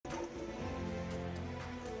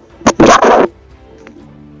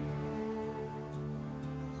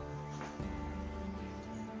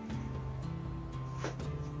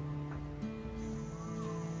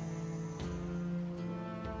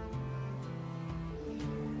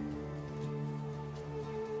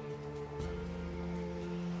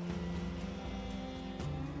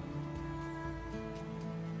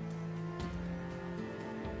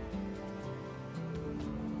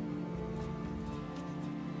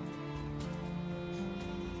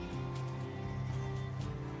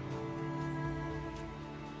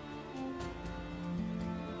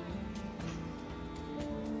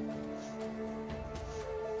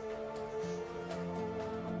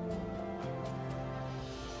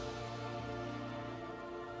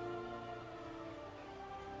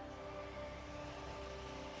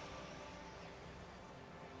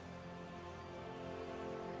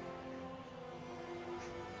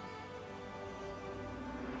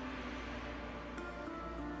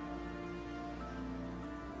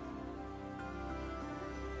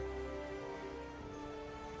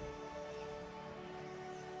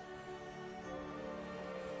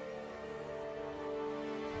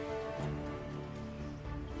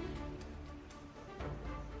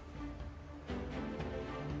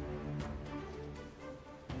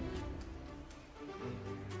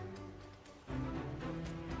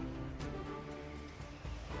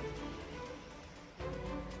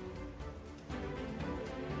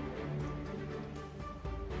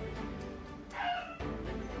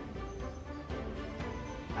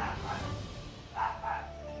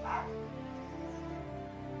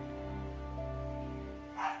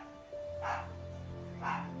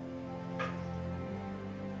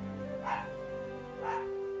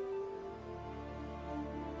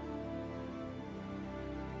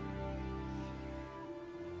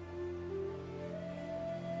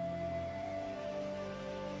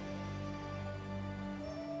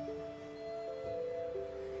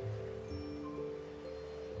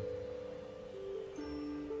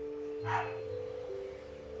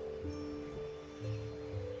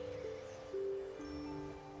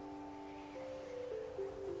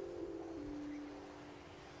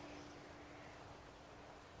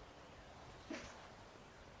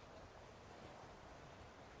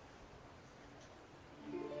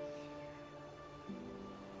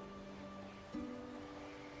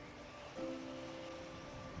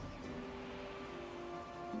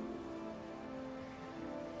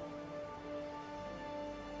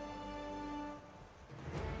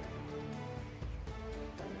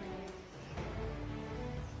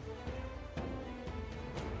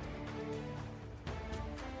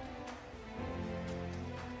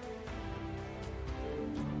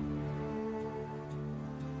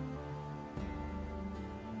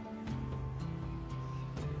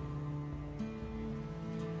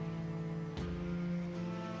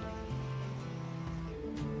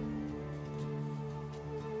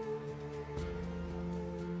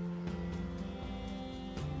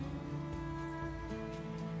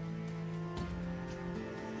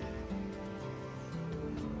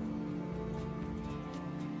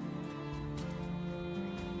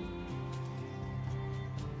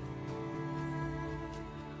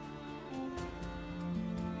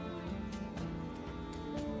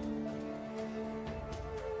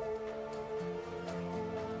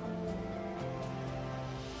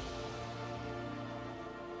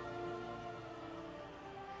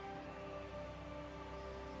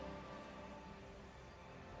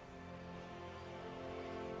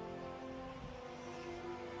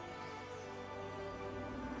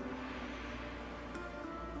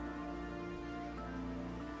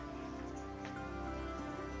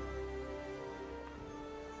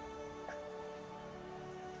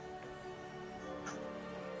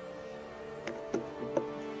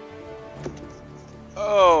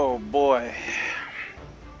Oh boy.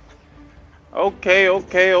 Okay.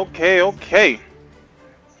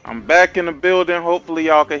 I'm back in the building. Hopefully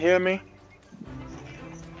y'all can hear me.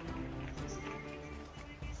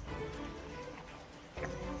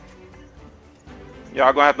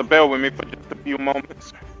 Y'all gonna have to bear with me for just a few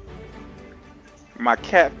moments. My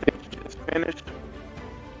catfish just finished.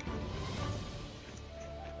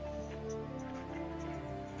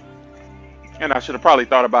 And I should have probably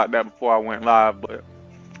thought about that before I went live,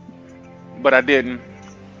 but I didn't.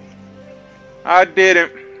 I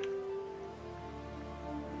didn't.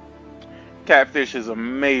 Catfish is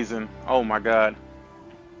amazing. Oh my god.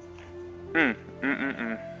 Mm,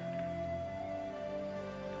 mm.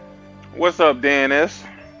 What's up, DNS?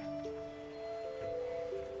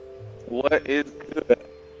 What is good?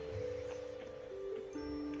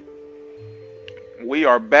 We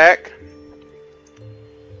are back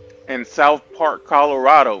in South Park,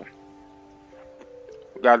 Colorado.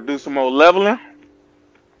 We gotta do some more leveling,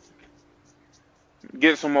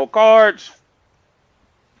 get some more cards.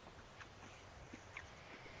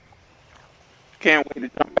 Can't wait to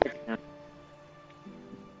jump back in.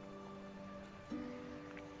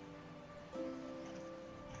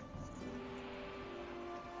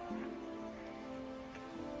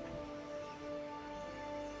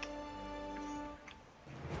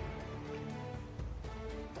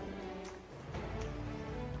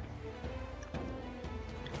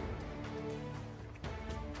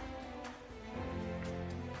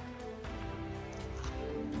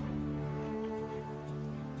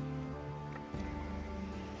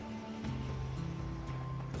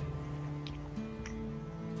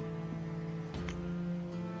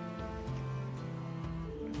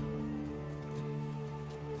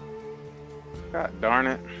 God darn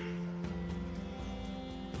it.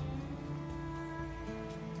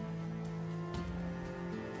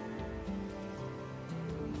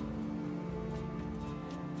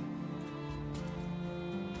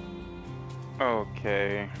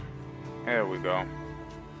 Okay, there we go.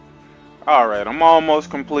 Alright, I'm almost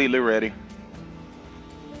completely ready.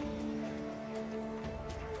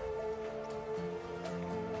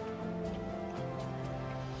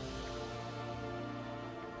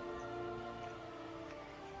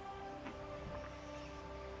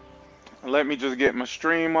 Let me just get my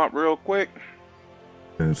stream up real quick.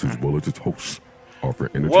 As well as its hosts are for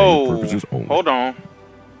entertainment Whoa, purposes only. hold on.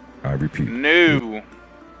 I repeat. No.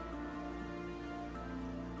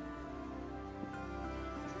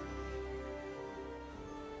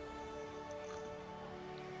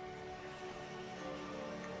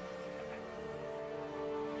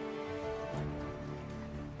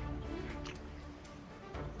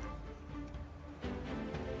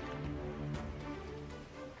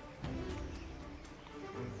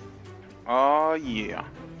 Oh yeah.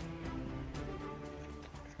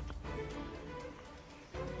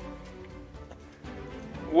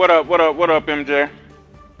 What up, MJ?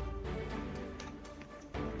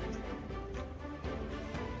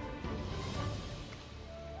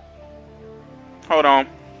 Hold on.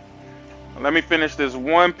 Let me finish this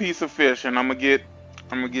one piece of fish and I'm gonna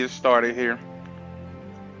get started here.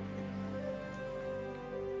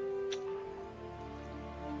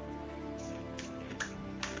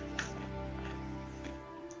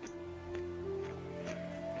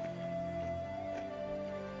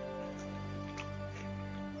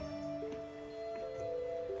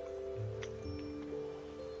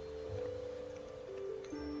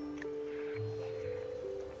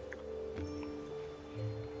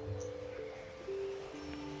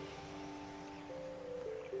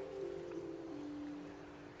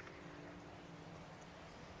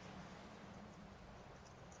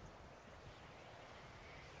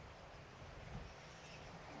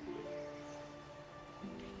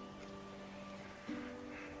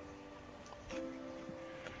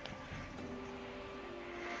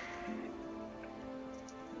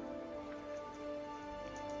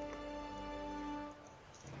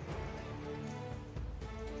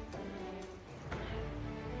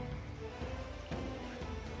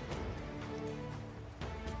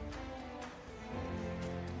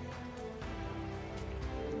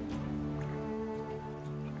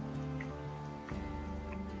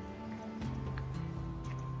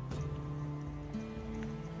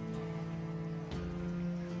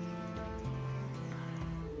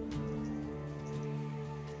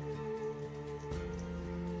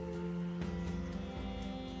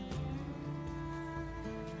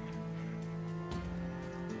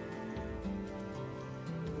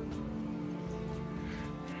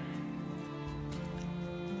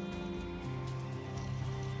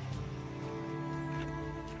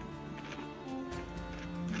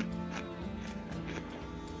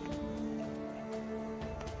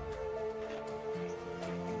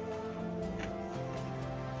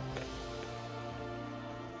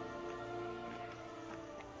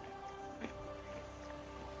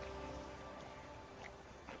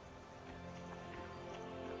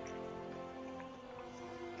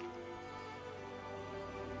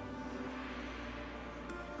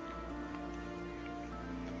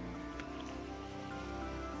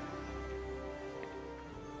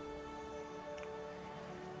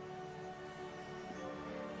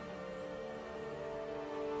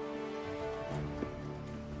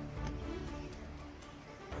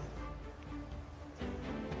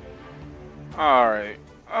 All right.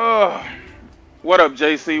 What up,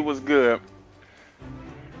 JC? What's good?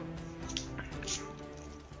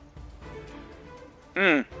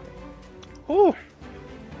 Mm. Whew.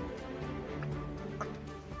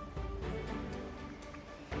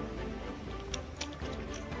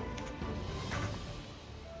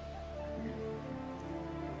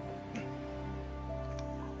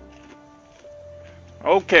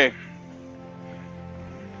 Okay.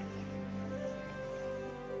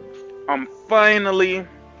 I'm finally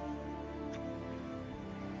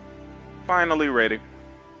ready.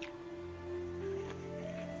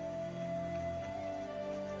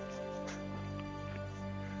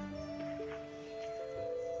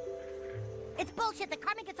 It's bullshit that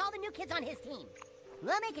Carmen gets all the new kids on his team.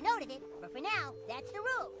 We'll make a note of it, but for now, that's the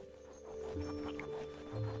rule.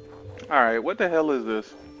 All right, what the hell is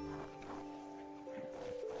this?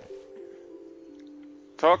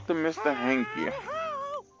 Talk to Mr. Hanky.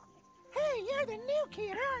 Hey, you're the new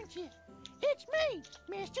kid, aren't you? It's me,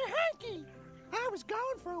 Mr. Hanky. I was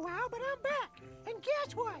gone for a while, but I'm back. And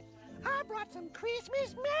guess what? I brought some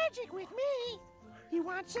Christmas magic with me. You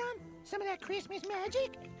want some? Some of that Christmas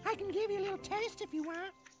magic? I can give you a little taste if you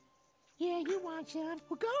want. Yeah, you want some?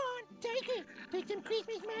 Well, go on, take it. Take some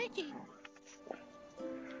Christmas magic.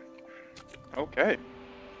 Okay.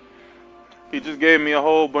 He just gave me a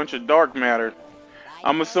whole bunch of dark matter.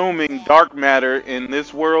 I'm assuming dark matter in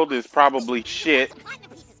this world is probably shit.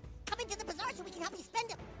 Come into the bazaar so we can help you spend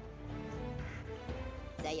them.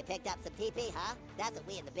 So you picked up some PP, huh? That's what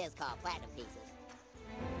we in the biz call platinum pieces.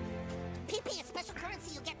 PP is special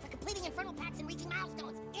currency you get for completing infernal packs and reaching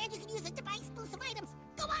milestones. And you can use it to buy exclusive items.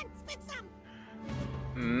 Go on, spend some.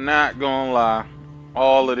 Not gonna lie.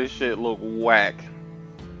 All of this shit look whack.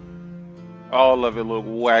 All of it look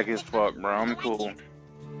whack as fuck, bro. I'm cool.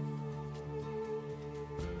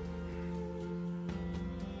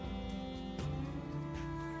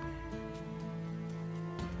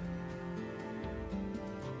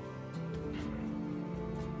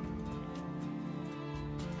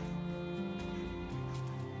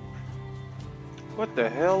 What the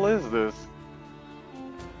hell is this?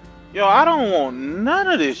 Yo, I don't want none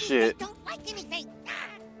of this shit. I don't like anything.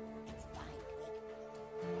 It's fine.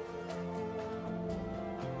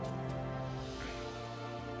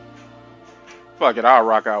 Fuck it, I'll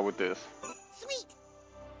rock out with this. Sweet.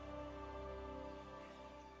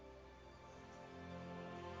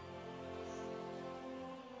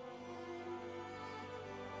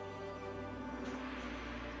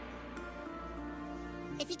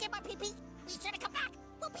 If you get my PP, be sure to come back.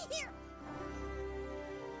 We'll be here.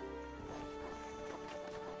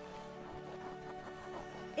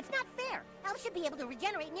 It's not fair. Elves should be able to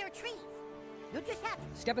regenerate near trees. You just have to.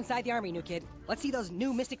 Step inside the army, new kid. Let's see those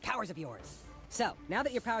new mystic powers of yours. So, now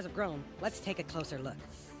that your powers have grown, let's take a closer look.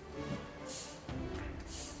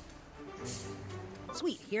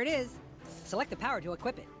 Sweet, here it is. Select the power to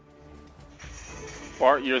equip it.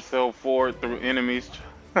 Fart yourself forward through enemies.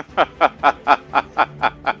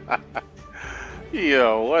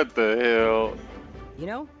 Yo, what the hell? You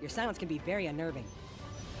know, your silence can be very unnerving.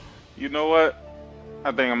 You know what?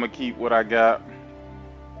 I think I'm gonna keep what I got.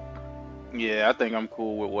 Yeah, I think I'm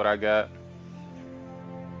cool with what I got.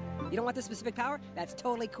 You don't want this specific power? That's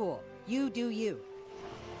totally cool. You do you.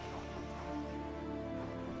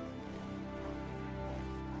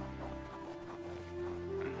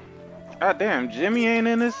 God damn, Jimmy ain't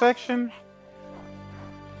in this section?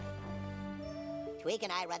 Tweak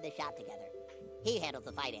and I run the shop together. He handles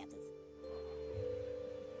the finances.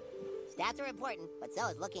 Stats are important, but so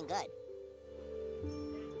is looking good.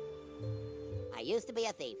 I used to be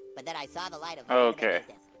a thief, but then I saw the light of Okay.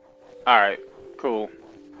 Alright, cool.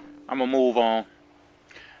 I'm gonna move on.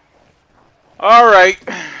 Alright.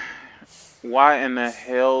 Why in the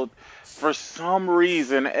hell? For some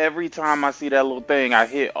reason, every time I see that little thing, I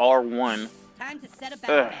hit R1. Time to set a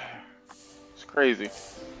boundary. It's crazy.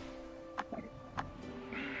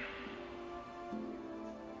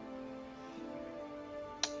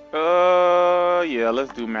 Yeah,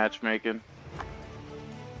 let's do matchmaking.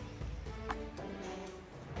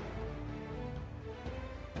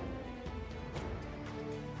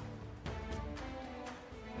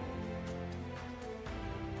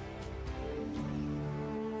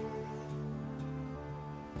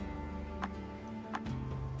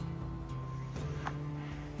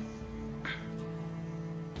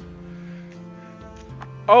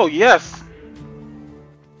 Oh, yes.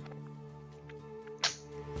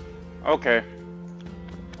 Okay.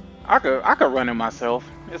 I could run it myself.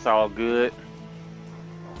 It's all good.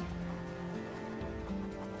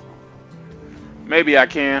 Maybe I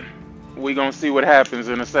can. We gonna see what happens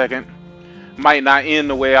in a second. Might not end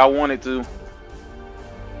the way I want it to.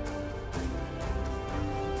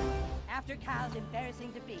 Kyle's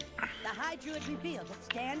embarrassing defeat, the High Druid revealed that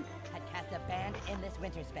Stan had cast a banned endless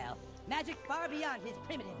winter spell. Magic far beyond his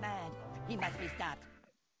primitive mind. He must be stopped.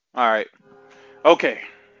 Alright. Okay.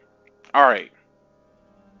 Alright.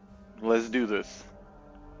 Let's do this.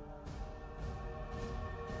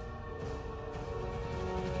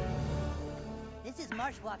 This is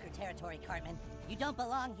Marshwalker territory, Cartman. You don't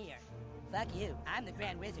belong here. Fuck you. I'm the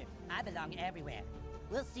Grand Wizard. I belong everywhere.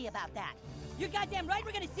 We'll see about that. You're goddamn right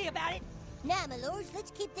we're gonna see about it! Nah, my lords, let's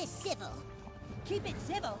keep this civil. Keep it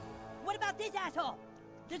civil? What about this asshole?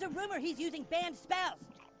 There's a rumor he's using banned spells.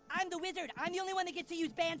 I'm the wizard. I'm the only one that gets to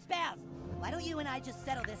use banned spells. Why don't you and I just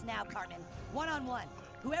settle this now, Cartman? One-on-one.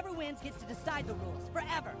 Whoever wins gets to decide the rules,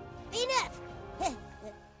 forever. Enough! We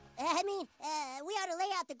ought to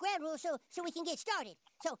lay out the grand rules so we can get started.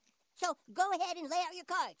 So go ahead and lay out your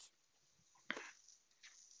cards.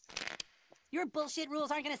 Your bullshit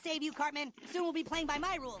rules aren't gonna save you, Cartman. Soon we'll be playing by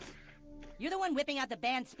my rules. You're the one whipping out the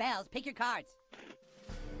banned spells. Pick your cards.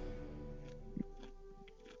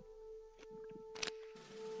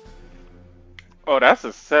 Oh, that's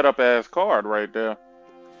a setup ass card right there.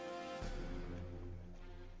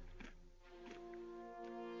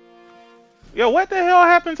 Yo, what the hell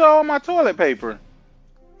happened to all my toilet paper?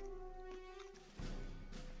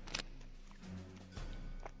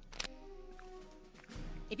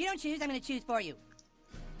 If you don't choose, I'm gonna choose for you.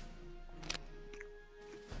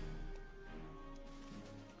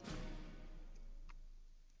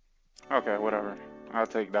 Okay, whatever. I'll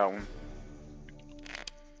take that one.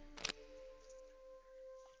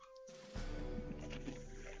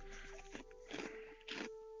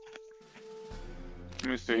 Let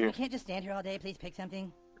me see You here. can't just stand here all day. Please pick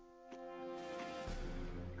something.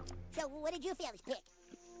 So what did you fellas pick?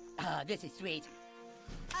 Oh, this is sweet.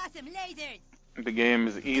 Awesome lasers! The game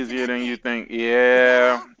is easier than you think.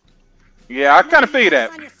 Yeah. Yeah, I kind of figured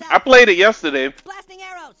that. I played it yesterday, Blasting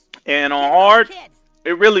arrows! and on Kids, hard, kids.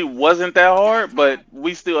 it really wasn't that hard, but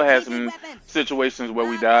we still had some situations where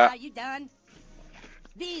we Are died. you done?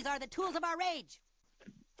 These are the tools of our rage.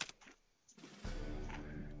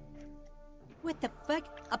 What the fuck?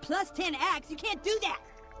 A +10 axe? You can't do that!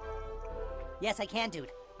 Yes, I can,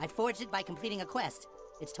 dude. I forged it by completing a quest.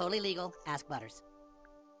 It's totally legal. Ask Butters.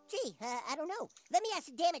 Gee, I don't know. Let me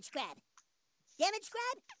ask Damage Scrab. Damage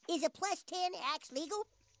Scrab, is a +10 axe legal?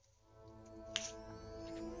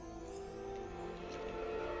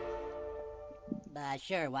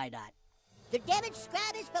 Sure, why not? The Damage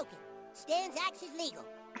Scrab is spoken. Stan's axe is legal.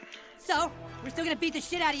 So, we're still gonna beat the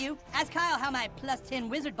shit out of you. Ask Kyle how my +10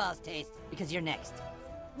 wizard balls taste, because you're next.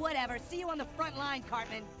 Whatever, see you on the front line,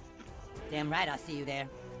 Cartman. Damn right I'll see you there.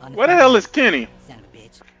 On Where the front hell line, is Kenny? son of a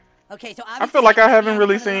bitch. Okay, so I feel like I haven't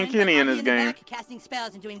really seen Kenny in I'll this be in the game. back, casting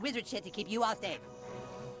spells and doing wizard shit to keep you all safe.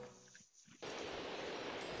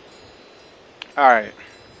 Alright.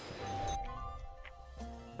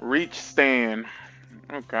 Reach Stan.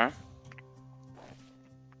 Okay.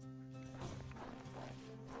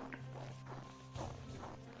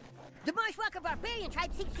 The Marshwalker Barbarian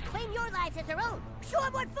tribe seeks to claim your lives as their own. Show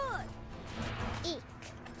 'em what for! Eek.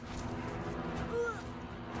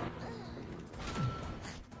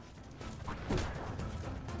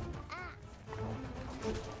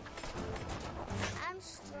 I'm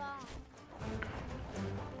strong.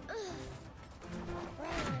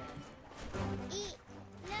 Eat.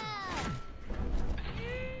 No.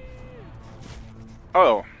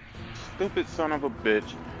 Oh. Stupid son of a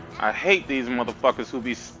bitch. I hate these motherfuckers who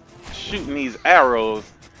be shooting these arrows.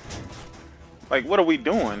 Like, what are we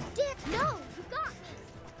doing? Dick, no, you got me.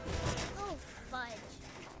 Oh, fudge.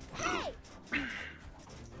 Hey!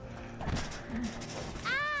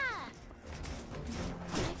 Ah!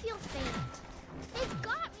 I feel faint. They've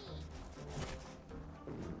got me.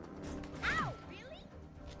 Ow, really?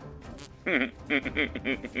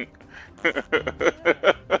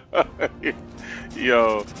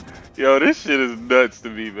 Yo, this shit is nuts to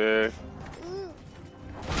me, man.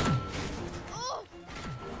 Oh!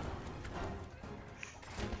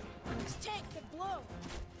 This tank could blow.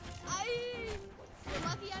 You're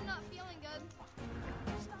lucky I'm not feeling good.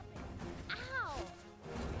 Stop it. Ow.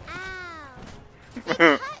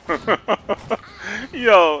 Ow.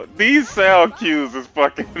 Yo, these sound cues is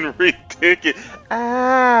fucking ridiculous.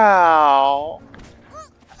 Ow.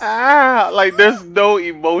 Ow. Like, there's no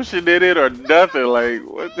emotion in it or nothing. Like,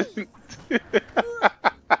 what the...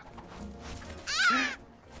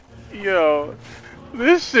 Yo,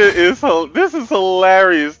 this shit is this is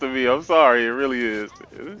hilarious to me. I'm sorry, it really is.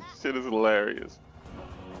 This shit is hilarious.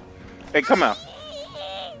 Hey, come out.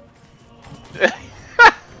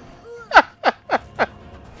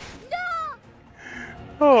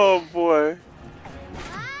 Oh boy.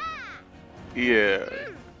 Yeah.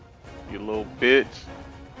 You little bitch.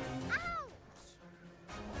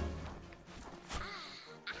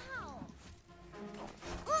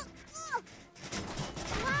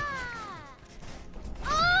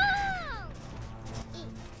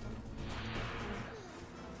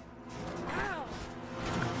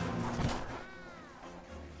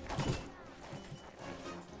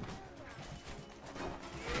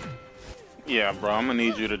 Yeah, bro, I'm gonna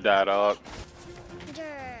need you to die, dog.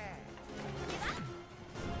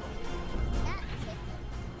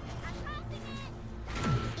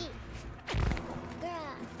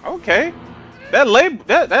 Okay. That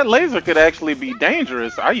laser could actually be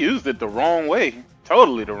dangerous. I used it the wrong way.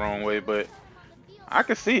 Totally the wrong way, but I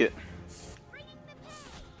could see it.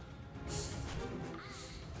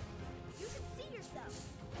 You can see yourself.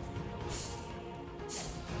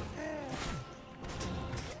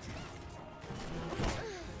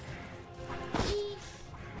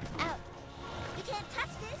 Out. You can't touch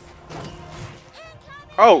this.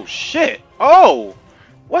 Oh shit! Oh!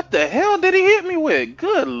 What the hell did he hit me with?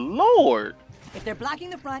 Good lord! If they're blocking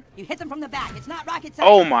the front, you hit them from the back. It's not rocket science.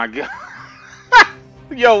 Oh my god.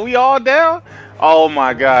 Yo, we all down? Oh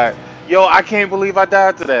my god. Yo, I can't believe I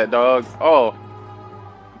died to that, dog. Oh.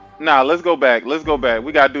 Nah, let's go back. Let's go back.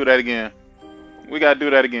 We gotta do that again. We gotta do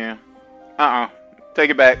that again.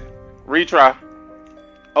 Take it back. Retry.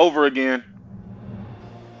 Over again.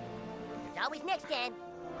 There's always next time.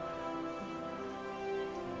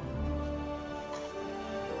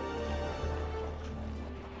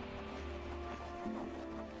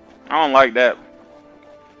 I don't like that.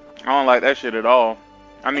 I don't like that shit at all.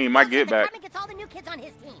 I need my get back. Gets all the new kids on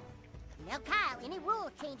his team. Now, Kyle, any rule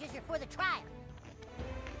changes are for the trial.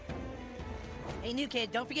 Hey, new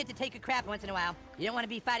kid, don't forget to take a crap once in a while. You don't want to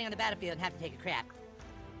be fighting on the battlefield and have to take a crap.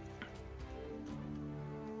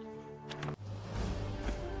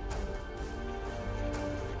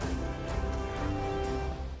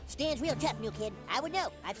 Stan's real tough, new kid. I would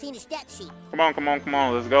know. I've seen his stat sheet. Come on, come on, come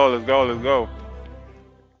on. Let's go, let's go, let's go.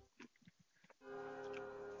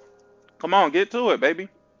 Come on, get to it, baby.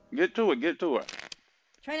 Get to it, get to it.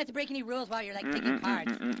 Try not to break any rules while you're, like, picking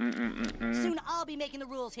cards. Soon I'll be making the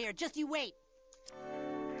rules here. Just you wait.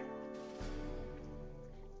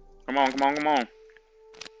 Come on, come on, come on.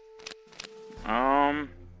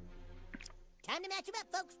 Time to match him up,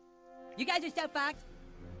 folks. You guys are so fucked.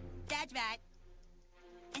 That's right.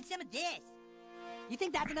 And some of this. You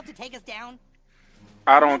think that's enough to take us down?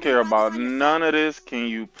 I don't care about none of this. Can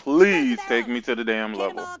you please take me to the damn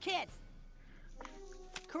level? Cannonball kids.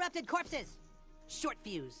 Corrupted corpses. Short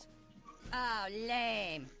fuse. Oh,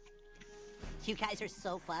 lame. You guys are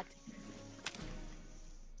so fucked.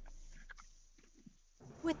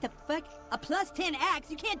 What the fuck? A plus 10 axe?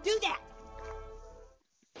 You can't do that!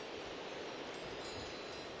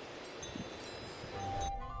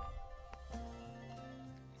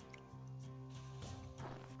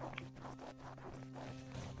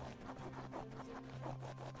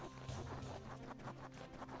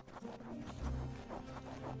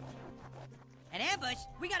 An ambush?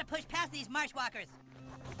 We gotta push past these marsh walkers.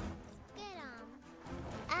 Get 'em.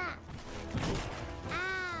 Ah.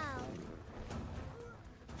 Ow.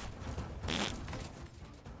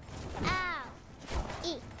 Ow.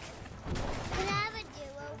 Eek. Can I have a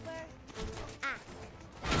do-over? Ah.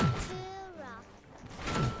 Too rough.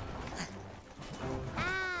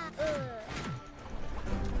 Ah. Ugh.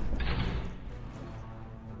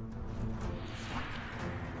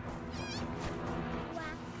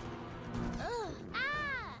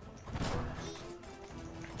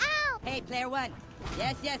 Hey, player one.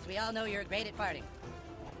 Yes, yes, we all know you're great at farting.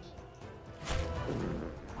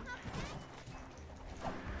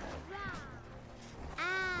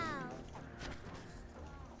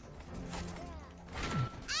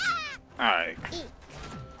 Alright.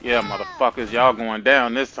 Yeah, motherfuckers, y'all going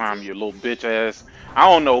down this time, you little bitch ass. I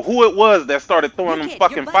don't know who it was that started throwing them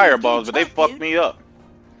fucking fireballs, but they fucked me up.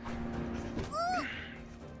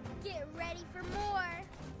 Get ready for more.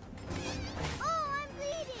 Oh, I'm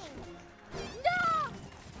bleeding. No.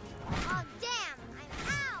 Oh, damn.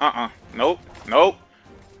 I'm out. Nope. Nope.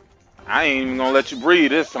 I ain't even gonna let you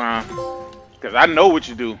breathe this time. Cause I know what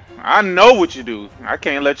you do. I know what you do. I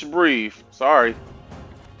can't let you breathe. Sorry.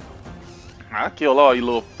 I'll kill all you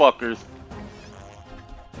little fuckers.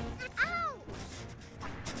 Ow.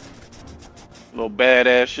 Little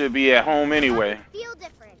badass should be at home anyway. Feel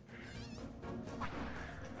different.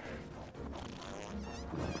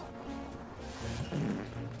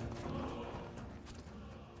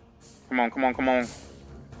 Come on, come on, come on.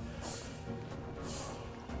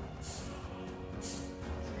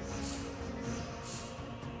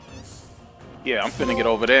 Yeah, I'm finna get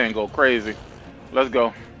over there and go crazy. Let's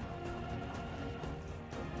go.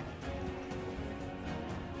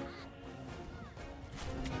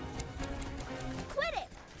 Quit it!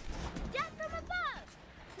 Death from above!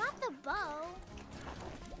 Not the bow.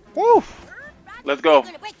 Woo! Let's go.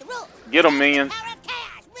 Gonna break the rules. Get them, minions. Power of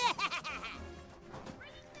chaos.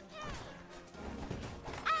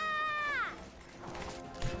 Ah!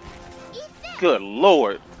 Eat this! Good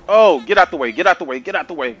lord. Oh, get out the way. Get out the way. Get out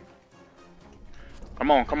the way. Come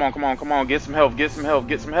on, come on, come on, come on. Get some health. Get some health.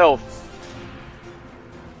 Get some health.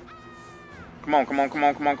 Come on, come on, come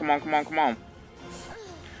on, come on, come on, come on, come on.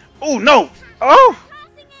 Oh, no. Oh.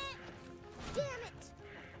 Tossing it! Damn it!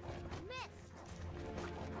 Missed!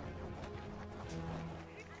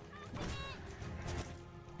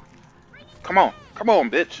 Come on. Come on,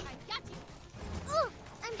 bitch. I got you! Ooh!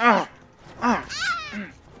 I'm Ah. Ah. Ah!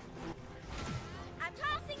 I'm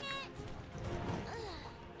tossing it!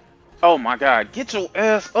 Oh, my God. Get your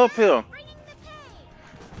ass up here. Bringing the pain!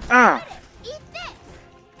 Ah. Eat this!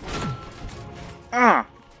 Ah.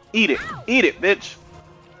 Eat it. Eat it, bitch.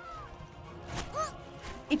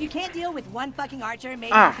 If you can't deal with one fucking archer,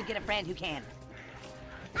 maybe Ah. you should get a friend who can.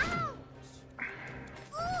 Ouch!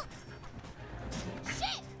 Ooh!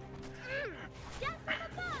 Shit! Death from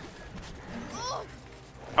above! Ooh!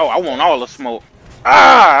 Oh, I want all the smoke.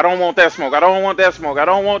 Ah, I don't want that smoke. I don't want that smoke. I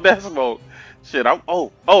don't want that smoke. Shit,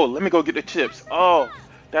 oh, let me go get the chips. Oh,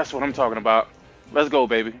 that's what I'm talking about. Let's go,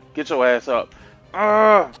 baby. Get your ass up.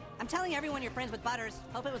 Ah. I'm telling everyone you're friends with Butters.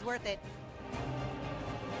 Hope it was worth it.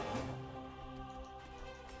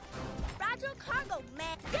 Fragile cargo,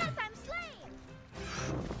 man! Yes, I'm slain!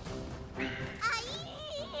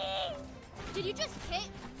 Aye. Did you just hit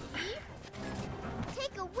Eve?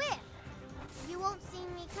 Take a whiff. You won't see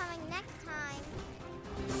me coming next time.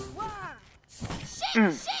 Wah!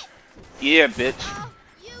 Shit! Shit! Yeah, bitch. Oh,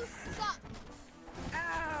 you suck!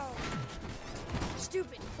 Ow!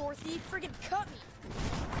 Stupid 4th friggin' cut me!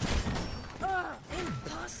 Ugh,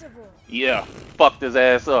 impossible! Yeah, fucked his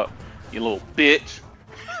ass up, you little bitch.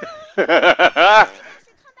 You should come back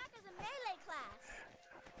as a melee class.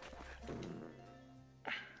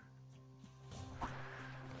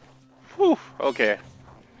 Whew, okay.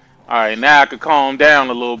 Alright, now I could calm down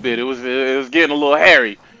a little bit. It was getting a little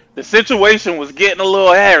hairy. The situation was getting a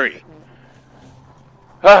little hairy.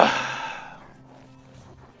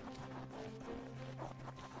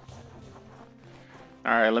 Alright,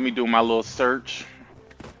 let me do my little search.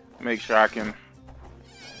 Make sure I can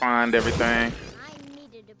find everything. I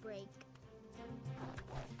needed a break.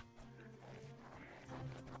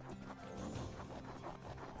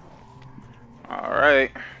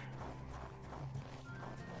 Alright.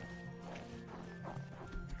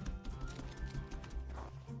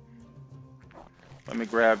 Let me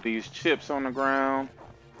grab these chips on the ground.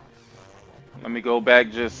 Let me go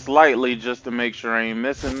back just slightly just to make sure I ain't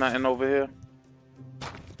missing nothing over here.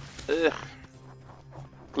 Ugh.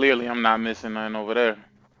 Clearly I'm not missing nothing over there.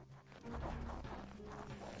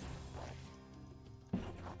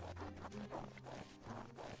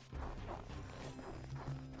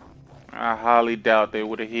 I highly doubt they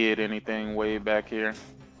would have hid anything way back here.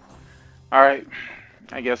 Alright,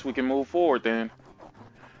 I guess we can move forward then.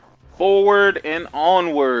 Forward and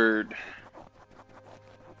onward.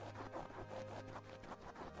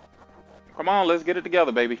 Come on, let's get it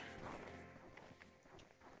together, baby.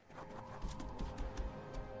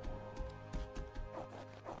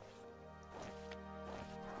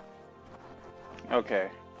 Okay,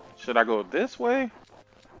 should I go this way?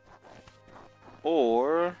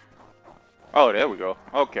 Or... oh, there we go.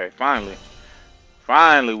 Okay, finally.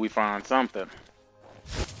 Finally we found something.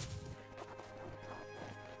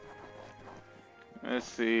 Let's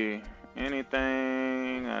see.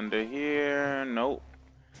 Anything under here? Nope.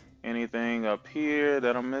 Anything up here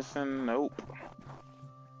that I'm missing? Nope.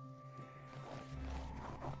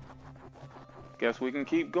 Guess we can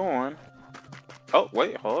keep going. Oh,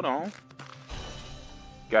 wait, hold on.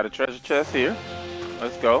 Got a treasure chest here.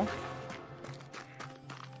 Let's go.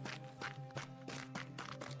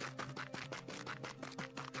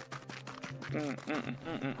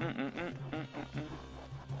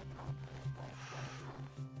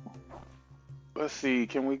 Let's see,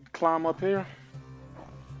 can we climb up here?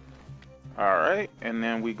 Alright, and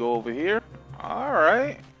then we go over here.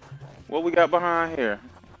 Alright. What we got behind here?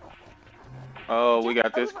 Oh, we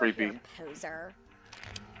got this creepy. Poser.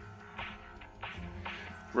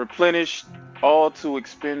 Replenish all to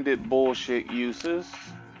expended bullshit uses.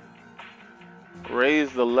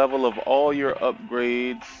 Raise the level of all your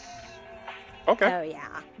upgrades. Okay. Oh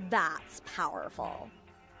yeah, that's powerful.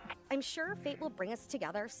 I'm sure fate will bring us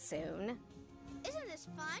together soon. Isn't this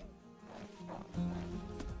fun?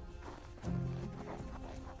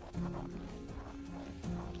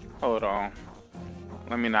 Hold on.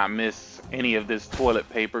 Let me not miss any of this toilet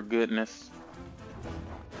paper goodness.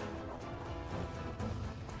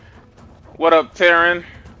 What up, Taryn?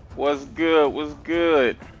 What's good? What's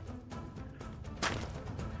good?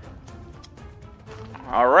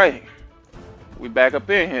 All right. We back up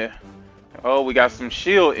in here. Oh, we got some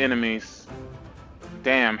shield enemies.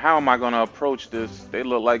 Damn, how am I gonna approach this? They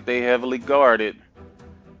look like they heavily guarded.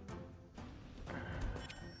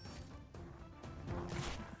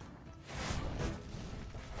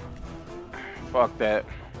 Fuck that.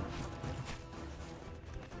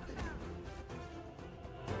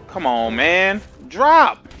 Come on, man.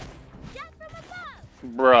 Drop!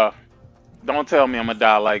 Bruh. Don't tell me I'm gonna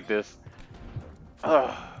die like this. Ugh.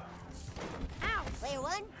 Ow, player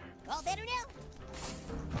one. All better now?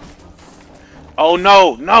 Oh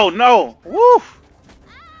no, no, no! Woof!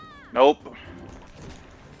 Nope.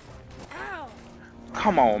 Ow!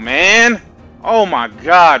 Come on, man! Oh my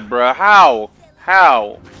god, bruh. How?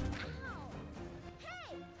 How?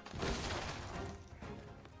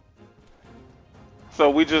 So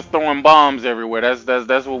we just throwing bombs everywhere.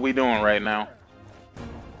 That's what we doing right now.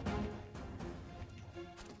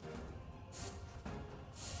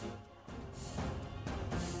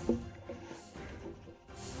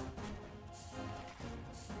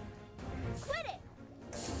 Quit it!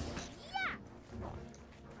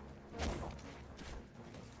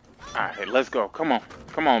 Alright, let's go. Come on.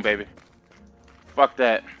 Come on, baby. Fuck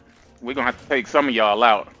that. We're gonna have to take some of y'all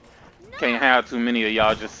out. Can't have too many of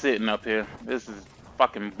y'all just sitting up here. This is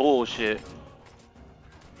fucking bullshit.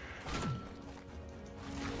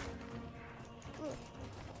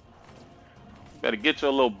 Better get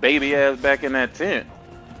your little baby ass back in that tent.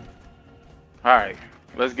 Alright,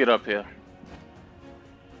 let's get up here.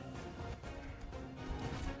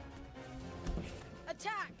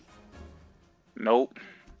 Attack! Nope.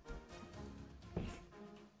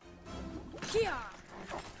 Kia!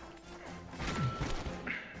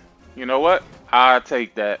 You know what? I'll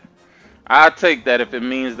take that. I'll take that if it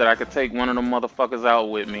means that I could take one of them motherfuckers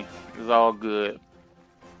out with me. It's all good.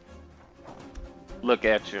 Look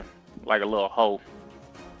at you. Like a little hoe.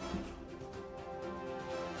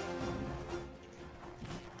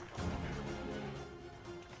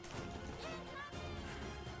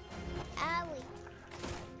 Owie.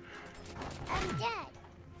 I'm dead.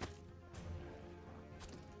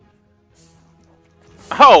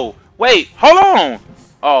 Oh! Wait! Hold on!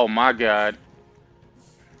 Oh my god.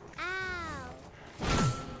 Ow.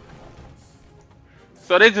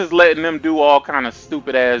 So they just letting them do all kind of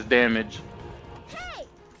stupid ass damage. Hey!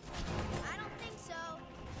 I don't think so.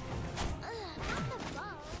 Not the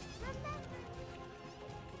bow. Remember?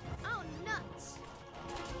 Oh, nuts.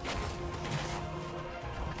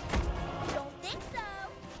 Don't think so.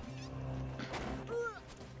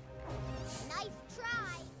 Nice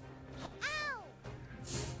try. Ow!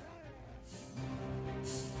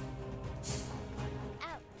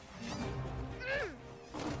 Ow.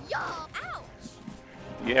 Yo! Ouch!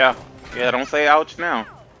 Yeah. Yeah, don't say ouch now.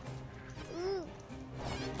 Ooh.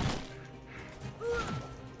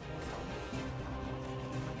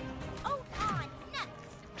 Oh,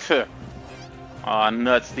 nuts! Aw,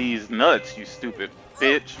 nuts these nuts, you stupid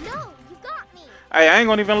bitch. No, you got me. Hey, I ain't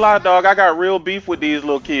gonna even lie, dog. I got real beef with these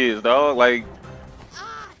little kids, dog. Like,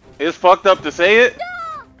 it's fucked up to say it,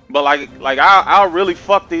 No! but like I'll really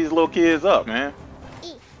fuck these little kids up, man.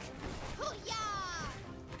 Eek.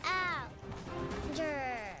 Ow.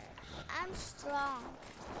 Grr. I'm strong.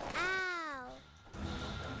 Ow.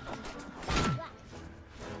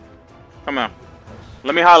 Come on.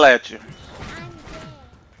 Let me holler at you. I'm dead.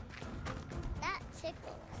 That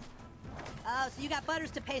tickles. Oh, so you got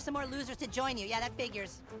butters to pay some more losers to join you. Yeah, that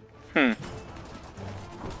figures. Hmm.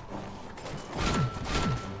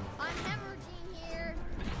 I'm hemorrhaging here.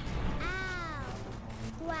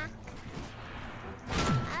 Ow. Whack.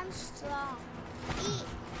 I'm strong. Eek.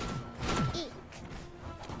 Eek.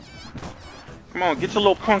 Come on, get your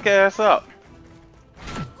little punk ass up.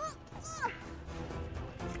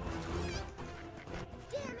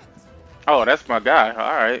 Damn it. Oh, that's my guy.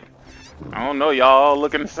 All right. I don't know, y'all all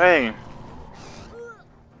looking the same.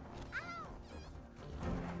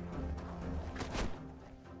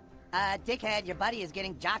 Dickhead, your buddy is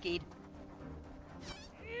getting jockeyed.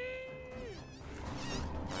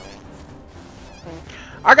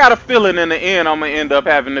 I got a feeling in the end I'm gonna end up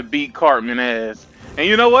having to beat Cartman ass. And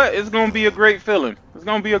you know what? It's gonna be a great feeling. It's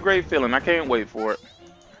gonna be a great feeling. I can't wait for it.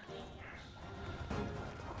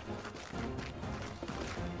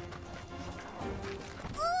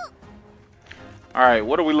 All right,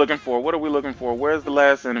 what are we looking for? What are we looking for? Where's the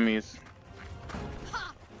last enemies?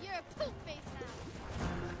 Ha! You're a poop face now.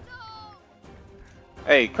 No!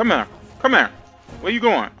 Hey, come here. Come here. Where you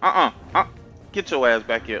going? Get your ass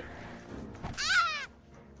back here. Ah!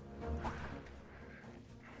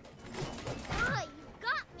 Ah, you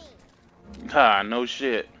got me. Ah, no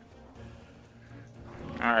shit.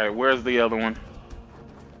 All right, where's the other one?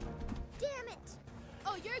 Damn it.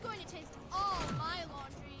 Oh, you're going to taste all my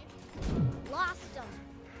laundry. Lost them.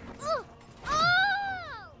 Ugh.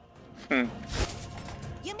 Oh! Hmm.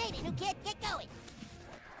 You made it, new kid. Get going.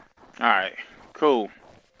 All right, cool.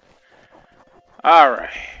 All right.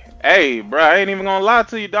 Hey, bro, I ain't even gonna lie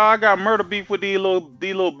to you, dog. I got murder beef with these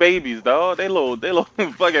little babies, dog. They little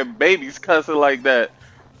fucking babies cussing like that.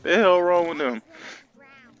 The hell wrong with them?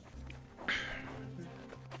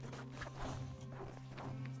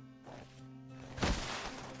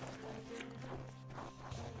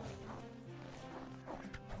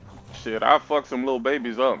 Shit, I fucked some little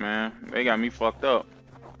babies up, man. They got me fucked up.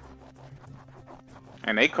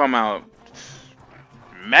 And they come out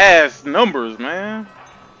mass numbers, man.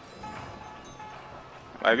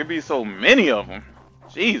 Like, it be so many of them.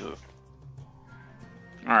 Jesus.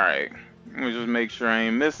 Alright. Let me just make sure I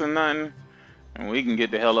ain't missing nothing. And we can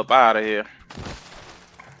get the hell up out of here.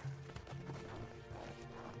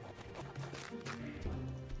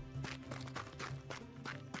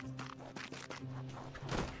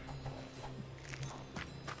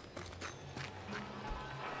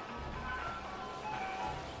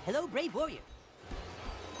 Hello, brave warrior.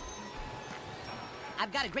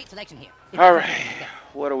 I've got a great selection here. Alright.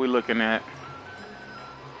 What are we looking at?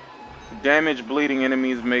 Damage bleeding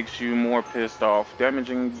enemies makes you more pissed off.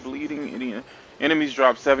 Damaging bleeding enemies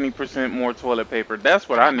drop 70% more toilet paper. That's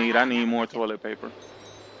what I need. I need more toilet paper.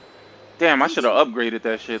 Damn, I should have upgraded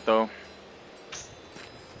that shit though.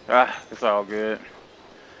 Ah, it's all good.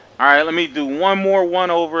 Alright, let me do one more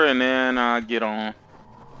one over and then get on.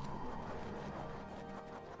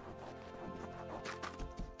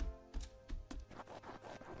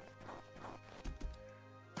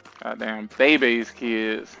 Goddamn babies,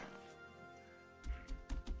 kids.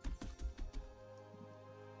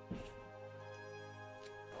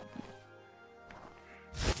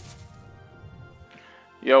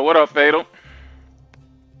 Yo, what up, Fatal?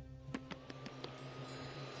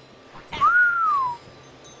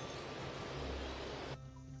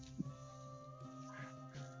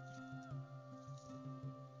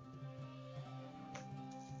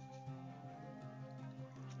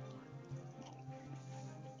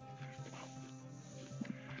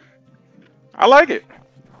 I like it.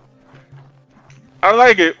 I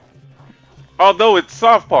like it. Although it's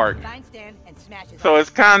Soft Park. Fine stand and smash his So arm.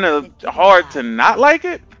 it's kind of hard to not like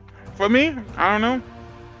it for me. I don't know.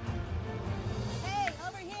 Hey,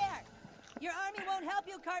 over here! Your army won't help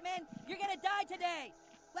you, Cartman. You're gonna die today.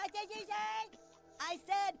 What did you say? I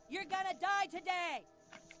said you're gonna die today.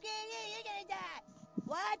 Screw you, you're gonna die.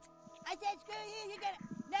 What? I said screw you, you're gonna.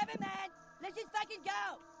 Never mind. Let's just fucking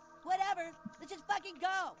go. Whatever. Let's just fucking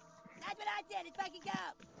go. That's what I said. Let's fucking go.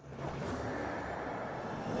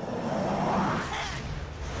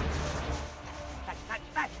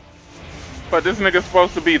 Fuck. But this nigga's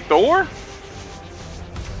supposed to be Thor?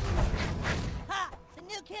 Ha! The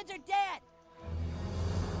new kids are dead.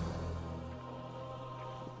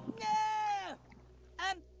 No!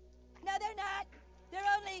 No, they're not. They're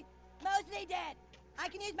only mostly dead. I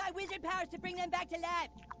can use my wizard powers to bring them back to life.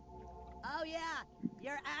 Oh yeah,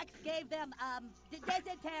 your axe gave them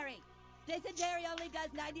dysentery. Dysentery only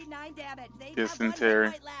does 99 damage. They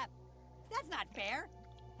Dysentery. have 1 hit point left. That's not fair.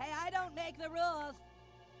 Hey, I don't make the rules.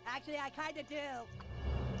 Actually, I kind of do.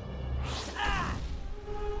 Ah!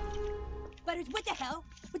 Butters, what the hell?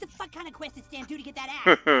 What the fuck kind of quest did Stan do to get that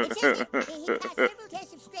axe? It's easy. He passed several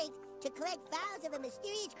tests of strength to collect files of a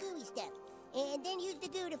mysterious gooey stuff, and then used the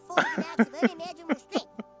goo to forge an axe of unimaginable strength.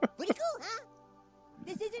 Pretty cool, huh?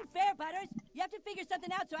 This isn't fair, Butters. You have to figure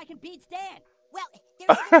something out so I can beat Stan. Well, there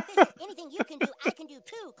isn't official anything you can do, I can do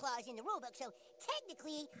too clause in the rulebook, so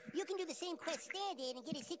technically, you can do the same quest Stan did and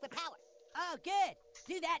get his secret power. Oh, good.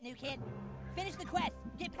 Do that, new kid. Finish the quest,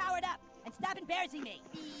 get powered up, and stop embarrassing me.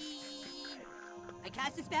 I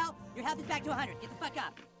cast a spell, your health is back to 100. Get the fuck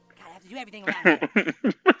up. God, I have to do everything around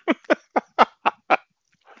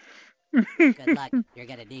here. Good luck. You're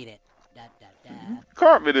gonna need it. Da, da, da.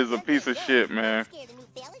 Cartman is a piece of shit, man. Scare the new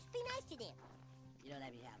fellas, be nice to them. You don't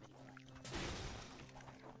let me have any fun.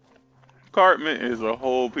 Cartman is a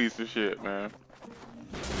whole piece of shit, man.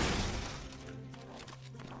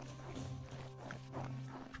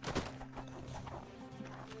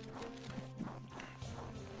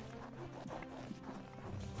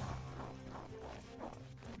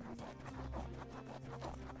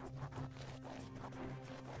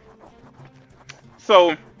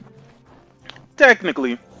 So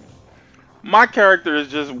technically, my character is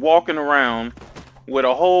just walking around with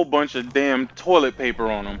a whole bunch of damn toilet paper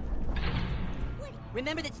on him.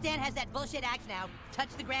 Remember that Stan has that bullshit axe now. Touch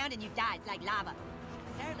the ground and you die. It's like lava.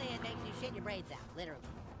 Apparently it makes you shit your brains out, literally.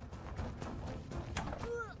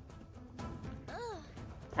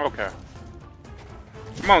 Okay.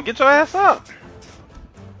 Come on, get your ass up.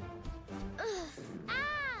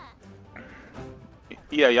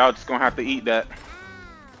 Yeah, y'all just gonna have to eat that.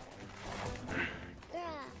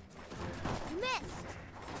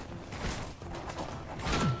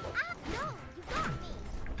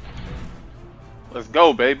 Let's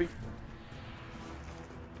go, baby.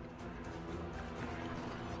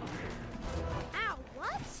 Ow,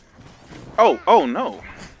 what? Oh no.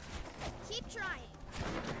 Keep trying.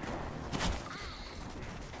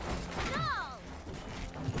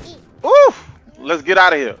 No! Oof! Let's get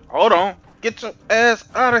out of here. Hold on. Get your ass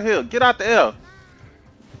out of here. Get out the air.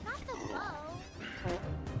 Not the bow.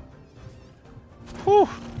 Whew.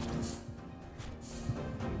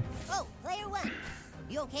 Oh, player one.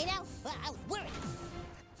 You okay now? I was worried.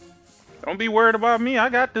 Don't be worried about me. I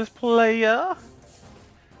got this player.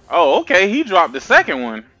 Oh, okay. He dropped the second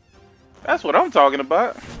one. That's what I'm talking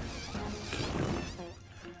about.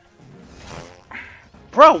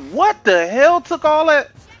 Bro, what the hell took all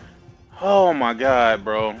that? Oh my god,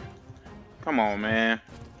 bro. Come on, man.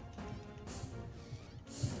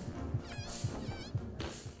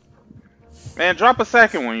 Man, drop a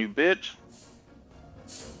second one, you bitch.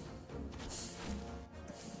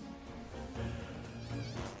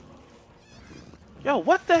 Yo,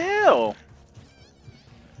 what the hell?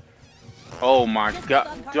 Oh my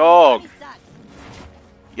god, dog.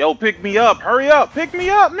 Yo, pick me up. Hurry up. Pick me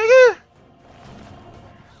up, nigga.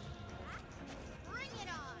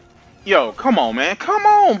 Yo, come on, man. Come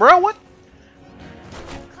on, bro. What?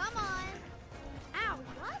 Come on. Ow,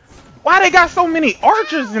 what? Why they got so many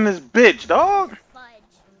archers in this bitch, dog? Fudge.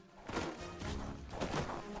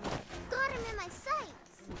 Got him in my sights.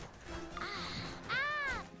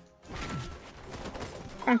 Ah.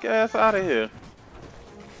 Punk ass out of here.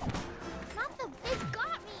 Not the big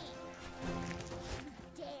got me.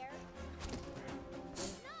 Dare.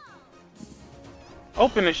 No.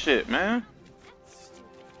 Open this shit, man.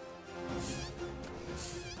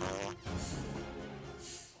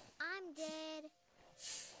 I'm dead.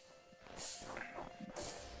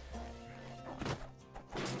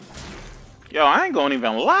 Yo, I ain't gonna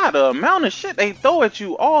even lie. The amount of shit they throw at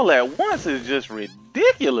you all at once is just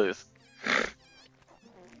ridiculous.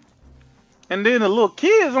 And then the little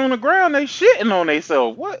kids on the ground, they shitting on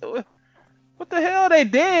themselves. What the hell? They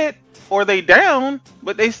dead or they down,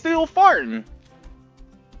 but they still farting.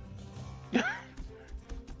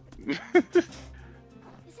 Is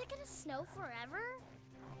it gonna snow forever?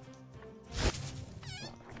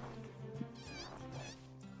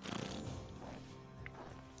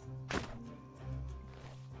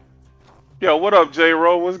 Yo, what up,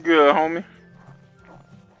 J-Ro? What's good, homie?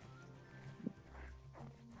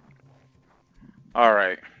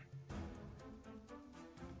 Alright.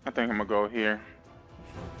 I think I'm gonna go here.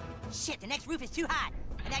 Shit, the next roof is too hot,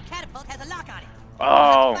 and that catapult has a lock on it.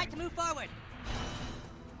 Oh. Right to move forward.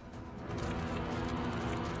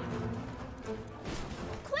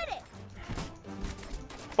 Quit it!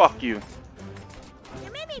 Fuck you.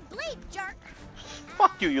 You made me bleed, jerk!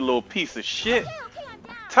 Fuck you, you little piece of shit. Okay, I'm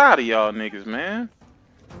down. Tired of y'all niggas, man.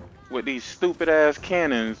 With these stupid ass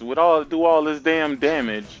cannons, do all this damn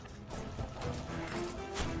damage.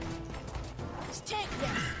 Let's take this.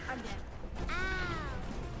 I'm dead. Ow.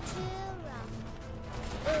 Too rough.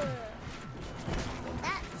 Ugh.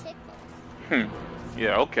 That tickles.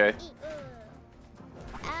 Yeah, okay.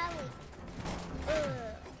 Owie.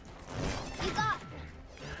 You got me.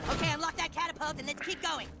 Okay, unlock that catapult and let's keep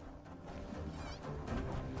going.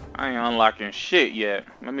 I ain't unlocking shit yet.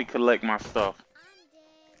 Let me collect my stuff.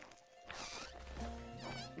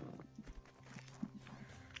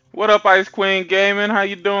 What up, Ice Queen Gaming? How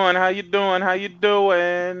you doing? How you doing? How you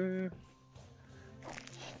doing?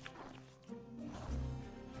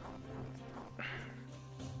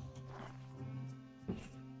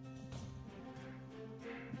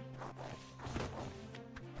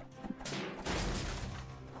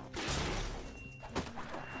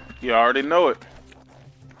 You already know it.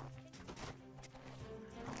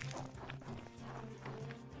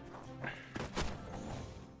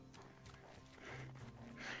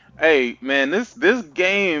 Hey man, this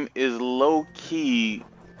game is low key.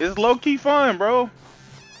 It's low key fun, bro.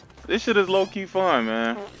 This shit is low key fun,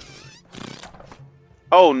 man.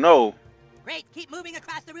 Oh no! Great, keep moving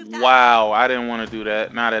across the rooftop. Wow, I didn't want to do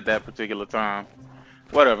that. Not at that particular time.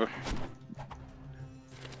 Whatever.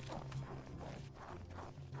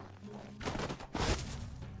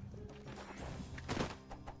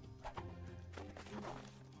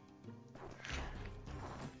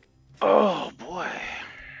 Oh boy.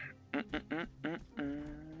 Mm.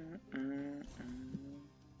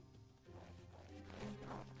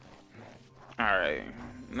 All right.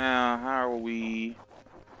 Now, how are we?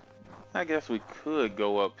 I guess we could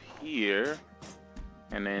go up here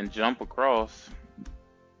and then jump across.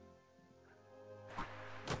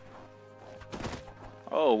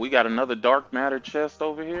 Oh, we got another dark matter chest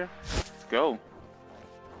over here. Let's go.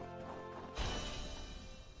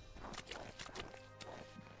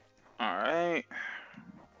 All right.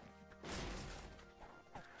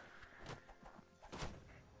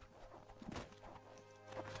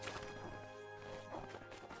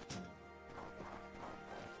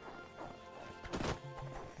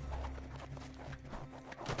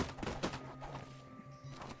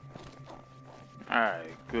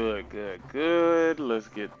 Alright, good. Let's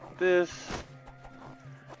get this.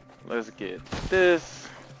 Let's get this.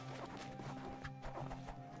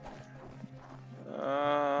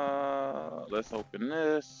 Let's open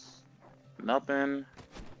this. Nothing.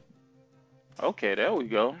 Okay, there we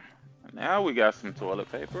go. Now we got some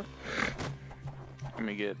toilet paper. Let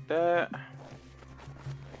me get that.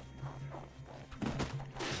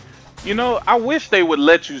 You know, I wish they would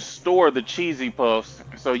let you store the cheesy puffs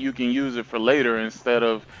so you can use it for later instead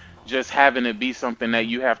of just having it be something that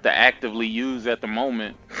you have to actively use at the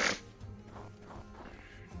moment.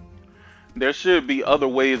 There should be other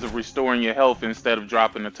ways of restoring your health instead of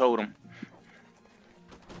dropping the totem.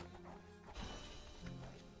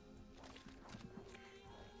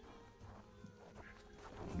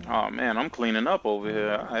 Oh man, I'm cleaning up over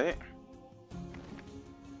here. All right.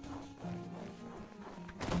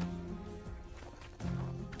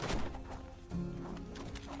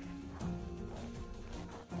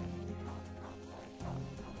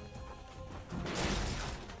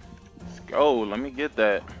 Let's go. Let me get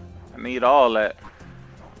that. I need all that.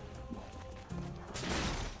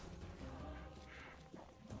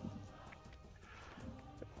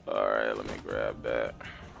 Alright, let me grab that.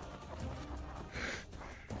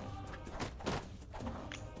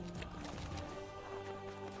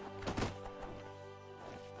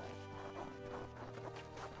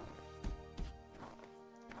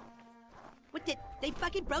 What did they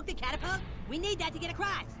fucking broke the catapult? We need that to get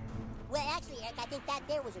across. Well, actually, Eric, I think that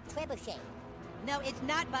there was a trebuchet. No, it's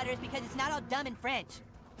not, Butters, because it's not all dumb in French.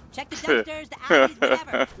 Check the dumpsters, the alleys,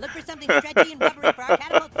 whatever. Look for something stretchy and rubbery for our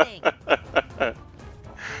catapult thing.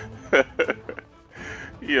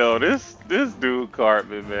 Yo, this dude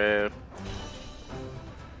Cartman, man.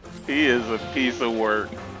 He is a piece of work.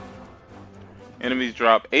 Enemies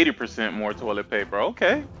drop 80% more toilet paper.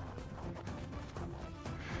 Okay.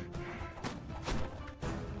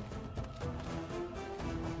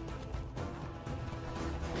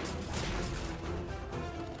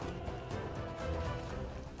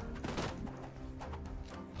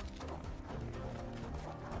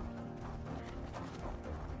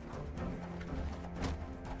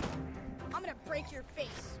 I'm gonna break your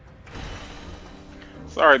face.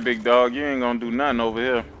 Sorry, big dog. You ain't gonna do nothing over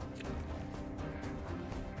here.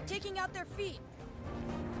 Taking out their feet.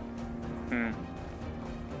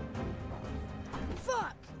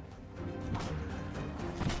 Fuck.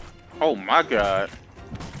 Oh my god.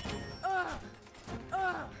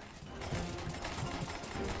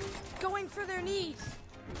 Going for their knees.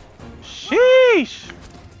 Sheesh.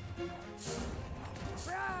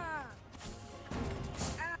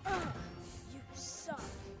 You suck.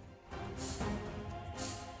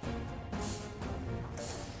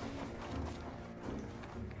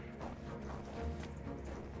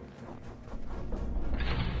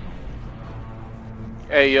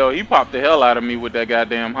 Hey, yo, he popped the hell out of me with that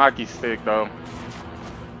goddamn hockey stick, though.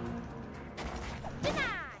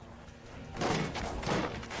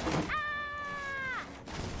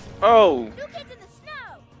 Oh. New kids in the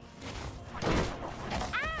snow.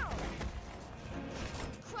 Ow!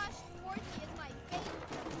 Crushed Morty is my favorite.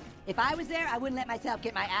 If I was there, I wouldn't let myself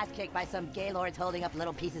get my ass kicked by some gaylords holding up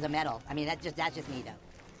little pieces of metal. I mean, that's just me, though.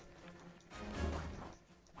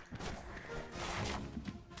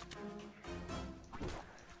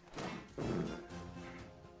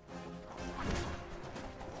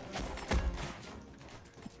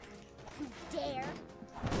 Dare.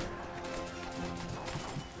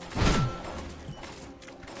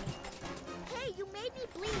 Hey, you made me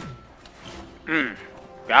bleed.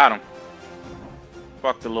 Got him.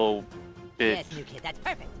 Fuck the little bitch. Yes, new kid, that's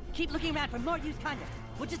perfect. Keep looking around for more used condoms.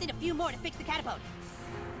 We'll just need a few more to fix the catapult.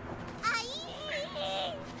 Aye.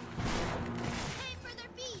 Pay for their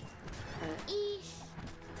feet. Eesh.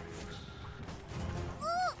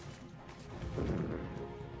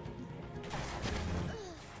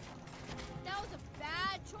 That was a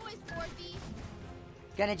bad choice, Morty.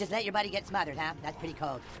 Gonna just let your buddy get smothered, huh? That's pretty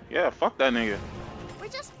cold. Yeah, fuck that nigga. We're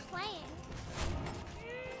just playing.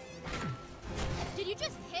 Did you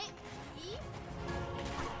just hit Eve?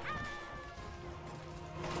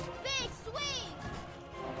 Big swing!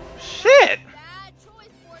 Shit! Bad choice,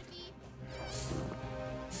 Morty.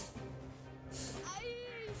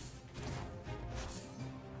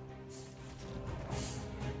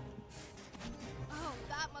 Oh,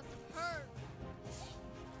 that must have hurt.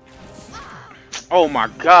 Ah, Oh my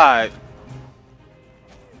god.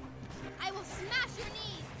 I will smash your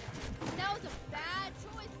knees. That was a bad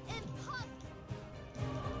choice. Impossible.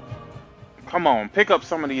 Come on, pick up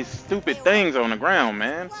some of these stupid things on the ground,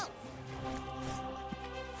 man. Whoa.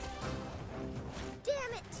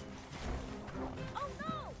 Damn it! Oh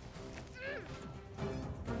no!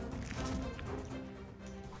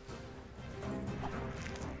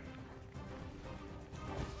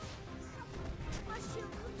 My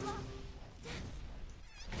shield could block.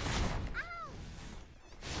 Ow!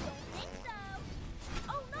 Don't think so.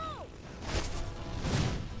 Oh no!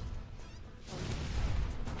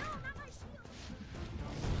 No, not my shield.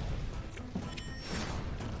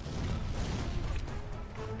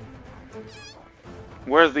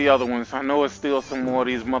 Where's the other ones? I know it's still some more of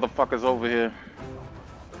these motherfuckers over here.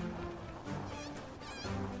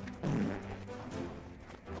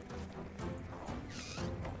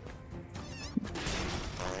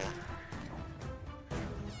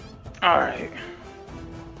 Alright.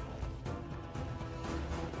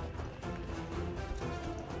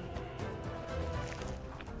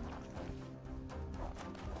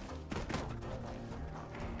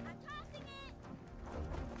 I'm tossing it.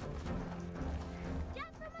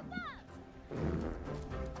 Death from above.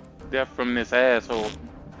 Death from this asshole.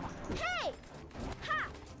 Hey! Ha!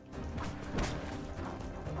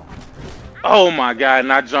 Oh my god,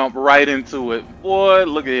 and I jumped right into it. Boy,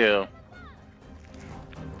 look at him.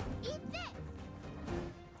 Eat this.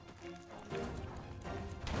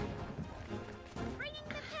 Bringing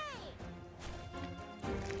the pain.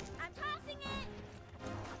 I'm tossing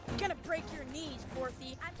it. Gonna break your knees,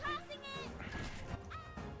 Forthy. I'm tossing it.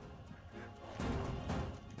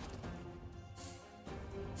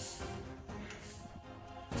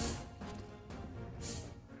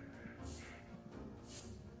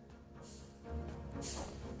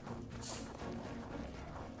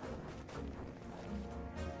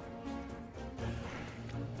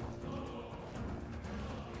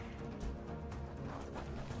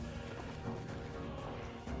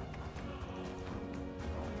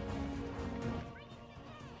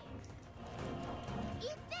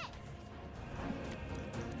 Eat this.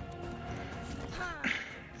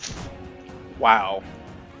 Wow.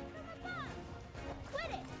 From above.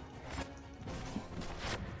 Quit it.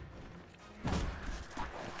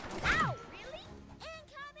 Ow! Really?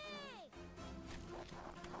 Incoming!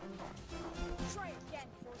 Try again,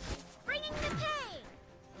 Forthy. Bringing the pain.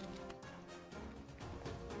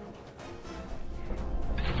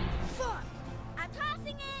 Fuck! I'm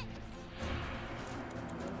tossing it.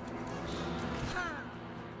 Ha!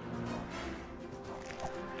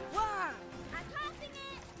 Wah! I'm tossing it.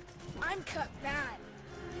 I'm cut bad.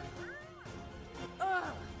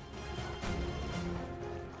 Ugh!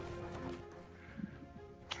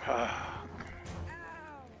 Ow!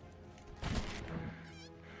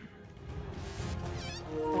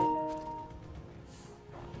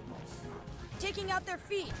 Taking out their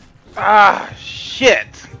feet. Ah,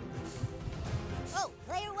 shit. Oh,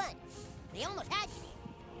 player one. They almost had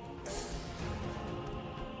you.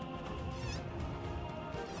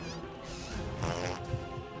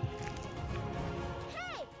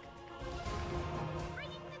 Hey!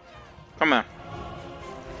 Bringing the pain. Come on.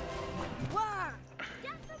 Wah!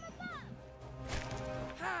 Death from above.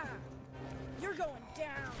 Ha! You're going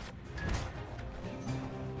down.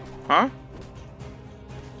 Huh?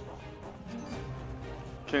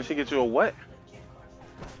 Can she get you a what?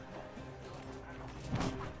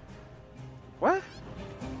 What?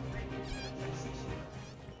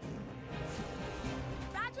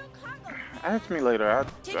 Fragile cargo. Ask me later. I'll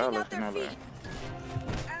Taking let out you their know feet.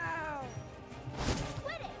 that. Ow!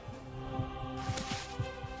 Quit it.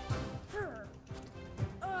 Brr.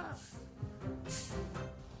 Ugh!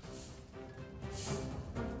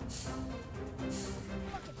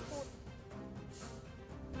 Fucking Forthy.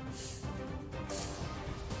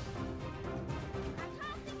 I'm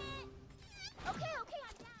tossing it. Okay, I'm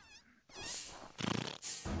down.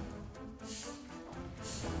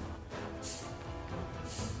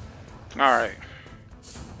 All right.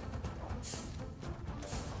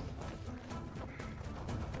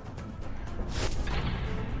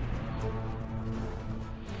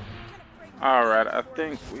 All right. I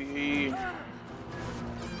think we.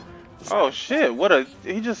 Oh shit, what a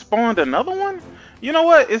he just spawned another one? You know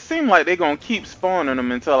what? It seemed like they're gonna keep spawning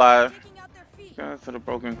them until I go to the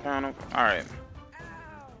broken counter. Alright.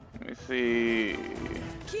 Let me see.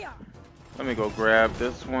 Let me go grab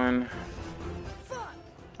this one.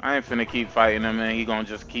 I ain't finna keep fighting him and he gonna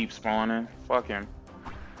just keep spawning. Fuck him.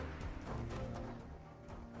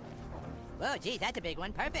 Whoa, geez, that's a big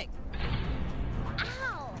one. Perfect.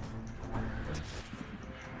 Ow!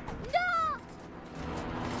 No!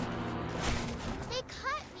 They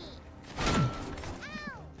cut me.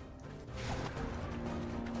 Ow!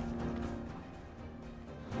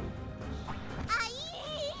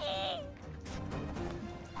 Aye!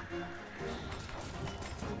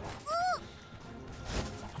 Ooh!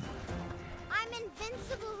 I'm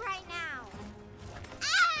invincible right now.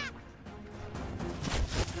 Ah!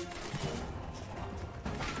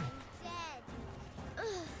 I'm dead. Ugh.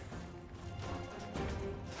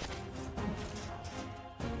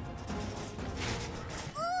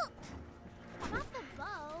 Ooh! Not the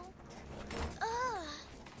bow. Ugh.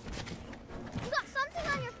 You got something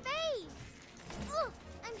on your face. Ugh,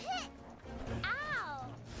 I'm hit. Ow.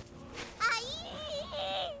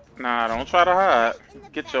 Aye. Nah, don't try to hide.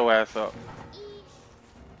 Get your ass up. Eesh.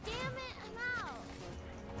 Damn it, I'm out.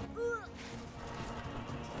 Ugh.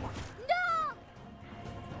 No!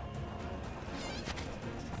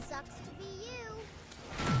 Sucks to be you.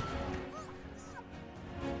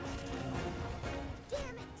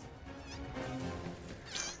 Damn it.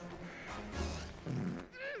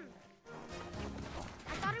 I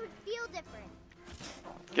thought it would feel different.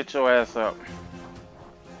 Get your ass up.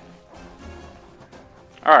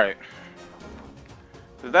 Alright.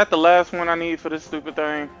 Is that the last one I need for this stupid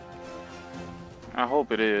thing? I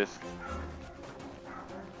hope it is.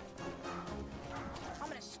 I'm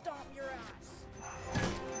gonna stomp your ass.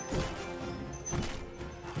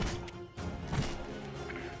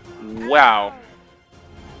 Wow.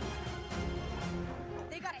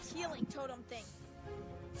 They got a healing totem thing.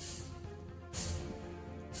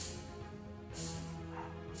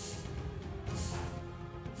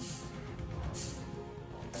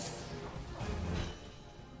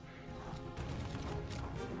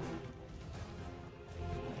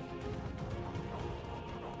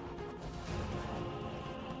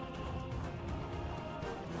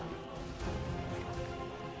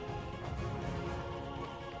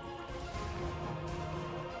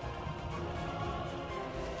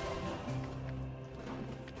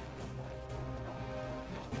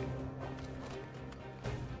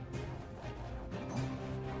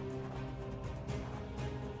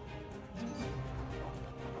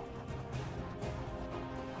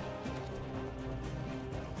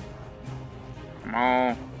 Come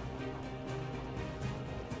on.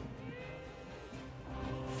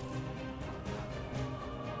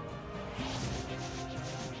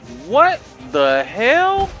 What the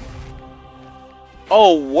hell?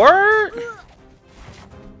 Oh, word?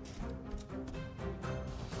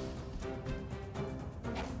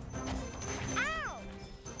 Ow!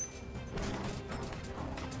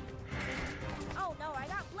 Oh no, I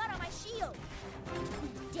got blood on my shield. You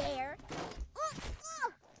dare?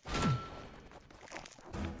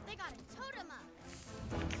 They got a totem up.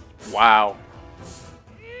 Wow.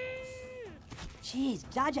 Jeez,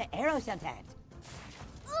 dodge an arrow sometimes.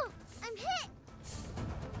 Ooh, I'm hit.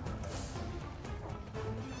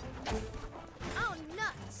 Oh,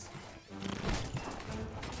 nuts.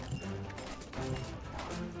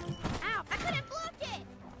 Ow, I couldn't block it.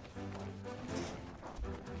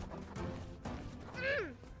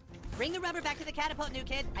 Bring the rubber back to the catapult, new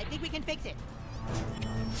kid. I think we can fix it.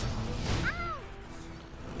 Ow.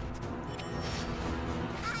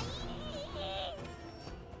 Aye.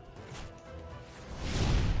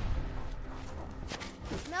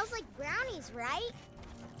 Smells like brownies, right?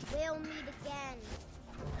 We'll meet again.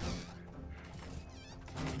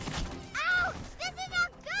 Ouch! This is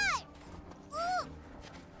not good! Ooh!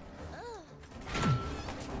 Ugh.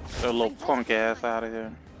 That little punk ass out of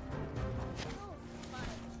here. So funny.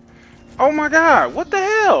 Oh my god, what the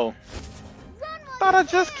hell? Run while Thought you I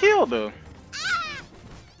just can. killed her. Ah!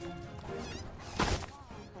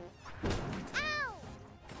 Ow!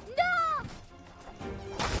 No!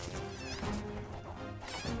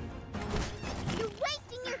 You're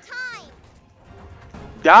wasting your time.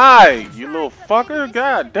 Die, you little fucker.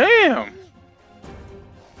 God damn.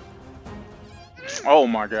 Oh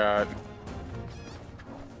my god.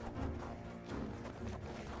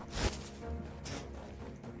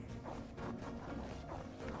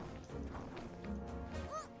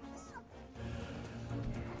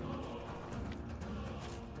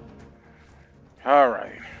 All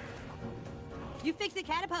right. You fixed the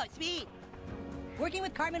catapult, speed. Working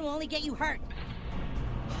with Cartman will only get you hurt.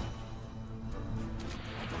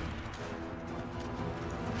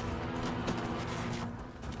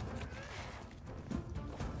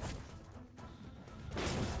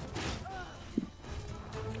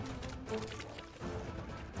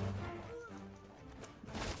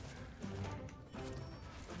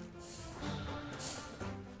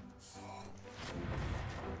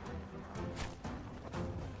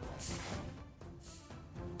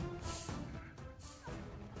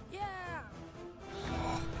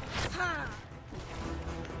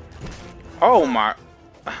 Oh my.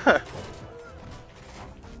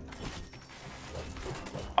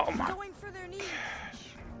 Oh my. Going for their knees.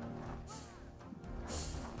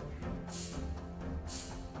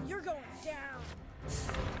 You're going down.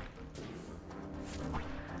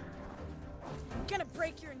 Gonna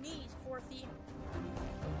break your knees, Forthy.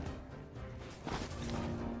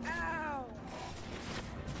 Ow.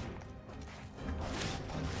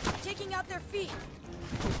 Taking out their feet.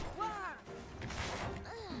 Wah.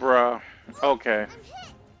 Bruh. Okay.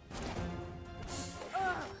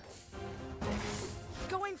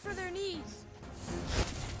 Going for their knees.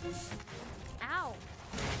 Ow.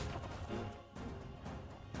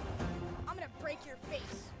 I'm gonna break your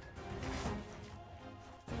face.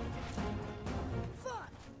 Fuck.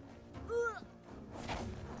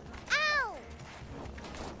 Ow!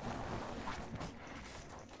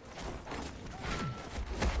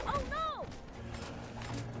 Oh no!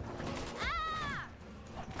 Ah!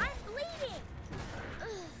 I'm bleeding!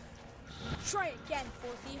 Try again,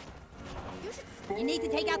 Forthy. You should. You need to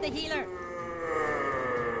take out the healer.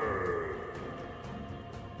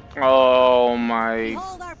 Oh my.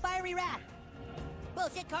 Behold our fiery wrath.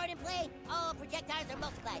 Bullshit card in play. All projectiles are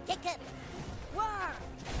multiplied. Take cover. Wah.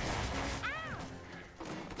 Ow!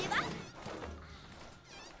 Give up?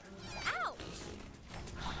 Ouch!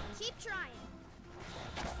 Keep trying.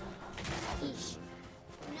 Eesh.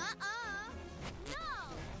 Nuh-uh. No.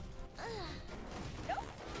 Nope.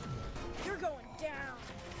 You're going down.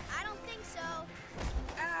 I don't think so.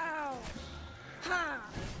 Ow. Ha.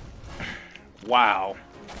 Wow.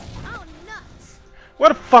 Oh, nuts. Where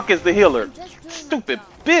the fuck is the healer? I'm just doing my Stupid job.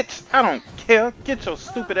 bitch. I don't care. Get your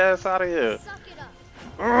stupid ass out of here. Suck it up.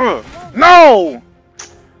 Ugh. No!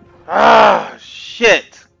 Ah,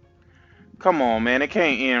 shit. Come on, man. It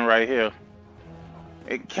can't end right here.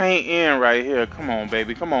 It can't end right here. Come on,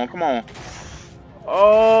 baby. Come on, come on.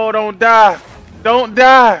 Oh, don't die. Don't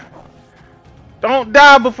die. Don't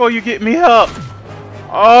die before you get me help.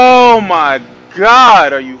 Oh my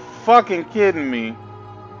God. Are you fucking kidding me?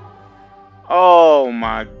 Oh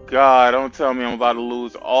my God. Don't tell me I'm about to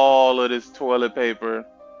lose all of this toilet paper.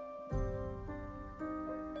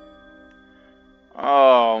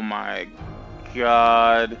 Oh my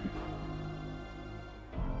God.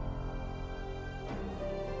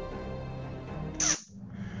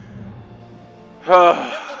 You'll get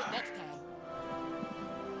it next time.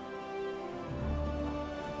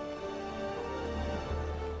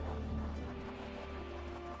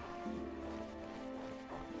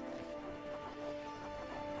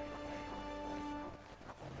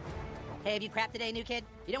 Hey, have you crapped today, new kid?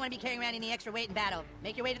 You don't want to be carrying around any extra weight in battle.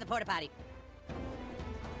 Make your way to the porta potty.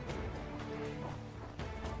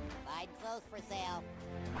 Fine clothes for sale.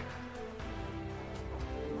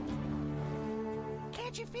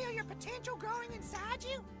 Can't you feel your potential growing inside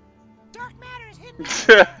you? Dark matter is hidden.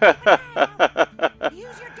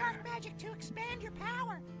 Use your dark magic to expand your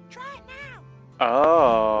power. Try it now.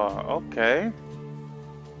 Oh, okay.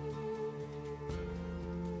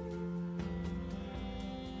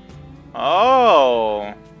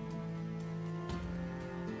 Oh.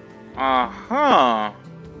 Uh-huh.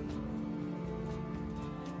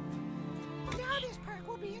 Now this perk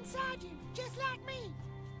will be inside you, just like me.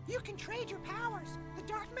 You can trade your powers. The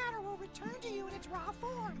dark matter will return to you in its raw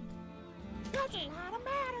form. That's a lot of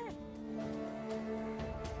matter.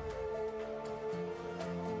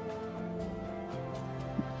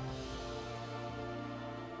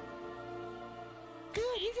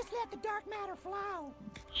 Good, you just let the dark matter flow.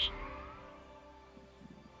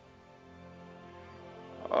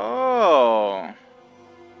 Oh.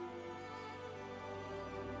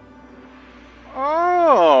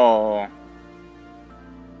 Oh.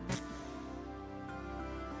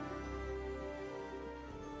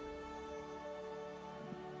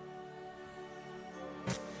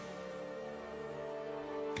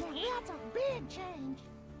 Now that's a big change.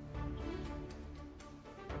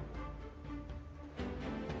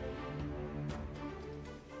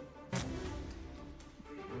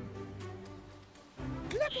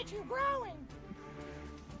 Look at you growing.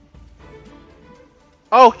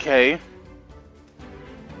 Okay.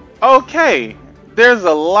 Okay. There's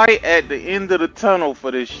a light at the end of the tunnel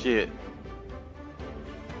for this shit.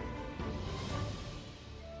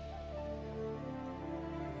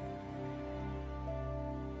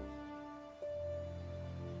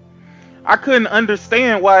 I couldn't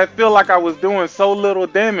understand why I feel like I was doing so little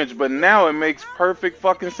damage, but now it makes perfect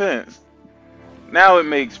fucking sense. Now it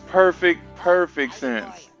makes perfect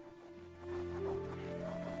sense.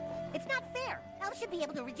 It's not fair. Elves should be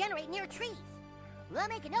able to regenerate near trees. We'll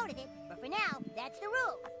make a note of it, but for now, that's the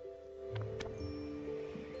rule.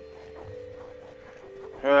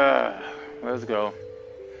 Let's go.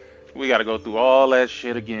 We gotta go through all that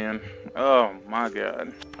shit again. Oh my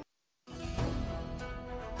god.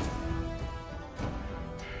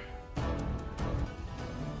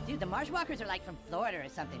 Dude, the Marshwalkers are like from Florida or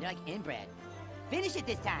something. They're like inbred. Finish it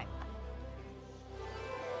this time.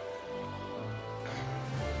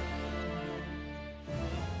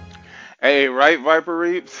 Hey, right, Viper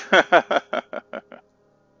Reaps?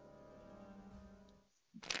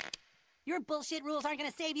 Your bullshit rules aren't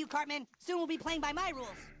gonna save you, Cartman. Soon we'll be playing by my rules.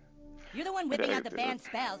 You're the one whipping out the banned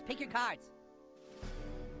spells. Pick your cards.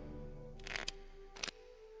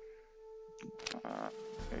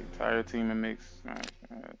 Entire team and mix.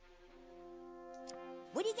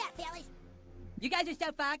 What do you got, fellas? You guys are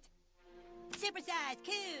so fucked. Supersize,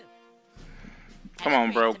 cool. Come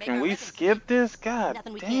on, bro. Can we skip this? God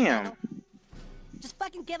damn. Just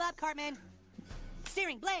fucking give up, Cartman.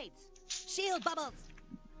 Searing blades. Shield bubbles.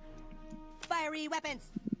 Fiery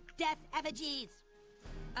weapons. Death effigies.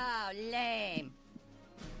 Oh, lame.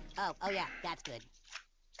 Oh yeah, that's good.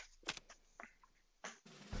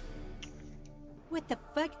 What the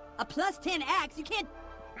fuck? A plus 10 axe? You can't...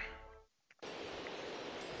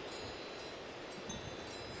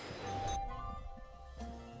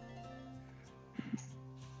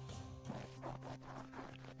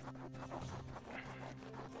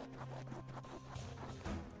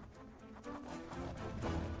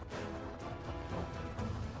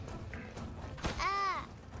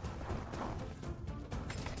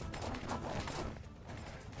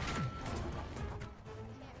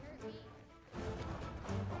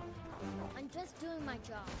 Just doing my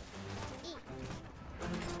job. Eat.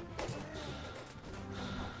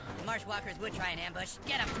 The Marshwalkers would try an ambush.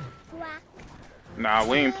 Get him! Quack. Nah,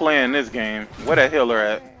 we ain't playing this game. Where that healer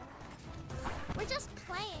at? We're just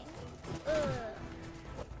playing. Ugh.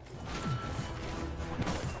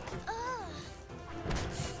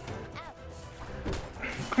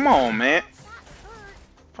 Come on, man.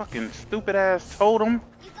 Fucking stupid ass totem.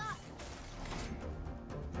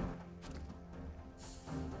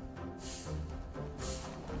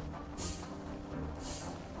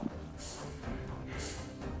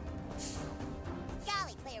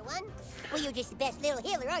 Well, you're just the best little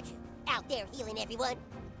healer, aren't you? Out there healing everyone.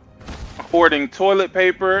 Hoarding toilet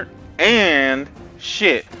paper and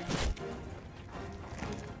shit.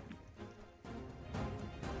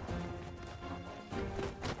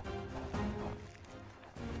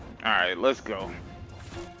 Alright, let's go.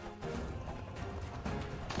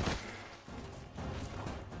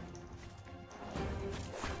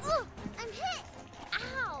 Ooh, I'm hit!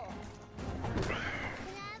 Ow!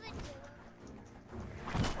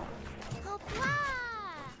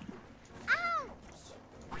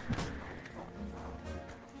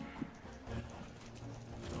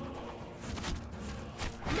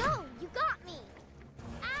 No, you got me!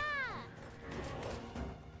 Ah!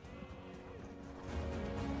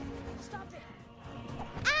 Stop it!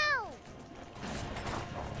 Ow!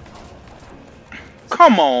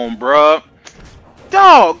 Come on, bruh.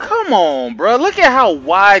 Dog, come on, bruh. Look at how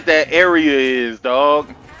wide that area is,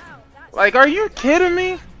 dog. Like, are you kidding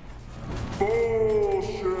me?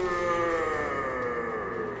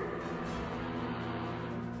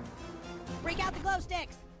 Break out the glow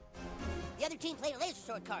sticks! The other team played a laser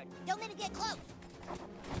sword card. Don't let it get close.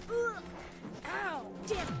 Ow!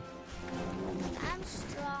 Damn it! I'm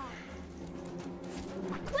strong.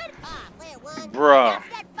 Quit! Ah, player one. Bruh. Now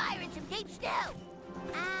that fire in some deep snow.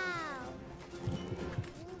 Ow!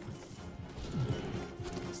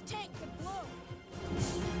 This tank can blow.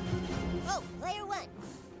 Oh, player one.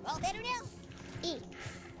 All better now? Eat.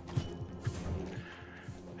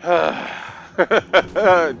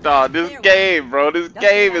 Dog, this game, bro. This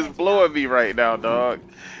game is blowing me right now, dog.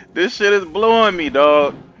 This shit is blowing me,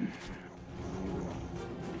 dog.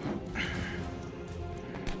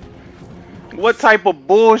 What type of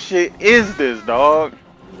bullshit is this, dog?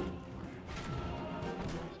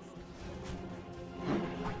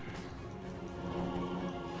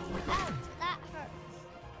 That hurts.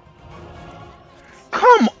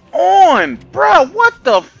 Come on, bro. What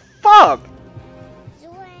the fuck?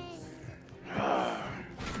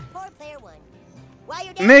 Poor player one.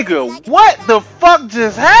 Nigga, what the fuck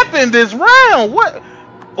just happened this round? What?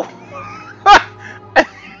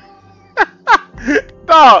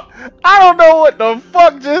 Dog, I don't know what the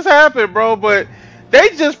fuck just happened, bro, but they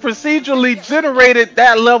just procedurally generated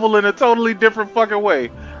that level in a totally different fucking way.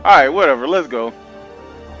 Alright, whatever, let's go.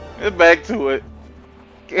 Get back to it.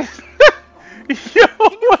 Yo,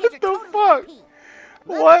 what the fuck?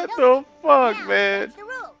 What the fuck, man?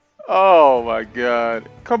 Oh my god.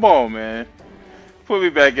 Come on, man. Put me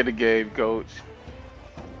back in the game, coach.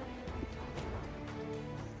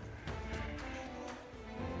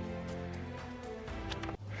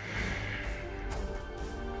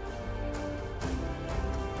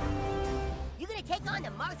 You gonna take on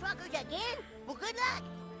the Mars Rockers again? Well, good luck.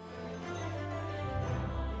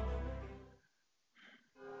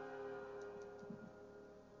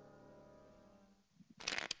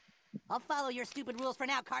 I'll follow your stupid rules for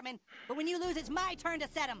now, Cartman. But when you lose, it's my turn to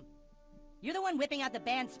set them. You're the one whipping out the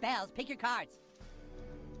banned spells. Pick your cards.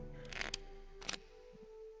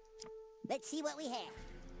 Let's see what we have.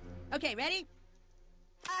 Okay, ready?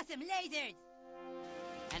 Awesome lasers!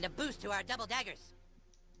 And a boost to our double daggers.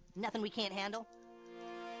 Nothing we can't handle.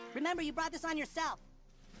 Remember, you brought this on yourself.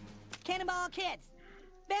 Cannonball Kids.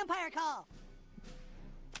 Vampire Call.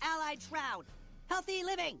 Allied Shroud. Healthy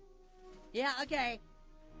Living. Yeah, okay.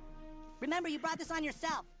 Remember, you brought this on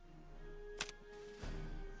yourself.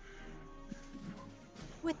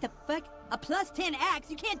 What the fuck? A plus 10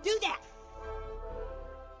 axe? You can't do that!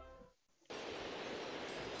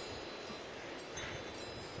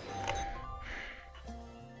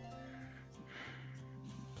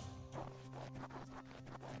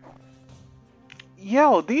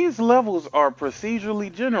 Yo, these levels are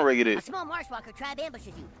procedurally generated. A small Mars Walker tribe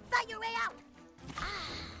ambushes you. Fight your way out.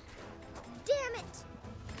 Damn it!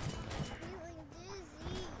 Feeling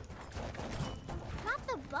dizzy. Not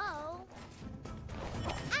the bow.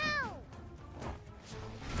 Ow!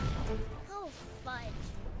 Oh, fudge.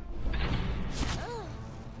 Ugh.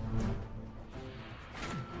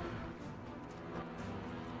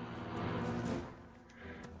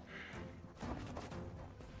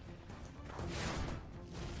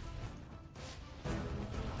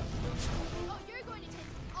 Oh, you're going to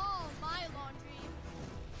taste all my laundry.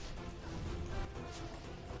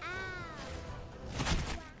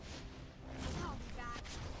 Oh, God.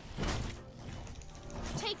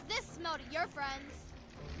 Take this smell to your friends.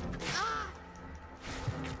 Ah!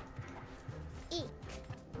 Eek.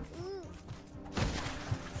 Ooh.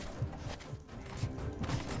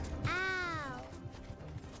 Ow.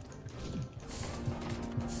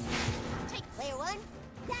 Take player one.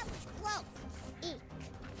 That was close. Eek.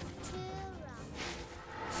 Too rough.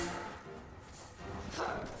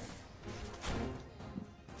 Ow.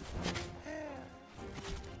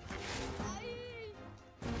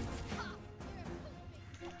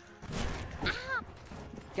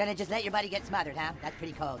 Gonna just let your buddy get smothered, huh? That's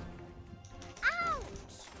pretty cold. Ouch.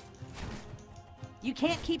 You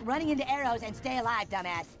can't keep running into arrows and stay alive,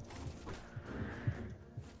 dumbass.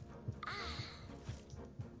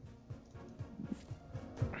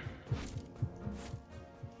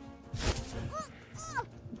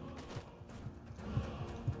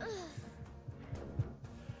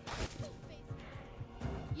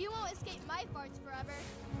 You won't escape my farts forever.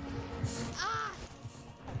 Ah!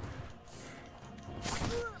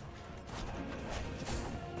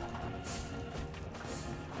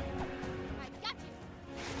 I got you.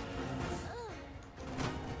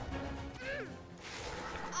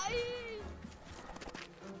 Aye.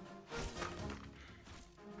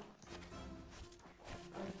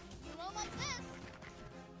 You won't like this.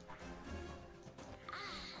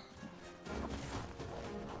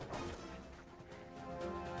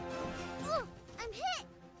 Ugh, I'm hit.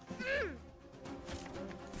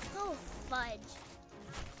 Oh, fudge.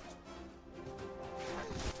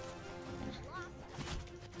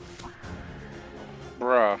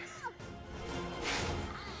 Bruh.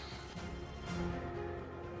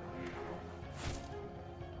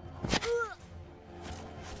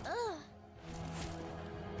 Ugh.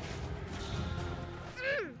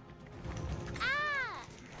 Ah!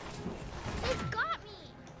 They've got me.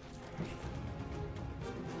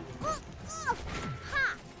 Ha!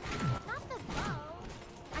 Not the bow.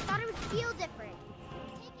 I thought it would feel different.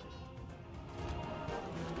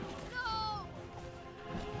 No!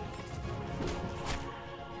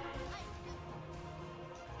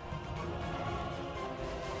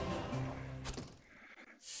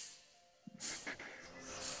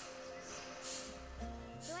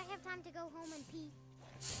 Do I have time to go home and pee?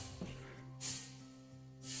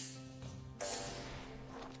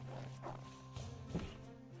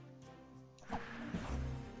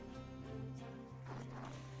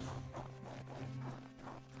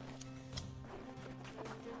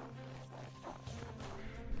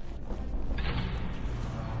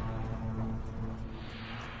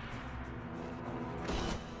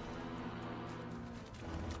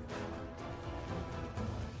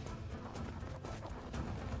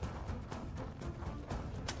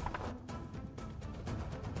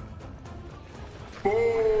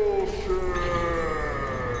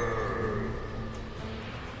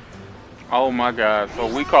 Oh my god. So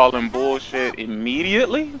we call him bullshit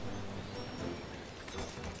immediately?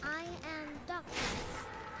 I am darkness.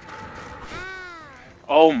 Ow.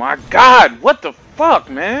 Oh my god. What the fuck,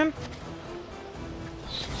 man?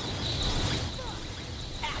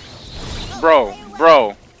 Bro,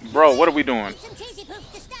 bro, bro, what are we doing? Need some cheesy poops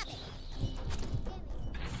to stop it.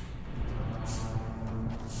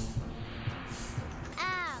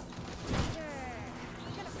 Ow.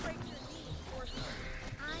 I'm gonna break your knee, Forky.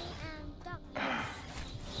 I am darkness.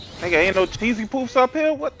 Nigga, ain't no cheesy poofs up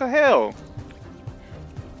here? What the hell?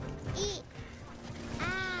 Eat.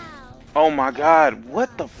 Ow. Oh my god,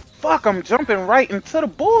 what the fuck? I'm jumping right into the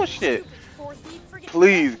bullshit. Stupid Forky. Forget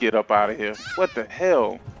Please get up out of here. What the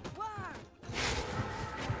hell?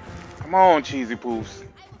 Come on, cheesy poofs.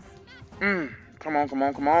 Come on, come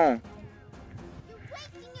on, come on. You're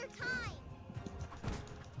wasting your time.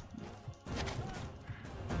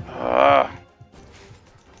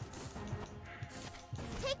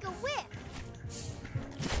 Take a whip.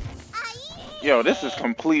 Aye. Yo, this is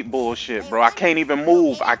complete bullshit, bro. I can't even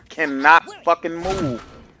move. I cannot fucking move.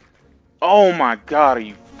 Oh my god, are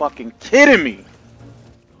you fucking kidding me?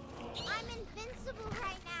 I'm invincible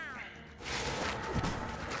right now.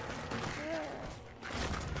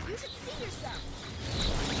 You should see yourself.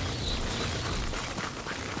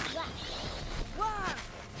 Wow.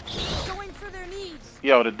 Going for their knees.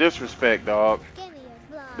 Yo, the disrespect, dog. Give me your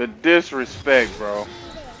blood. The disrespect, bro. Eat it.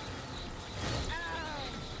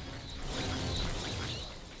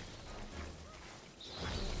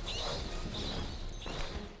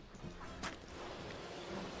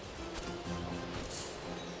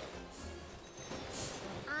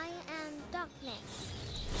 I am darkness.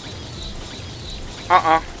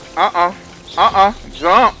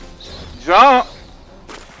 Jump. Jump. I'm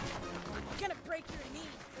gonna break your knee,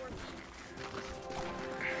 Forky.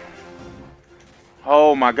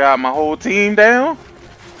 Oh my god, my whole team down?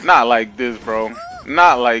 Not like this, bro.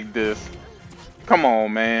 Not like this. Come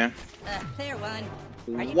on, man. Fair one.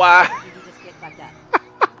 Are you Why? Did you just get fucked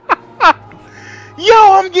up?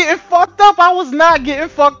 Yo, I'm getting fucked up. I was not getting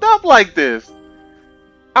fucked up like this.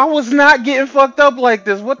 I was not getting fucked up like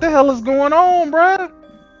this. What the hell is going on, bruh?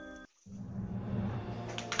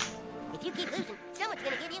 If you keep losing, someone's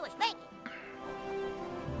gonna give you a spanking.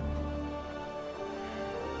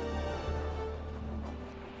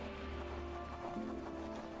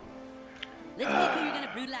 Let's pick who you're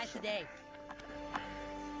gonna brutalize today.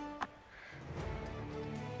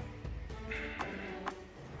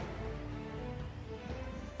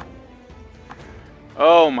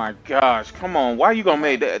 Oh my gosh, come on. Why you gonna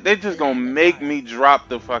make that? They're just gonna make me drop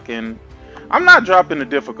the fucking... I'm not dropping the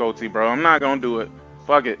difficulty, bro. I'm not gonna do it.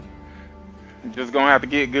 Fuck it. I'm just gonna have to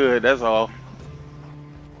get good, that's all.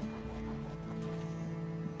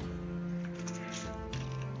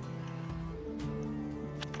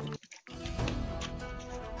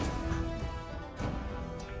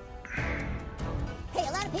 Hey,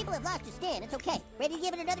 a lot of people have lost a stand. It's okay. Ready to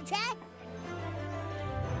give it another try?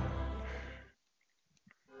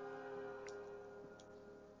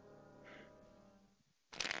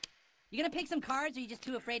 You gonna pick some cards, or are you just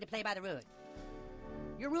too afraid to play by the rules?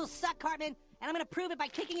 Your rules suck, Cartman, and I'm gonna prove it by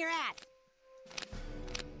kicking your ass.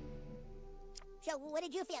 So, what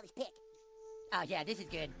did you fellas pick? Oh yeah, this is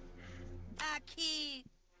good. A key.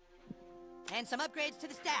 And some upgrades to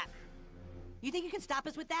the staff. You think you can stop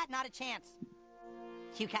us with that? Not a chance.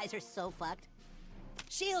 You guys are so fucked.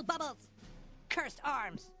 Shield bubbles. Cursed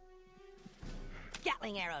arms.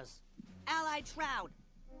 Gatling arrows. Allied shroud.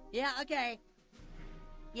 Yeah, okay.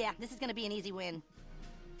 Yeah, this is gonna be an easy win.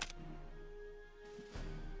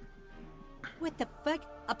 What the fuck?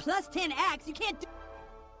 A plus 10 axe? You can't do...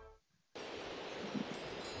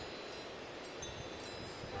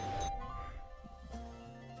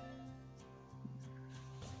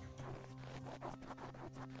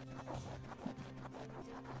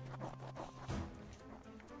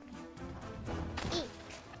 Eat.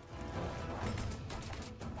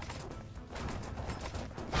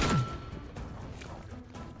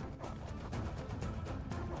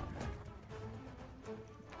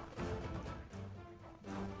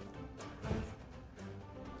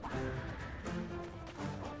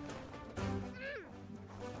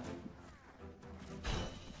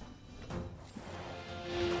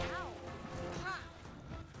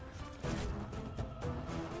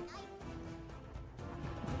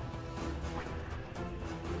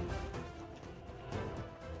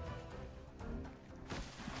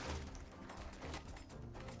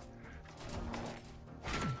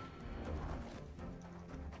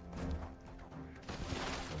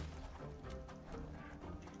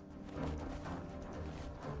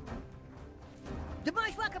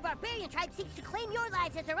 barbarian tribe seeks to claim your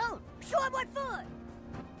lives as their own. Show 'em what for!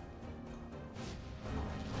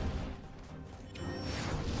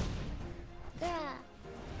 Yeah.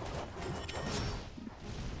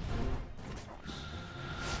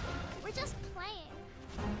 We're just playing.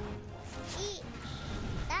 Eat.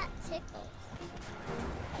 That tickles.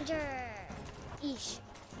 Eesh.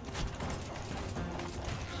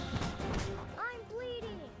 I'm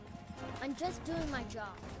bleeding. I'm just doing my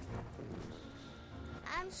job.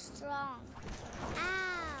 I'm strong.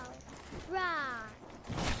 Ow. Rah.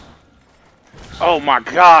 Oh my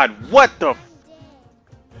God! What the? I'm dead.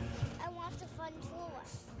 I want the fun tour.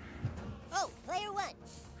 Oh, player one.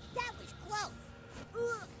 That was close.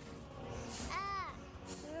 Ugh. Ah.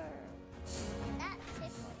 That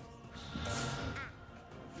tickles. Ah.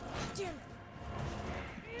 Damn it.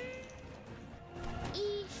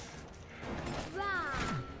 Eesh. Rah.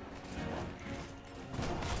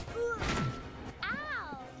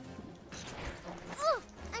 Ow. Oh,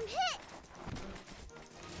 I'm hit.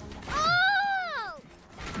 Oh!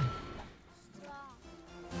 Strong.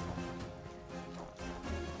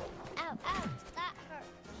 Ow, ow, that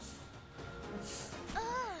hurts. Ugh.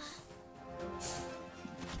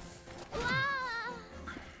 Wah.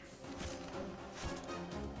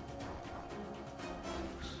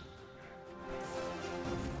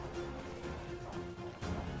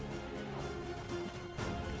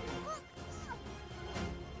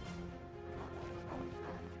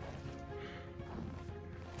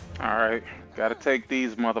 All right, gotta take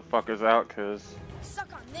these motherfuckers out, cause.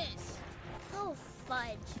 Suck on this. Oh,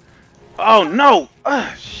 fudge. Oh no!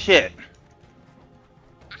 Shit.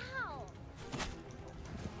 Ow.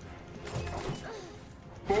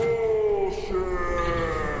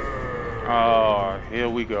 Oh, here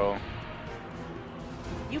we go.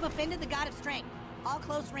 You've offended the god of strength. All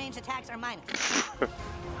close range attacks are minus.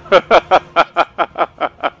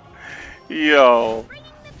 Yo,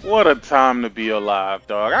 what a time to be alive,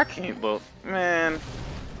 dog. I can't believe, man.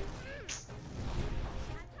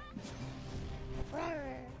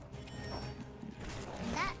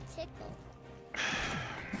 That tickle.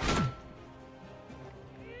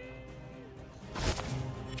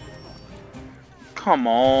 Come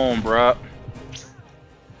on, bruh.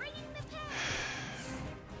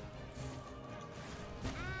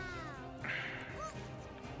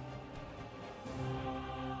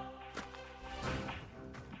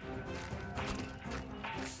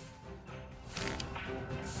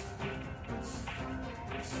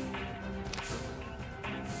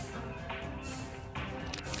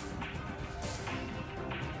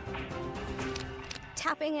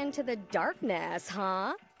 Tapping into the darkness,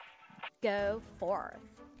 huh? Go forth.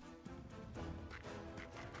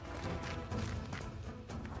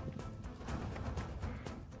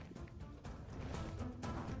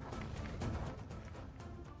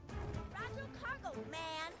 Roger cargo,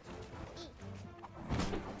 man.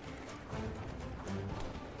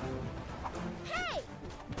 Hey!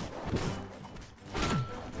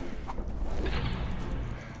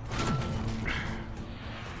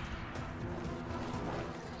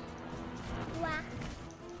 Whack.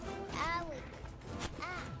 Owie.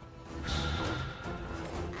 Ah.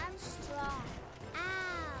 I'm strong. Ow.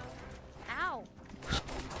 Ow.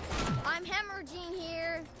 I'm hemorrhaging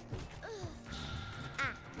here.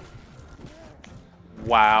 Ah.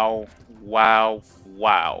 Wow, wow,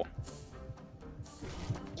 wow.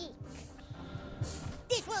 Eek.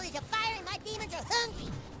 This world is a fire and my demons are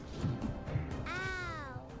hungry.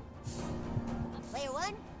 Ow. Player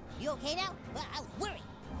one, you okay now? Well, I was worried.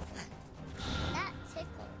 That tickles.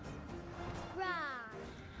 Rah.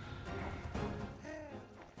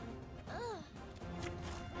 Ugh.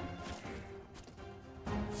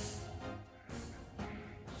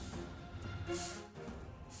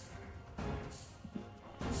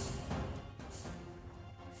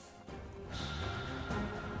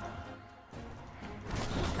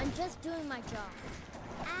 I'm just doing my job.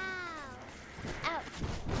 Ow. Ouch.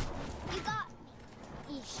 You got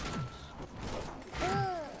me. Eesh.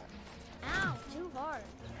 Ugh. Ow, too hard.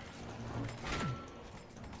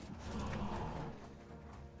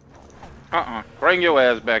 Bring your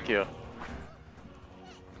ass back here.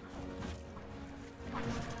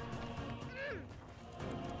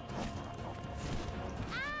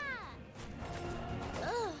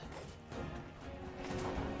 Ugh.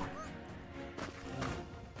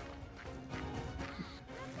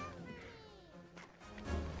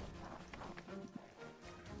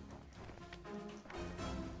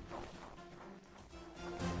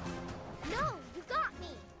 No, you got me.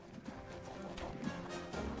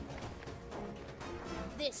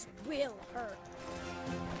 This will hurt.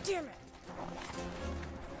 Damn it.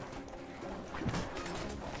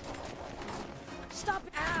 Stop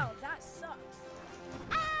it. Ow, that sucks.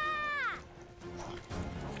 Ah!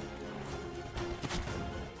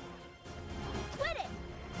 Quit it!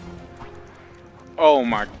 Oh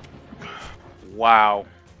my. Wow.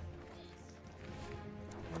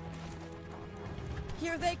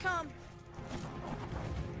 Here they come.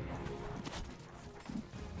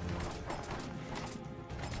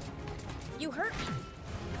 You hurt me.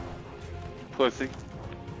 Pussy.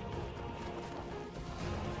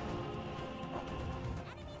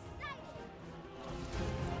 Enemy sighted!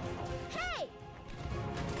 Hey!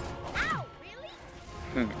 Ow,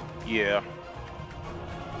 really? Yeah.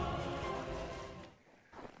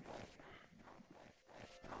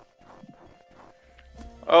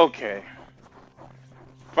 Okay.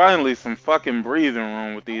 Finally some fucking breathing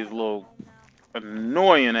room with these little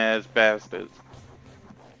annoying ass bastards.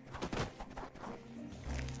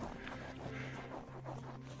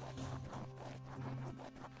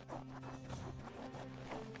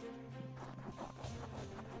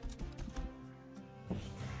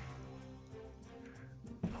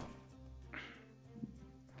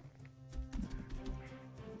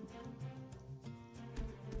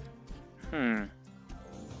 Hmm.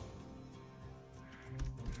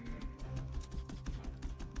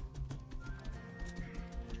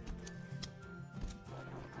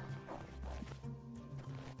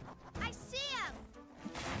 I see him!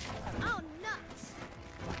 Oh, nuts!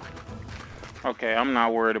 Okay, I'm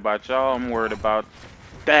not worried about y'all. I'm worried about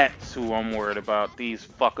that's who I'm worried about. These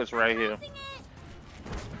fuckers right here.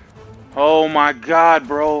 Oh my god,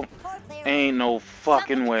 bro. Ain't no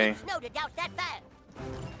fucking way. Snow to douse that fire.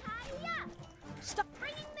 Hiya! Stop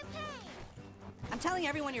bringing the pain! I'm telling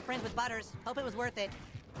everyone you're friends with Butters. Hope it was worth it.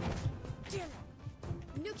 Damn it.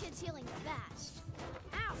 New kid's healing fast.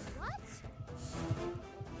 Ow, what?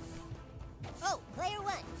 Oh, player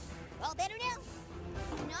one. All better now?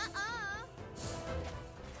 Nuh-uh.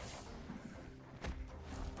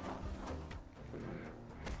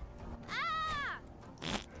 Ah!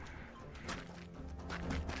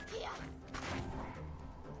 Yeah.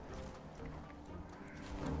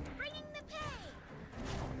 Bringing the pain.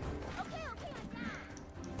 Okay, I'm down.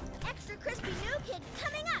 Extra crispy new kid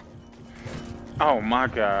coming up. Oh my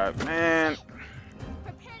god, man.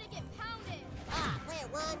 Prepare to get pounded. Ah, player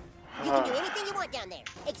one. You can do anything you want down there,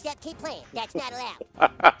 except keep playing. That's not allowed.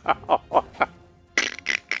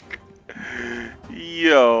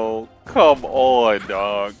 Yo, come on,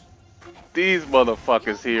 dog. These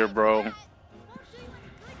motherfuckers here, bro. Won't do you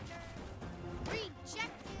any good.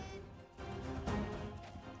 Rejected.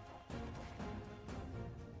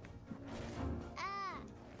 Ah.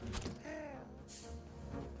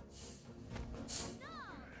 No.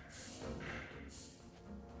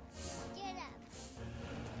 Get up.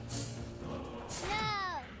 No.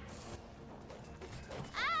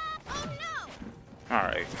 Ah. Oh no.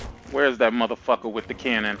 Alright, where's that motherfucker with the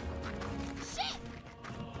cannon? Shit.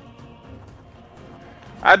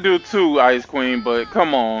 I do too, Ice Queen, but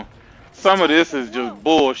come on. Some of this is just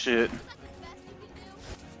bullshit. Was that the best you could do?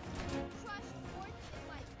 Crush Force is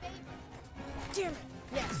my favorite. Damn it.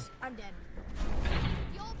 Yes, I'm dead.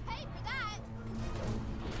 You'll pay for that.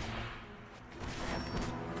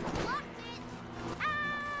 Locked it.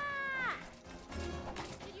 Ah!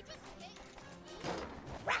 Did you just hit me?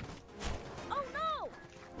 Oh no!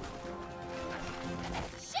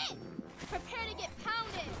 Shit! Prepare to get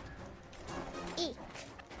pounded. Eek.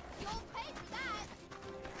 You'll pay for that.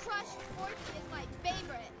 Crush Force is my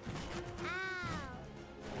favorite. Ow!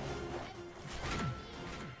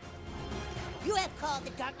 You have called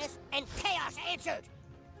the darkness, and chaos answered.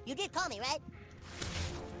 You did call me, right?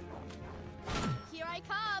 Here I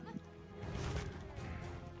come.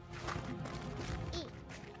 Eek.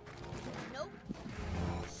 Nope.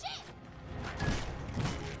 Shit!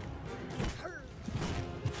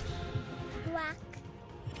 Quack.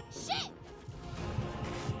 Shit!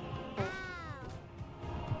 Ow.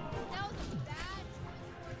 That was a bad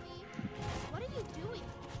choice for me. What are you doing?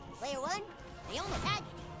 Player one, they almost had you.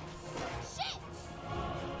 Shit!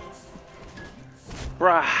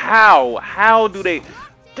 Bruh, how? How do they...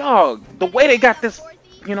 Dog, the way they got this...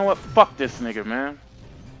 You know what? Fuck this nigga, man.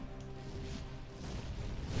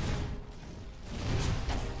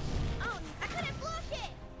 Oh, I couldn't block it!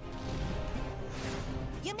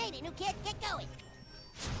 You made it, new kid. Get going.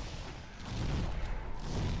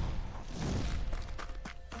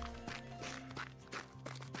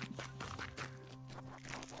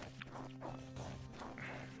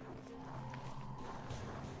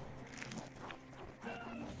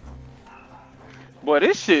 Boy,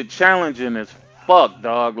 this shit challenging as fuck,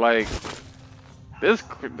 dog. Like, this...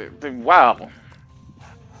 Wow.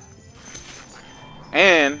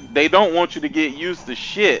 And they don't want you to get used to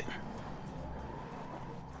shit.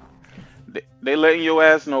 They letting your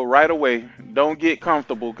ass know right away. Don't get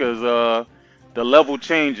comfortable, cause the level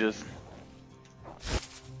changes.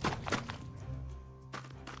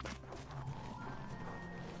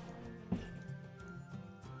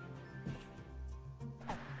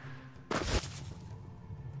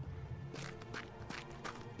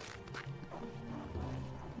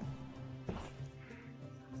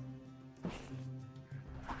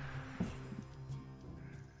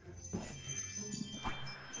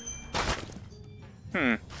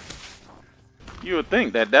 You would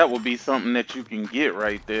think that that would be something that you can get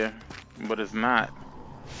right there, but it's not.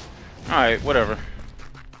 Alright, whatever.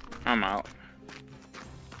 I'm out.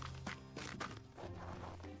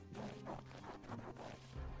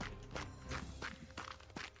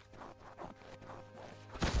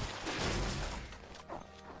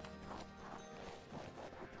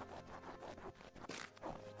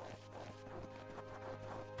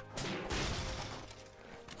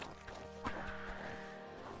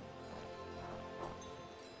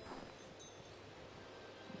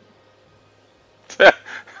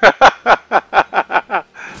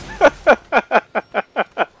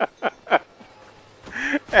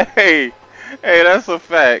 Hey, hey, that's a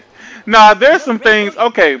fact. Nah, there's some things.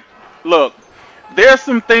 Okay, look, there's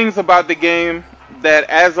some things about the game that,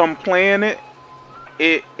 as I'm playing it,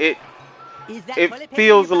 it it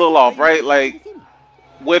feels a little off, right? Like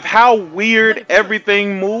with how weird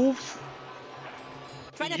everything moves,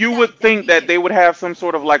 you would think that they would have some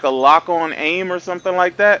sort of like a lock-on aim or something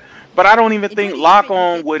like that. But I don't even think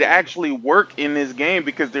lock-on would actually work in this game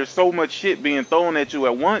because there's so much shit being thrown at you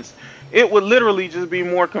at once. It would literally just be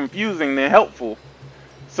more confusing than helpful.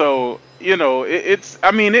 So, you know,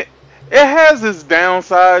 I mean, it has its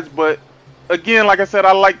downsides, but again, like I said,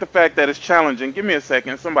 I like the fact that it's challenging. Give me a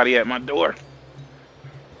second. Somebody at my door.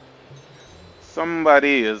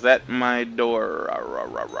 Somebody is at my door. Rah, rah,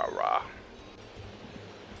 rah, rah, rah.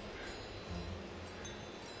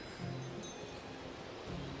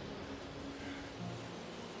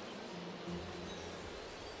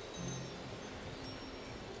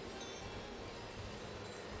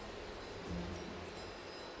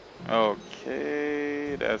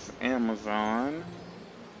 Okay, that's Amazon.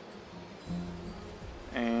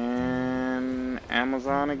 And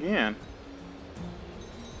Amazon again.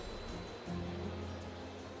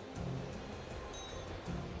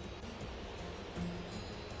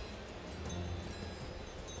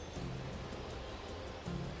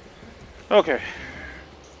 Okay.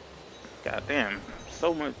 Goddamn,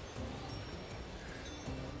 so much.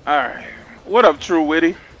 Alright. What up, True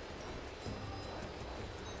Witty?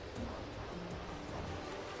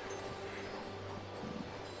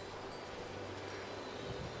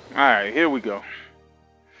 Alright, here we go.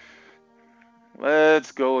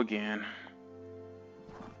 Let's go again.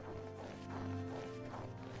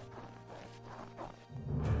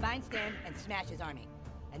 Find Stan and smash his army.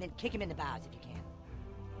 And then kick him in the bows if you can.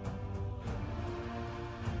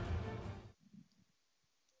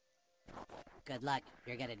 Good luck.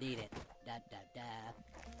 You're gonna need it. Da da da.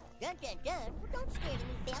 Dun dun dun. Well, don't scare me,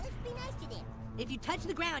 fellas. Be nice to them. If you touch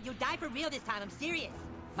the ground, you'll die for real this time. I'm serious.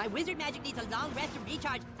 My wizard magic needs a long rest to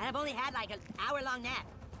recharge, and I've only had like an hour-long nap.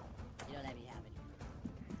 You don't let me have it.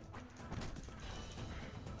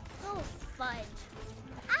 Oh, fudge.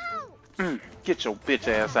 Ow! Get your bitch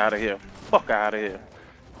ass out of here. Fuck out of here.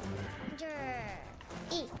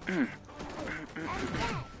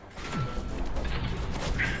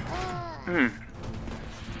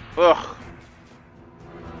 Ugh.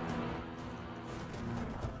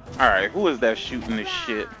 Alright, who is that shooting this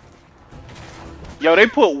shit? Yo, they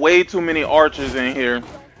put way too many archers in here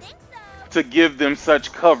to give them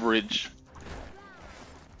such coverage.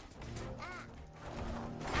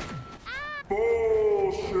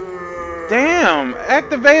 Bullshit. Damn,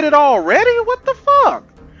 activated already? What the fuck?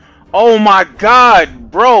 Oh my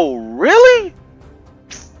god, bro, really?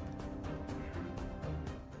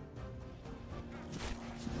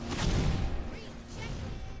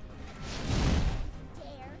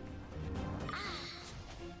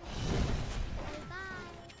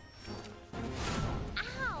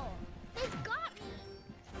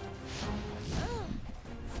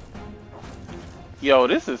 Yo,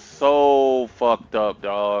 this is so fucked up,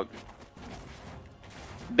 dog.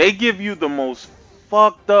 They give you the most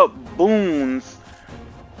fucked up boons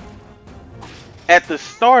at the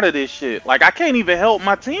start of this shit. Like, I can't even help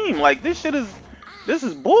my team. Like, this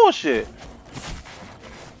is bullshit.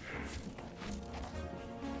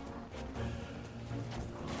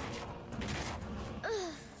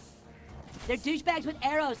 They're douchebags with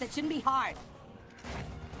arrows. That shouldn't be hard.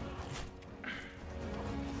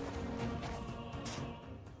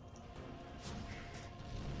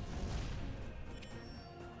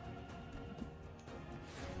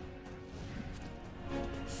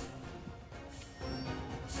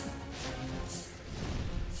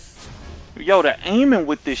 Yo, the aiming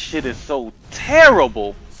with this shit is so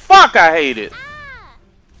terrible. Fuck, I hate it.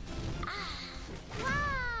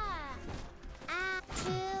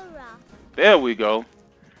 Too rough. There we go.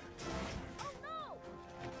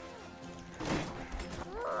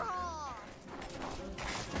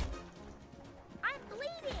 I'm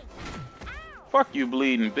bleeding. Ow. Fuck you,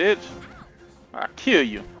 bleeding bitch. I'll kill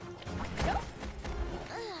you. Ow,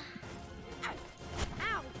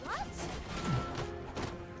 what?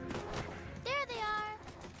 There they are.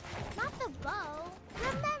 Not the bow.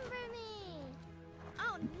 Remember me.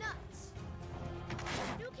 Oh, nuts.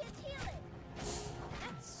 New kids heal it.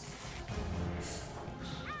 That's...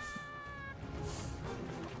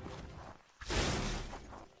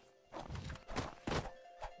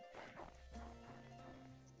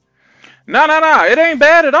 No. It ain't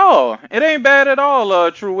bad at all. It ain't bad at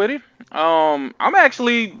all, True Witty. I'm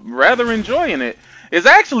actually rather enjoying it. It's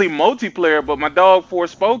actually multiplayer, but my dog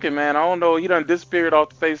Forspoken, man, I don't know, he done disappeared off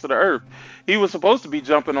the face of the earth. He was supposed to be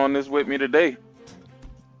jumping on this with me today.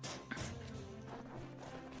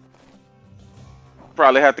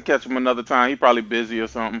 Probably have to catch him another time. He probably busy or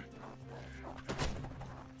something.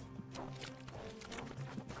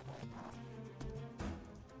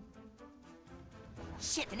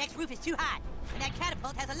 Shit, the next roof is too hot, and that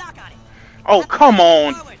catapult has a lock on it. Oh, come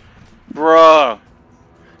on, bruh.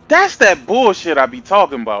 That's that bullshit I be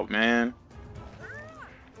talking about, man.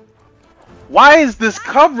 Why is this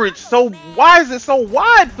coverage so... Why is it so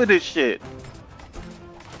wide for this shit?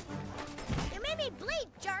 You made me bleed,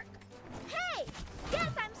 jerk. Hey, guess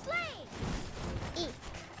I'm slain. Eek.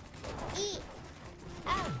 Eek.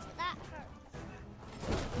 Ouch, that hurts.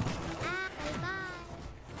 Ah, bye-bye.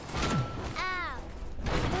 Ow.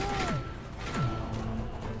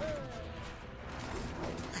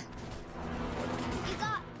 You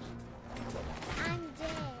got me. I'm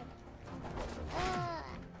dead.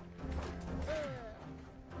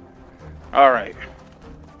 All right.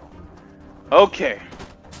 Okay.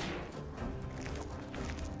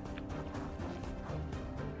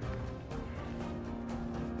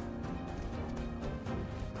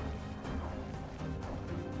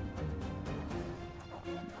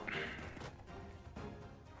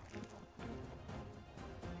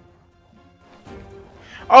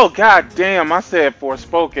 Oh, god damn, I said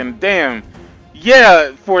Forspoken. Damn.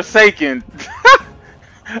 Yeah, Forsaken.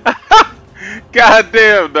 God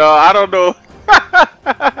damn, dog. I don't know.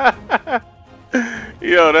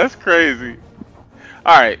 Yo, that's crazy.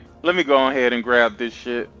 Alright, let me go ahead and grab this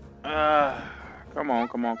shit. Come on.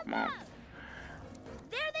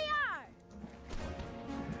 There they are.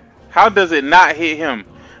 How does it not hit him?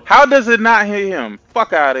 How does it not hit him?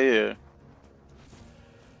 Fuck out of here.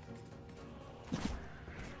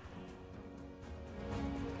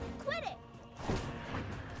 Quit it.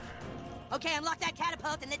 Okay, unlock that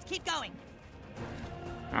catapult and let's keep going.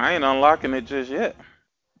 I ain't unlocking it just yet.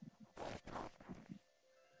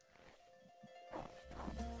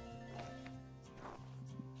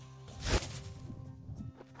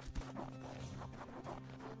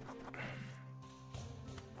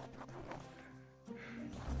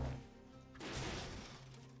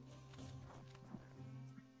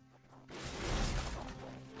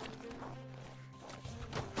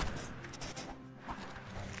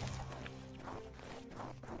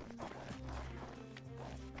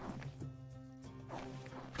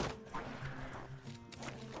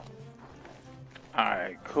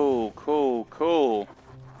 Alright, cool.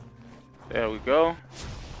 There we go.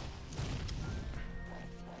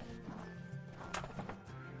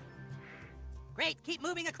 Great, keep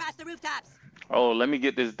moving across the rooftops. Oh, let me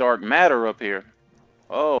get this dark matter up here.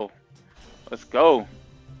 Oh, let's go.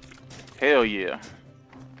 Hell yeah.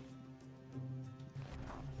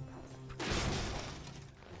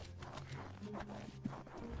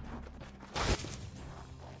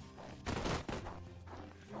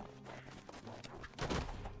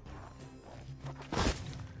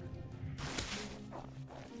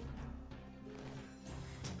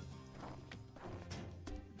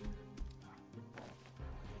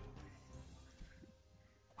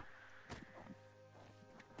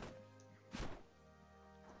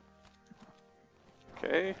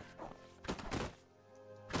 Okay.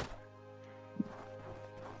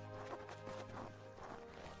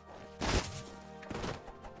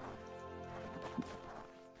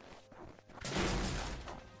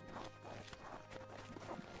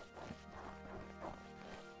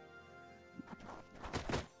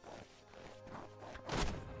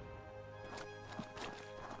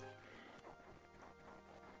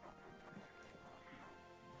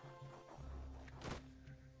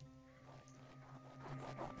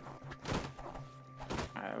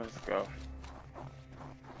 Alright, let's go.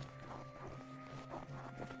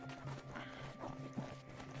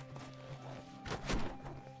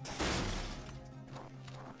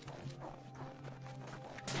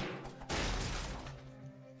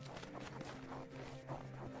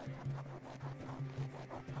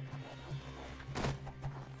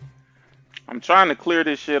 I'm trying to clear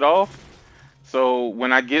this shit off. So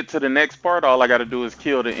when I get to the next part, all I gotta do is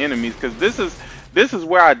kill the enemies. Cause this is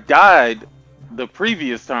where I died the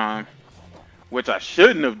previous time. Which I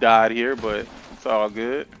shouldn't have died here, but it's all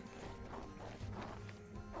good.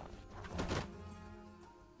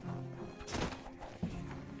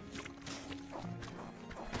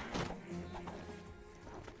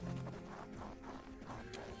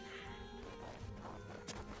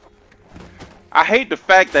 I hate the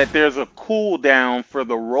fact that there's a cooldown for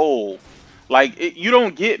the roll. Like you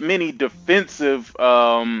don't get many defensive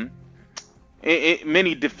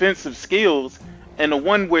many defensive skills, and the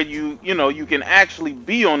one where you know you can actually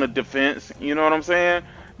be on the defense. You know what I'm saying?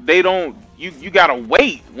 They don't. You gotta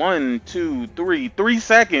wait 1, 2, 3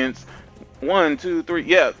 seconds. 1, 2, 3.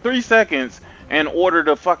 Yeah, 3 seconds in order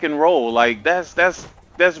to fucking roll. Like that's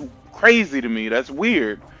crazy to me. That's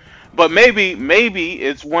weird. But maybe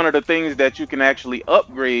it's one of the things that you can actually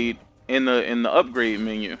upgrade in the upgrade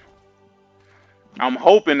menu. I'm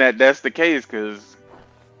hoping that that's the case, because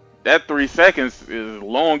that 3 seconds is a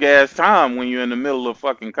long ass time when you're in the middle of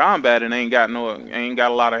fucking combat and ain't got a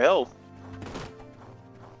lot of health.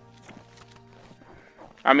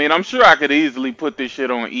 I mean, I'm sure I could easily put this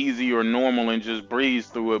shit on easy or normal and just breeze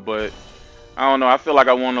through it, but I don't know. I feel like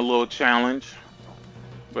I want a little challenge.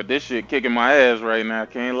 But this shit kicking my ass right now.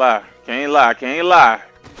 Can't lie. Can't lie. Can't lie.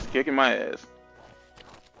 It's kicking my ass.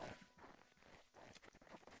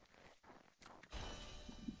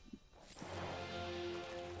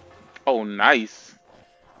 Oh, nice.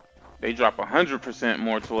 They drop 100%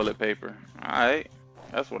 more toilet paper. Alright.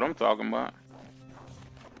 That's what I'm talking about.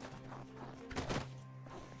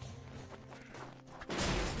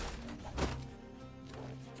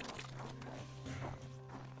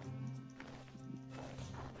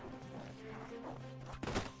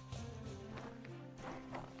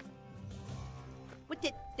 What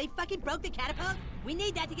did they fucking broke the catapult? We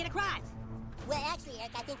need that to get across. Well, actually,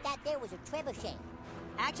 Eric, I think that there was a trebuchet.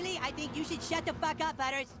 Actually, I think you should shut the fuck up,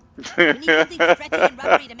 Butters. We need something stretchy and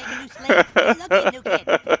rubbery to make a new sled. Hey, look at new kid.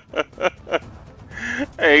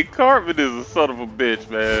 Hey, Cartman is a son of a bitch,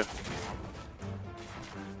 man.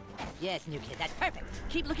 Yes, new kid, that's perfect.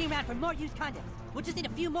 Keep looking around for more used condoms. We'll just need a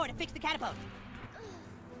few more to fix the catapult.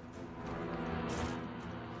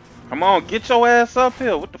 Come on, get your ass up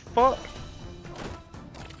here. What the fuck?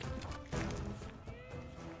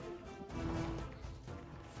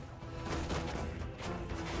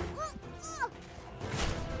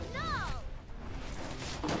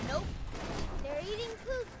 Nope. They're eating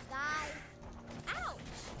poop, guys. Ouch!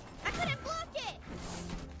 I couldn't block it!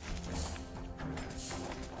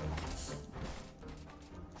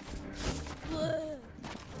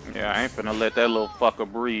 Yeah, I ain't finna let that little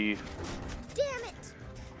fucker breathe. Damn it!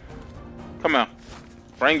 Come on.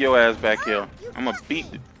 Bring your ass back here. I'm gonna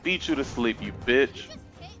beat you to sleep, you bitch.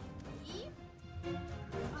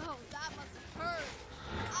 Oh, that must have hurt.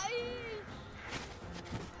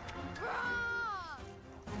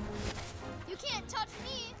 You can't touch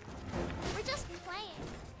me. We're just playing.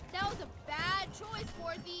 That was a bad choice,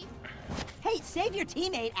 Morthy. Hey, save your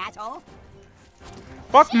teammate, asshole.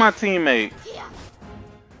 Fuck my teammate. Yeah.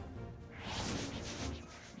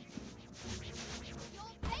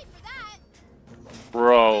 You'll pay for that.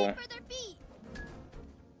 Bro. Pay for their feet.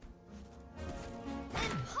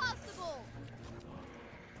 Impossible.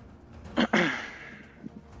 I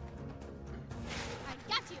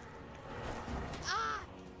got you. Ah.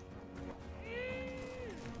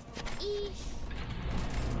 Eesh.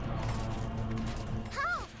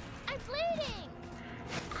 Help! I'm bleeding!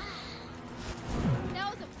 That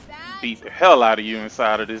was a bad Beat the hell out of you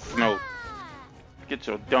inside of this snow. Get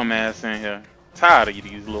your dumb ass in here. Tired of you,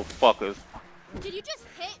 these little fuckers. Did you just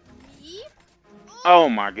hit me? Oh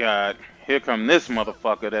my god. Here come this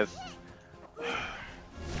motherfucker that's...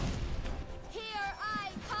 Here I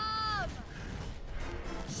come!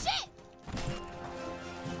 Shit!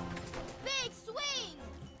 Big swing!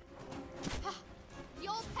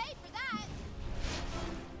 You'll pay for that!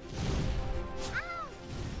 Ow!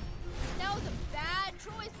 That was a bad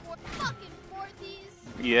choice for fucking Morthies.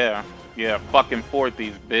 Yeah, fucking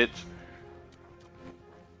Forthies, bitch.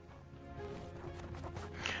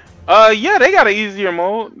 Yeah, they got an easier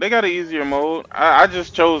mode. They got an easier mode. I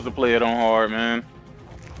just chose to play it on hard, man.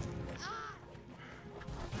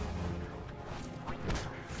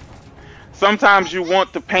 Sometimes you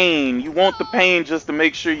want the pain. You want the pain just to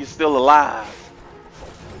make sure you're still alive.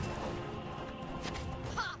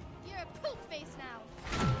 Ha! You're a poop face now.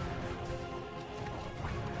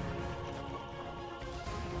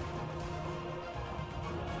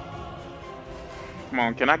 Come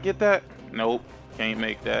on, can I get that? Nope, can't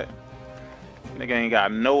make that. Nigga ain't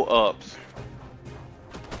got no ups.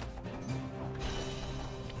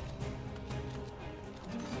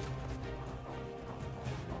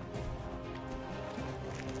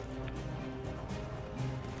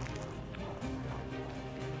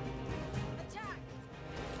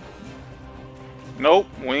 Nope,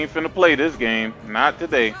 we ain't finna play this game. Not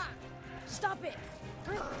today. Stop it.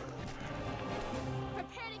 Prepare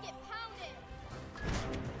to get pounded.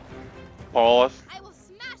 Pause. I will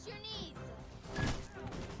smash your knees.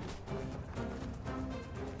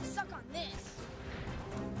 Suck on this.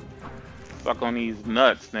 Suck on these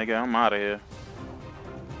nuts, nigga. I'm out of here.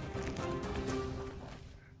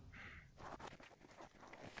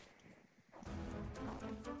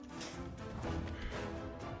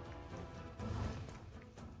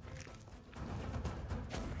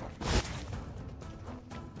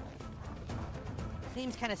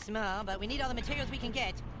 Seems kind of small, but we need all the materials we can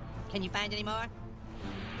get. Can you find any more?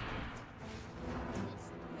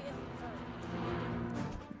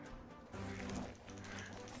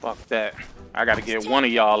 Fuck that. I gotta get one of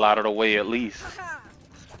y'all out of the way at least.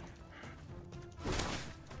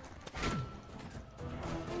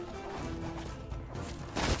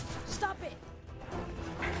 Stop it.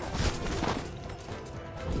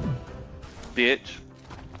 Bitch.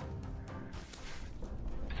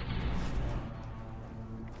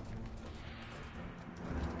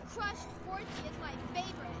 Crushed Sporty is my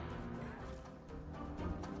favorite.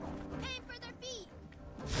 Aim for their feet.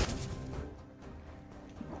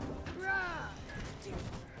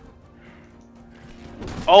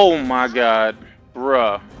 Oh my god.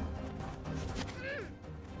 Bruh. I'm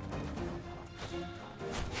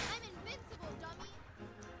invincible, dummy.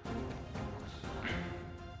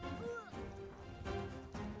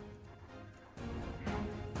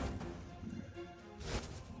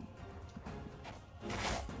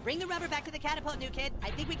 Bring the rubber back to the catapult, new kid.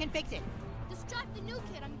 I think we can fix it. Distract the new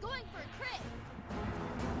kid. I'm going for a crit.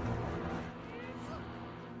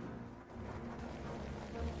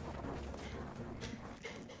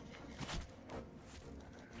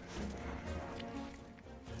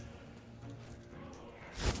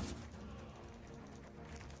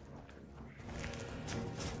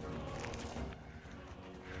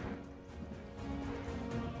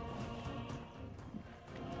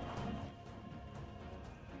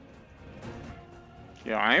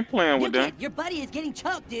 Yo, I ain't playing New with them. kid, your buddy is getting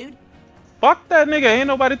choked, dude. Fuck that nigga. Ain't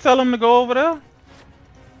nobody tell him to go over there.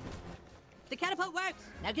 The catapult works.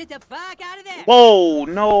 Now get the fuck out of there. Whoa,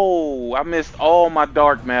 no. I missed all my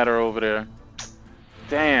dark matter over there.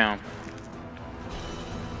 Damn.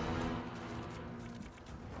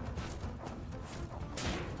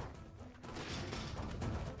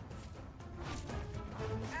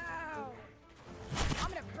 Ow. I'm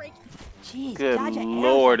gonna break. Jeez, Good dodge a arrow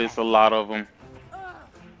lord, like it's that. a lot of them.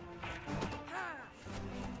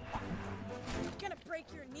 Gonna break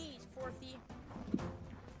your knees, Forthy.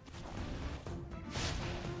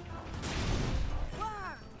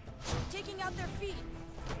 Wah! Taking out their feet.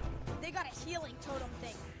 They got a healing totem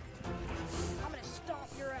thing. I'm gonna stomp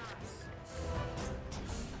your ass.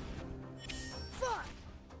 Fuck!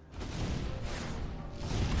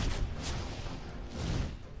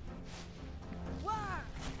 Wah!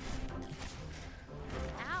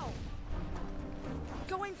 Ow!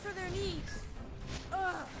 Going for their knees.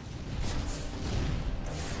 Ugh!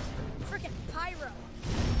 Frickin' pyro!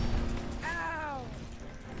 Ow!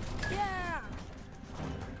 Yeah!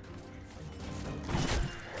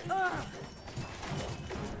 Ugh!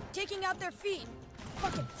 Taking out their feet.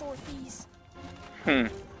 Fucking Forthies.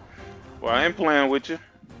 Well, I ain't playing with you.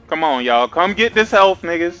 Come on, y'all. Come get this health,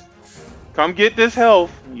 niggas. Come get this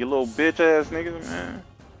health, you little bitch ass niggas, man.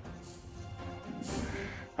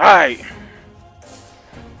 Alright.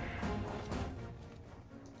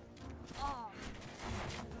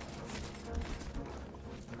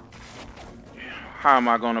 How am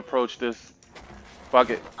I gonna approach this?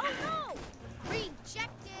 Fuck it. Oh no!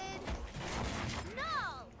 Rejected!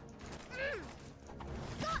 No!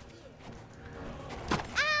 Got you!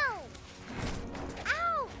 Ow!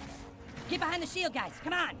 Ow! Get behind the shield, guys.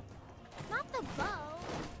 Come on. Not the bow!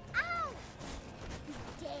 Ow! You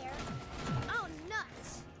dare! Oh,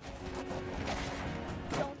 nuts!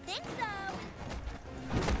 Don't think so!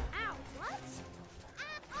 Ow, what?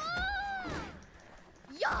 Oh!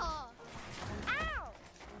 Yaw! Ow!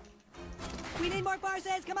 We need more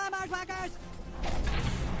forces. Come on, Mars Walkers.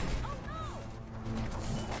 Oh no!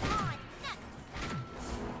 Oh, nuts!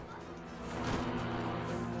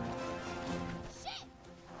 Shit!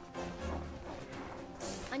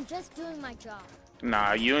 I'm just doing my job.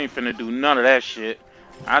 Nah, you ain't finna do none of that shit.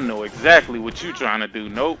 I know exactly what you trying to do.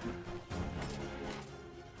 Nope.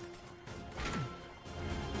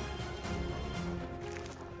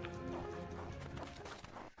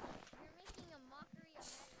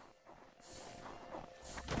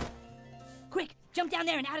 Jump down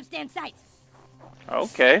there and out of stand sight.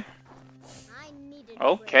 Okay. I needed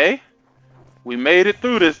Okay. We made it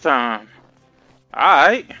through this time.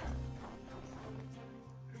 Alright.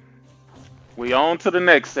 We on to the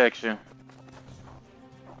next section.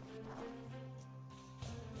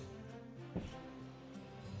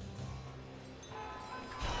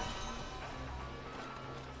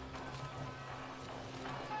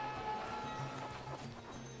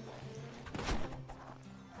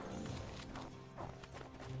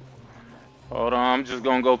 Hold on, I'm just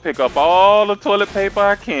gonna go pick up all the toilet paper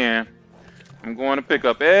I can. I'm going to pick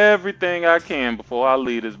up everything I can before I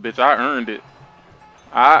leave this bitch. I earned it.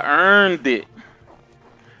 I earned it.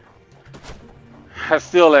 I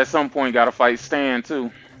still at some point gotta fight Stan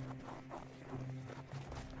too.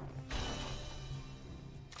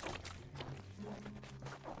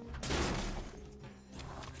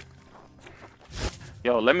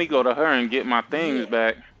 Yo, let me go to her and get my things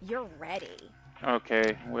back. You're ready.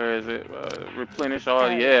 Okay, where is it? Replenish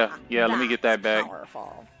all. Yeah, let me get that back.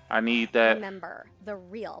 Powerful. I need that. Remember, the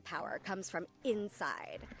real power comes from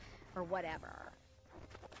inside, or whatever.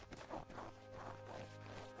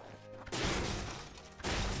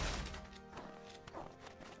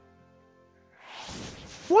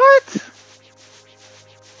 What?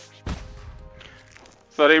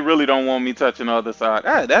 So they really don't want me touching the other side.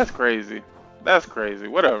 Ah, that's crazy. That's crazy.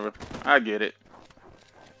 Whatever. I get it.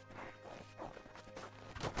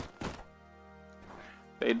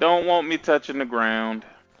 They don't want me touching the ground.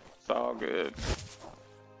 It's all good.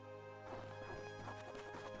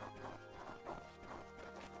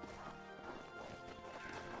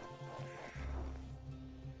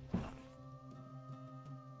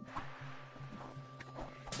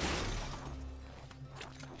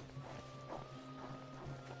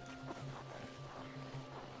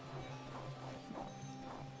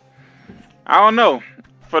 I don't know.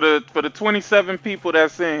 For the 27 people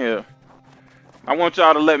that's in here, I want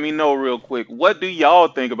y'all to let me know real quick. What do y'all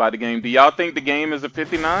think about the game? Do y'all think the game is a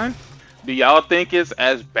 59? Do y'all think it's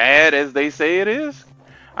as bad as they say it is?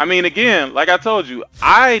 I mean, again, like I told you,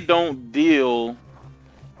 I don't deal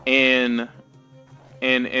in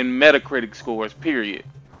Metacritic scores, period.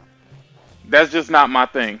 That's just not my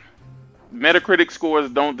thing. Metacritic scores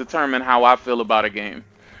don't determine how I feel about a game.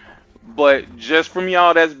 But just from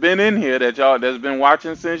y'all that's been in here, that's been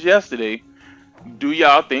watching since yesterday, do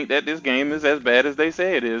y'all think that this game is as bad as they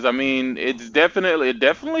say it is? I mean, it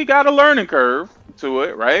definitely got a learning curve to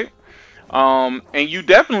it, right? And you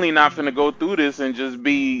definitely not finna go through this and just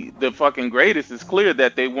be the fucking greatest. It's clear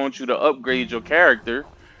that they want you to upgrade your character.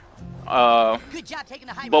 Good job taking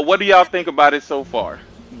the high road. But what do y'all think about it so far?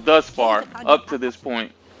 Thus far, up to this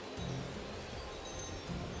point.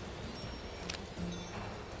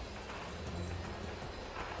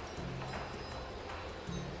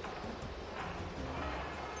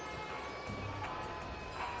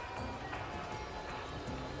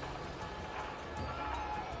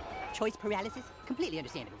 Choice paralysis? Completely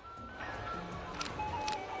understandable.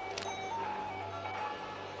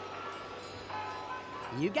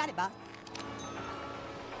 You got it, Bob.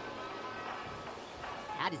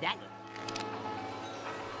 How does that look?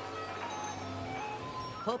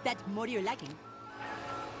 Hope that's more to your liking.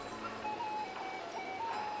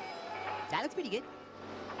 That looks pretty good.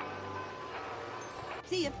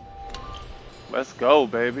 See ya. Let's go,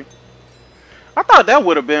 baby. I thought that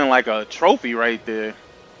would have been like a trophy right there.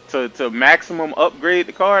 To maximum upgrade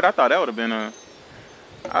the card. I thought that would have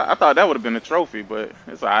been a trophy, but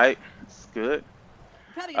it's alright. It's good.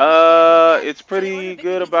 It's pretty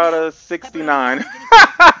good, about a 69.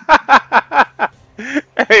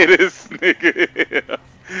 Hey, this nigga here.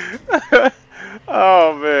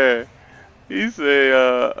 Oh man. He said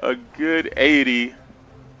a good 80.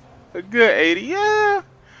 A good 80. Yeah.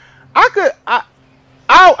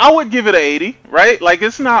 I would give it an 80, right? Like,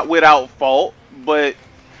 it's not without fault, but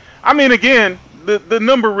I mean, again, the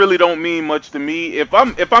number really don't mean much to me. If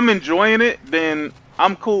I'm enjoying it, then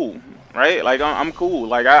I'm cool, right? Like, I'm cool.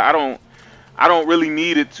 Like, I don't really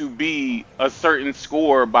need it to be a certain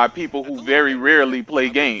score by people who very rarely play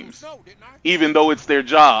games, even though it's their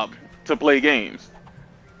job to play games.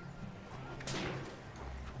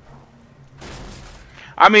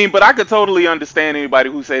 I mean, but I could totally understand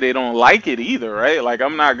anybody who say they don't like it either, right? Like,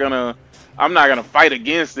 I'm not gonna fight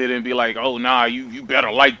against it and be like, oh nah, you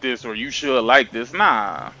better like this or you should like this.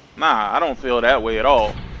 Nah, I don't feel that way at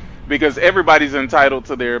all. Because everybody's entitled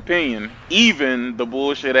to their opinion. Even the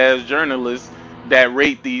bullshit ass journalists that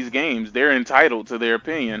rate these games, they're entitled to their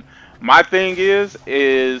opinion. My thing is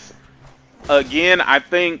again, I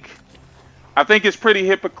think it's pretty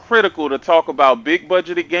hypocritical to talk about big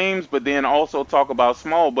budgeted games, but then also talk about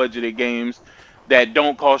small budgeted games that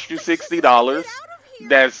don't cost you $60.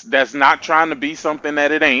 That's not trying to be something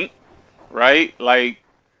that it ain't, right? Like,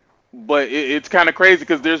 but it's kind of crazy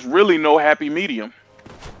because there's really no happy medium.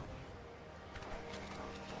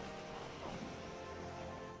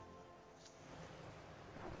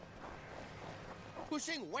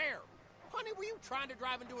 Pushing where? Honey, were you trying to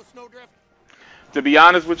drive into a snowdrift? To be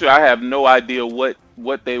honest with you, I have no idea what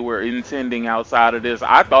they were intending outside of this.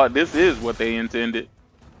 I thought this is what they intended.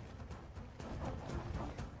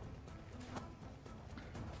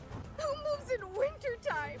 Who moves in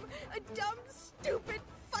wintertime? A dumb, stupid,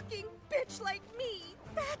 fucking bitch like me.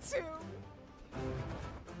 That's who.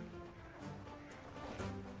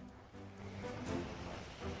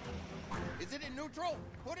 Is it in neutral?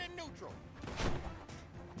 Put in neutral.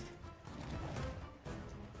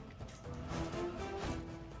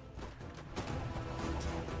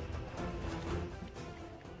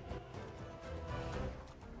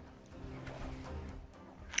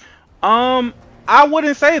 I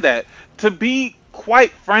wouldn't say that. To be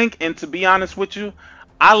quite frank and to be honest with you,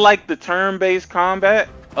 I like the turn-based combat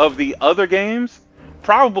of the other games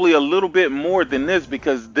probably a little bit more than this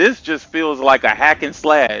because this just feels like a hack and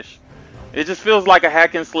slash. It just feels like a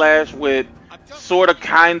hack and slash with sort of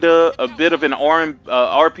kinda a bit of an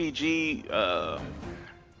RPG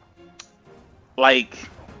like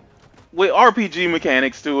with RPG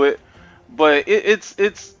mechanics to it, but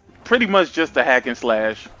it's pretty much just a hack and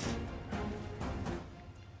slash.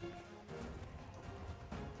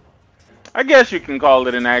 I guess you can call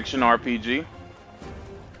it an action RPG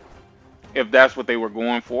if that's what they were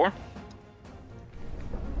going for.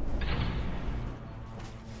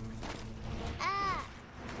 I'm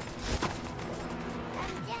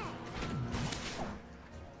dead.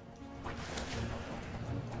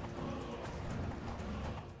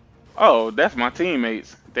 Oh, that's my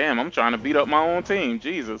teammates. Damn, I'm trying to beat up my own team.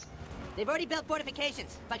 Jesus. They've already built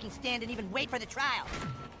fortifications. If I can stand and even wait for the trial.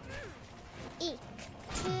 Eek.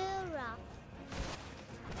 Too rough.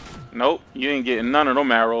 Nope, you ain't getting none of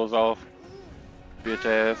them arrows off, bitch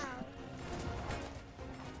ass.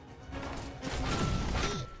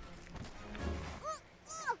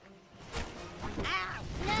 Ow!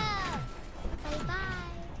 No! Bye-bye.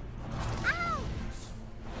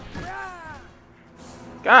 Ouch!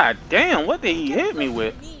 God damn, what did he hit me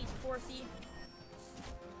with?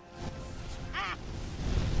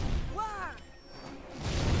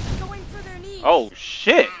 Oh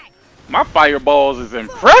shit! My fireballs is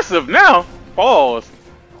impressive now. Pause.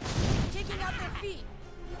 Taking out their feet.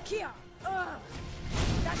 Kia.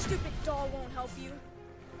 That stupid doll won't help you.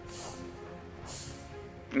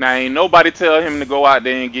 Now ain't nobody tell him to go out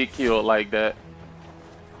there and get killed like that.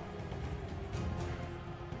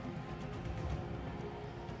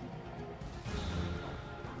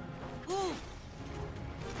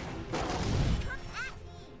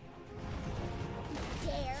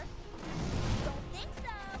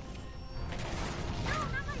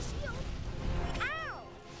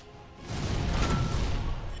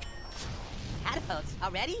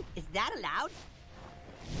 Already? Is that allowed?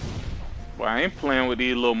 Well, I ain't playing with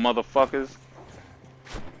these little motherfuckers.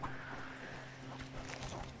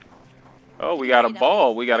 Oh, we got a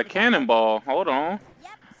ball. We got a cannonball. Hold on.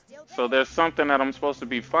 So there's something that I'm supposed to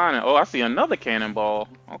be finding. Oh, I see another cannonball.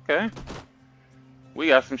 Okay. We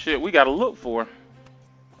got some shit we gotta look for.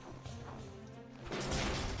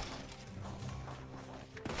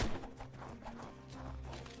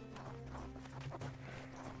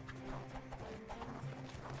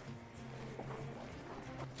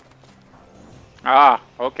 Ah,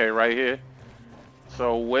 okay, right here.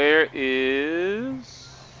 So where's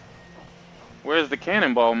the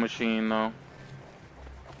cannonball machine though?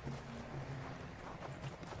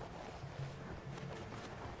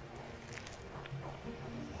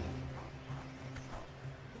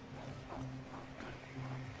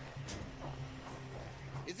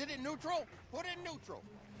 Is it in neutral? Put in neutral.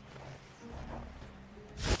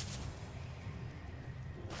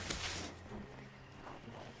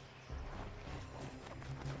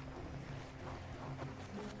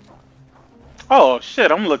 Oh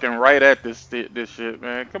shit, I'm looking right at this shit,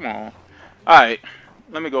 man. Come on. Alright,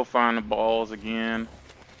 let me go find the balls again.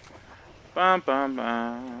 Bum, bum,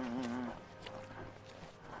 bum.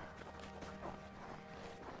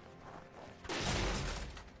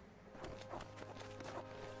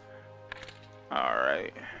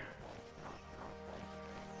 Alright.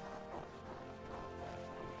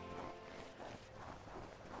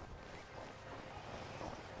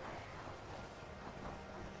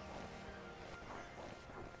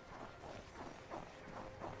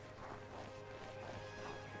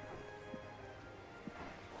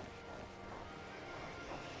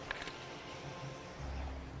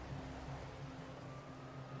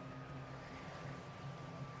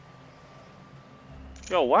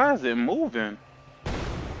 Yo, why is it moving?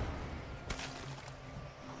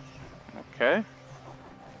 Okay.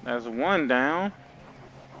 That's one down.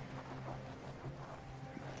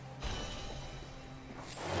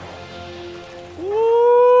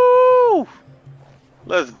 Woo!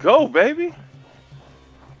 Let's go, baby.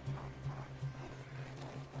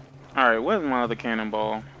 Alright, where's my other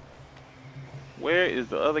cannonball? Where is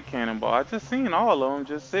the other cannonball? I just seen all of them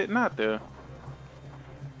just sitting out there.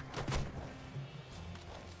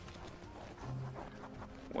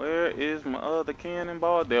 Where is my other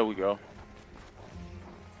cannonball? There we go.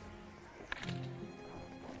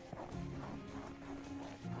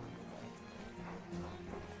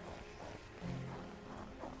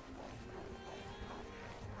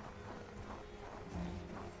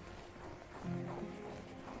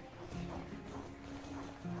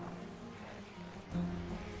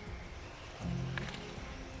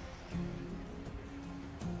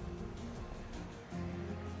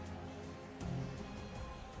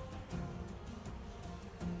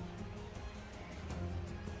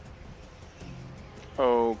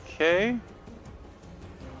 Okay.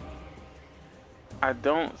 I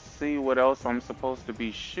don't see what else I'm supposed to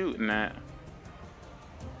be shooting at.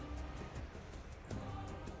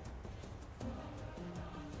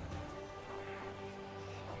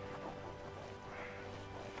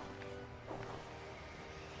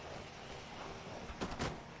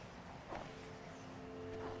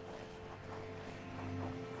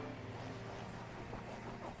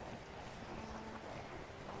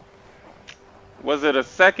 Was it a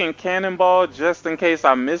second cannonball just in case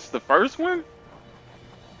I missed the first one?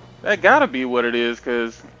 That gotta be what it is,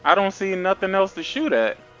 cause I don't see nothing else to shoot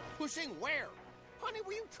at. Pushing where? Honey,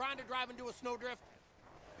 were you trying to drive into a snowdrift?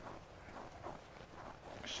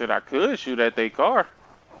 Shit, I could shoot at their car.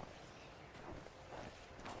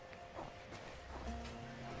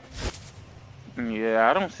 Yeah,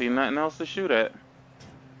 I don't see nothing else to shoot at.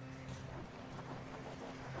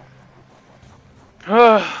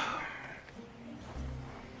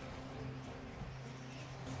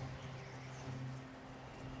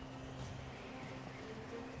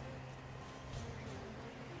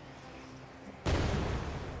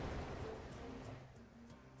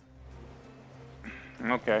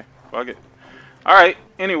 Okay, fuck it. Alright,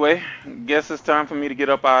 anyway, guess it's time for me to get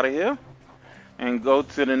up out of here and go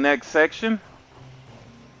to the next section.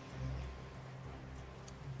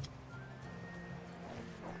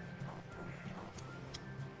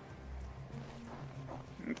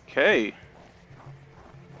 Okay.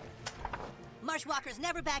 Marshwalkers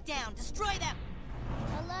never back down. Destroy them.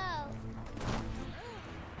 Hello.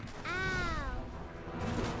 Ow.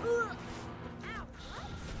 Ow.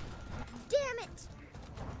 Damn it.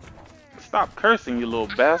 Stop cursing, you little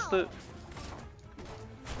bastard.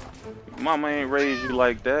 Mama ain't raised you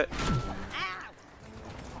like that. Ow.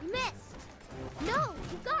 Missed. No,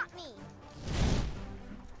 you got me.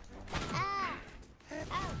 Ah. Ouch,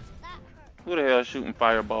 that hurt. Who the hell shooting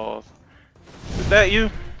fireballs? Is that you?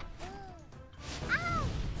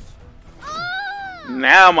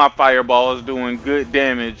 Now my fireball is doing good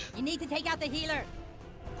damage. You need to take out the healer.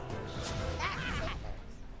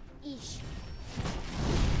 Eesh.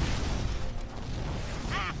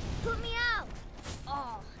 Ah, put me out.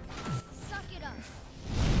 Oh, suck it up.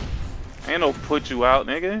 Ain't no put you out,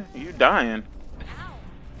 nigga. You dying. Ow.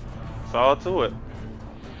 It's all to it.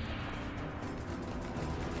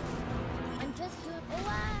 I'm just doing.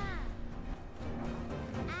 Wow.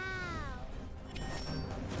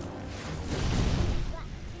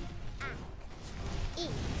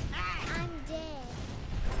 I'm dead.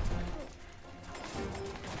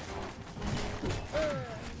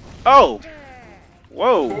 Oh!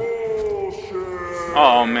 Whoa!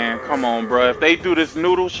 Oh man, come on, bro. If they do this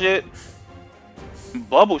noodle shit,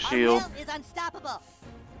 bubble shield. Our will is unstoppable.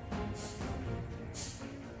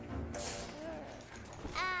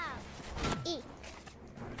 Ow. Eek.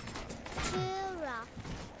 Too rough.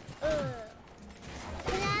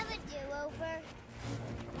 Can I have a do-over?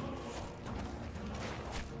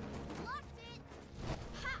 Locked it.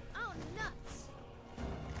 Ha! Oh, nuts.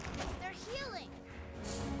 They're healing.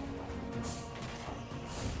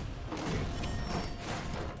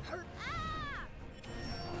 Hurt. Ah!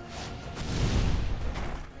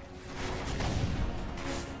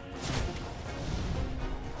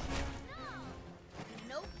 No.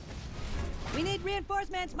 Nope. We need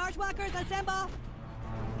reinforcements. Marshwalkers, assemble.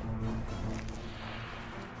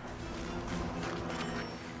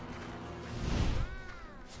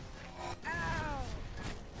 Ow!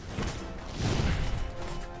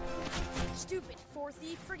 Stupid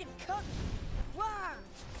 4-thief friggin' cut me. Wow!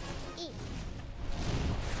 Eek.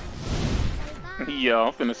 Yo,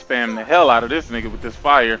 I'm finna spam the hell out of this nigga with this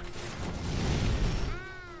fire.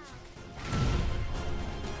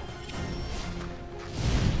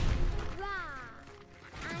 Rah!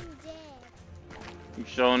 I'm dead. He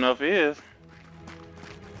sure enough is.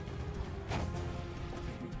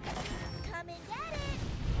 Come and get it!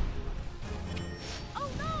 Oh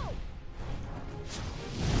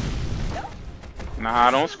no!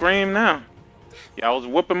 Nah, don't scream now. Y'all was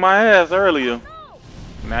whooping my ass earlier.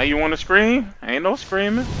 Now you wanna scream? Ain't no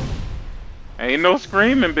screaming. Ain't no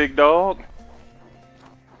screaming, big dog.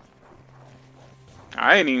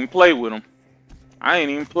 I ain't even play with him. I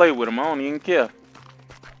ain't even play with him. I don't even care.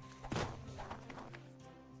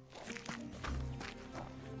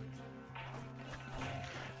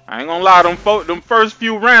 I ain't gonna lie, them first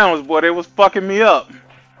few rounds, boy, they was fucking me up.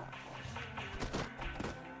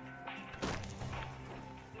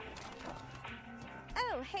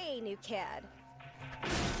 Oh, hey, new kid.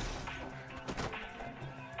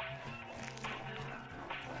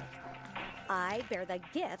 I bear the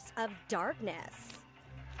gifts of darkness.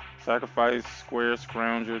 Sacrifice square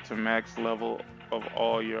scrounger to max level of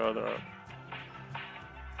all your other.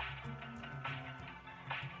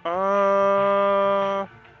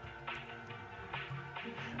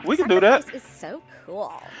 We can do that. Sacrifice is so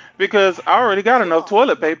cool. Because I already got enough Cool.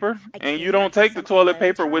 toilet paper, I and came you don't back for take the some toilet alone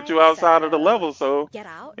paper with you time, outside of the so level, so get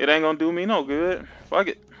out. it ain't gonna do me no good. Fuck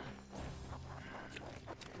it.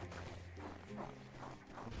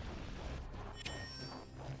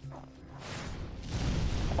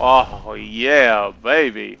 Oh yeah,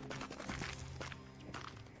 baby.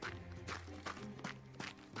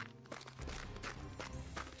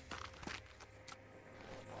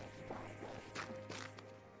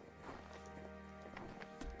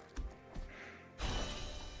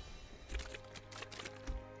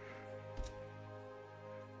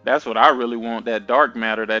 That's what I really want, that dark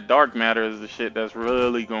matter. That dark matter is the shit that's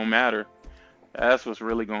really gonna matter. That's what's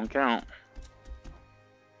really gonna count.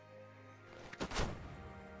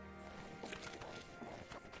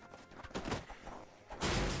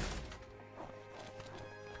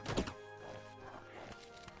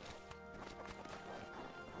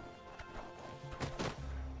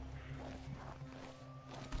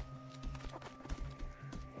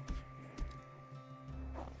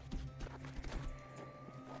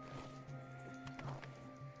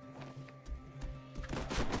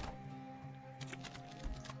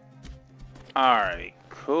 Alright,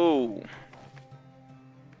 cool.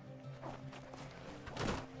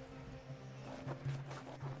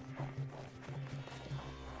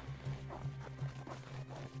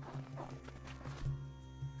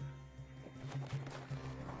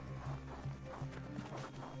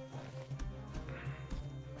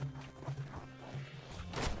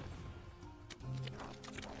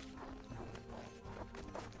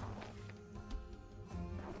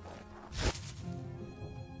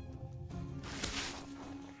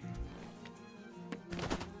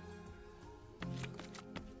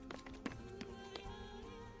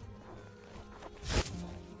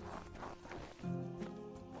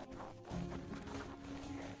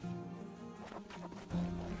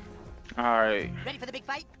 Alright, Ready for the big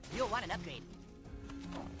fight? You'll want an upgrade.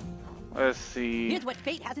 let's see. Here's what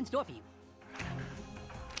fate has in store for you.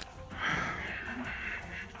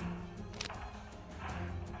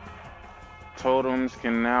 Totems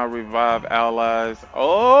can now revive allies.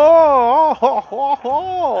 Oh,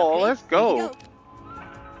 Upgrade? let's Here you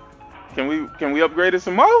go. Can we upgrade it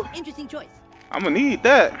some more? Interesting choice. I'm gonna need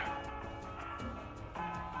that.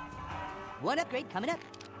 One upgrade coming up.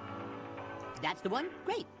 That's the one?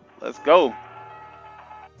 Great. Let's go.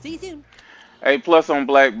 See you soon. Hey, plus on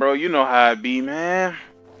black, bro. You know how it be, man.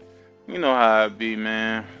 You know how it be,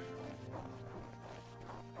 man.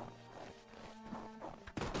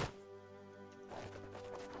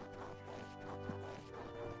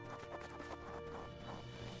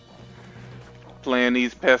 Playing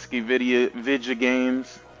these pesky video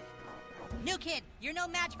games. New kid, you're no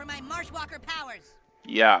match for my Marshwalker powers.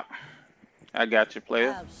 Yeah, I got you,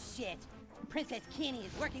 player. Oh shit. Princess Kenny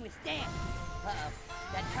is working with Stan. Uh-oh.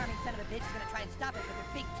 That charming son of a bitch is gonna try and stop us with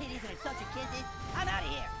her big titties and her social kisses. I'm out of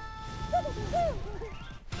here.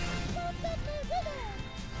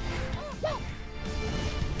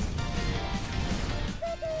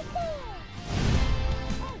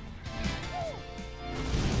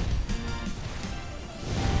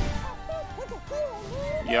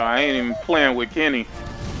 Yo, I ain't even playing with Kenny.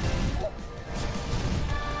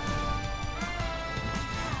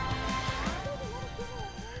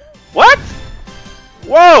 What?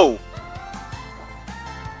 Whoa!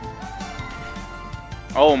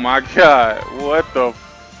 Oh my god, what the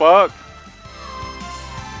fuck?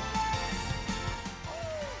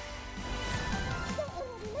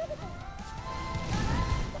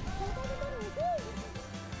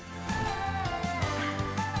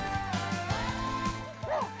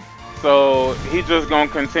 So he just gonna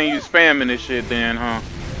continue spamming this shit then, huh?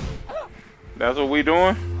 That's what we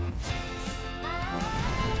doing?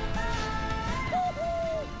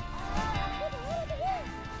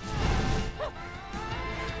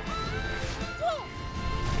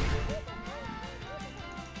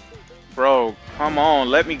 Bro, come on,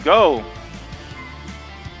 let me go.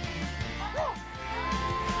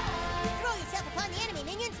 Throw yourself upon the enemy,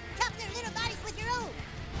 minions! Chop their little bodies with your own!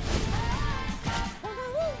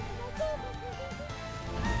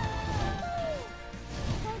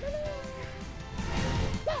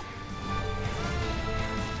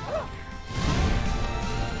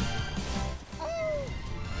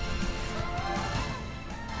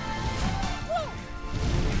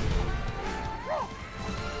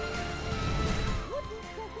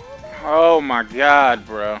 Oh my god,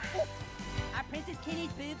 bro. Are Princess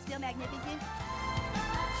Kitty's boobs still magnificent?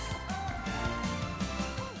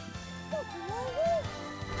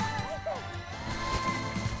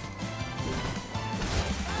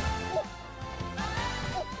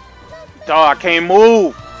 Dog, I can't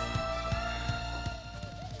move.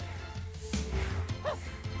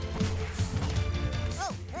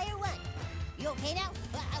 Oh, player one. You okay now?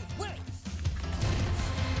 I was worried.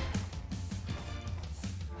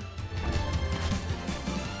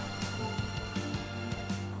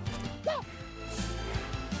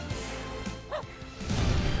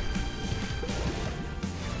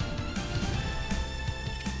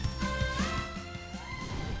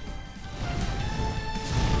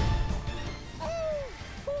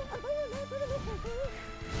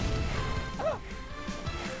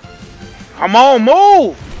 Come on,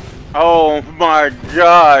 move! Oh my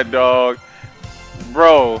god, dog.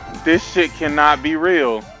 Bro, this shit cannot be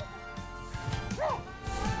real.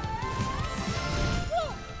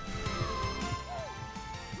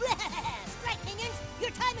 Strike, minions! Your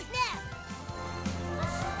time is now!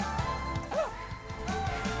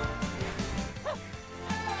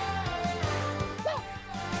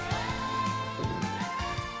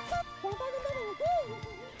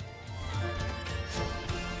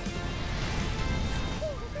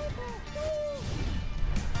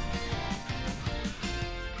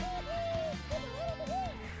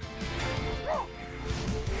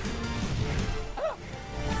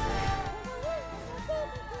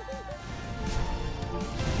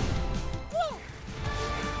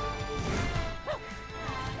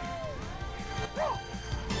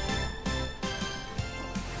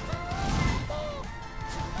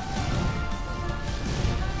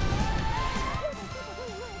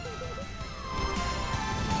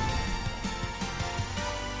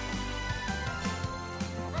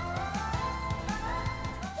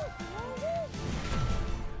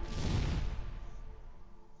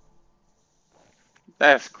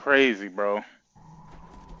 That's crazy, bro.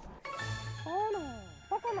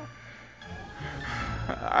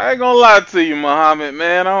 I ain't gonna lie to you, Muhammad,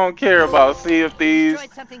 man. I don't care about Sea of Thieves,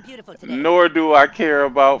 Destroyed something beautiful today. nor do I care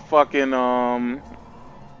about fucking nor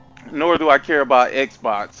do I care about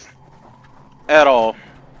Xbox at all.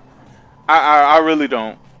 I really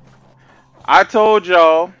don't. I told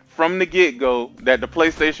y'all from the get-go that the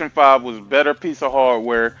PlayStation 5 was a better piece of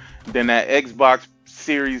hardware than that Xbox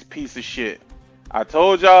Series piece of shit. I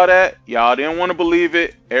told y'all that. Y'all didn't want to believe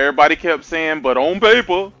it. Everybody kept saying, but on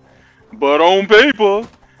paper. But on paper.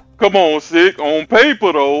 Come on, Sick. On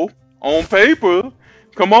paper, though. On paper.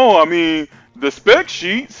 Come on. I mean, the spec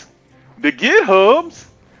sheets. The GitHubs.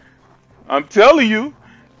 I'm telling you.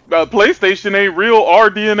 PlayStation ain't real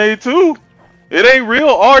RDNA 2. It ain't real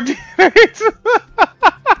RDNA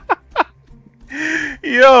 2.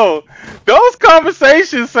 Yo, those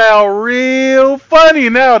conversations sound real funny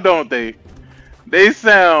now, don't they? They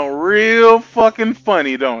sound real fucking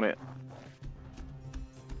funny, don't it?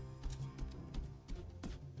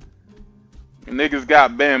 Niggas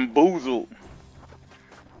got bamboozled.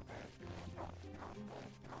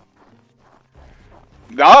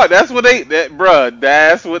 God, that's what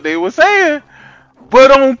that's what they were saying.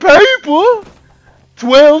 But on paper,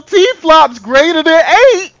 12 T-flops greater than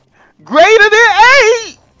 8, greater than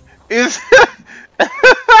 8 is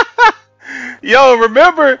Yo,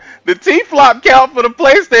 remember the T-flop count for the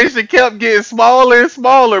PlayStation kept getting smaller and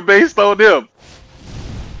smaller based on them.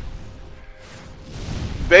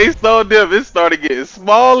 Based on them, it started getting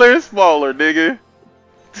smaller and smaller, nigga.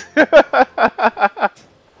 Golly,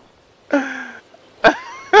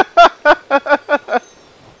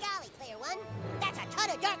 player one. That's a ton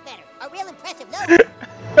of dark matter. A real impressive load.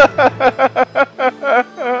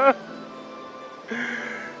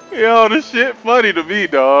 Yo, this shit funny to me,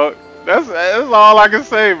 dog. That's all I can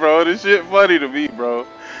say, bro. This shit funny to me, bro.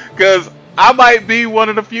 Cause I might be one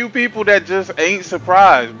of the few people that just ain't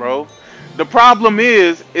surprised, bro. The problem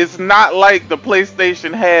is, it's not like the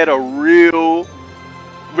PlayStation had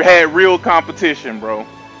real competition, bro.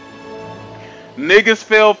 Niggas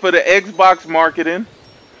fell for the Xbox marketing.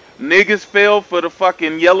 Niggas fell for the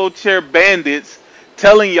fucking yellow chair bandits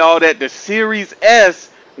telling y'all that the Series S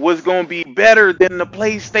was gonna be better than the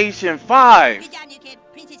PlayStation 5. Good job, new kid.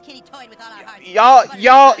 Princess Kitty toyed with all our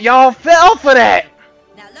hearts. Y'all fell for that.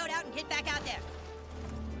 Now load out and get back out there.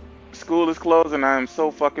 School is closed and I am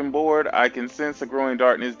so fucking bored. I can sense a growing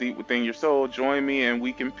darkness deep within your soul. Join me and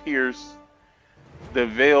we can pierce the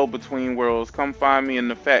veil between worlds. Come find me in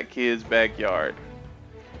the fat kid's backyard.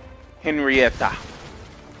 Henrietta.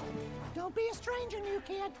 Don't be a stranger, new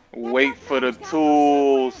kid. Wait for the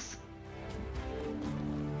tools.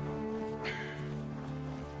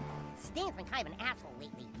 Stan's been kind of an asshole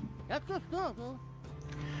lately. That's just good, dude.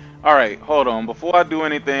 Alright, hold on. Before I do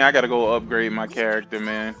anything, I gotta go upgrade my character,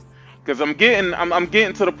 man. Cause I'm getting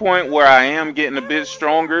to the point where I am getting a bit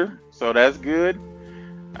stronger, so that's good.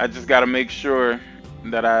 I just gotta make sure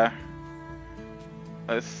that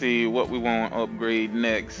let's see what we want to upgrade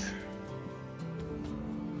next.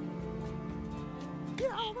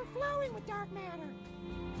 You're overflowing with dark matter.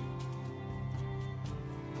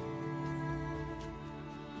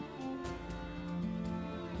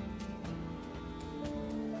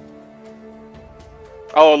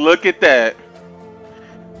 Oh, look at that.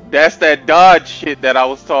 That's that dodge shit that I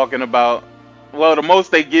was talking about. Well, the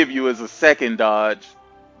most they give you is a second dodge.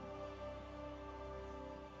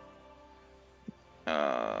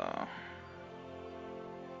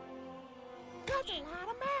 That's a lot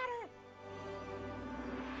of matter.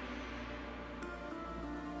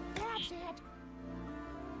 That's it.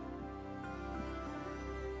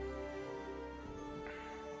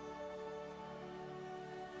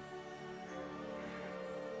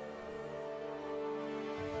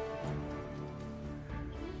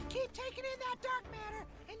 Keep taking in that dark matter,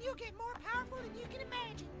 and you'll get more powerful than you can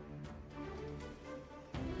imagine.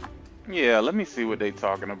 Yeah, let me see what they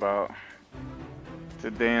talking about.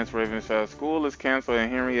 To dance, Ravenshire. School is canceled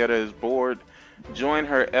and Henrietta is bored. Join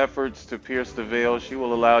her efforts to pierce the veil. She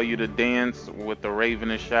will allow you to dance with the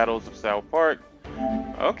ravenous shadows of South Park.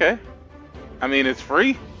 Okay. I mean, it's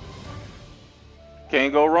free.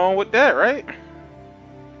 Can't go wrong with that, right?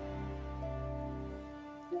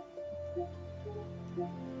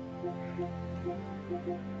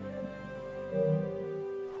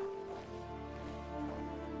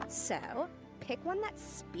 So, pick one that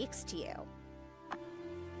speaks to you.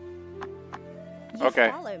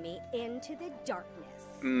 Okay. Follow me into the darkness.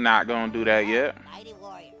 Not gonna do that yet. Mighty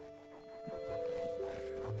warrior.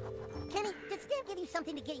 Kenny, did Stan give you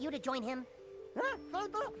something to get you to join him? Huh?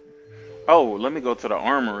 Oh, let me go to the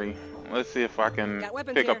armory. Let's see if I can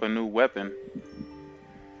pick up here. a new weapon.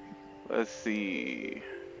 Let's see.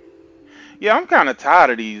 Yeah, I'm kind of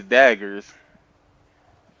tired of these daggers.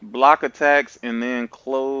 Block attacks and then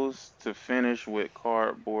close to finish with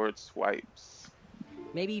cardboard swipes.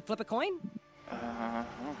 Maybe flip a coin?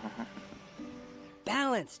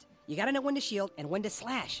 Balanced. You gotta know when to shield and when to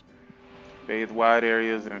slash. Bathe wide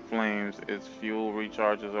areas in flames. Its fuel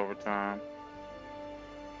recharges over time.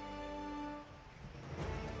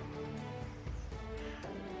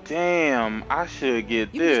 Damn, I should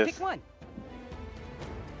get You this. can just pick one.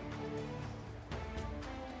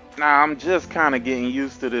 Nah, I'm just kind of getting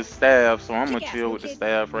used to this staff, so I'm gonna Kick ass, chill new with the kid.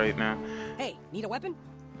 staff right now. Hey, need a weapon?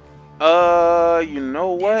 You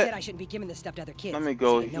know Dad what? said I shouldn't be giving this stuff to other kids. Let me so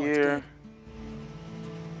go you know it's here. good.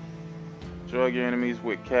 Drug your enemies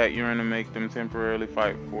with cat urine to make them temporarily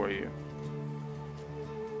fight for you.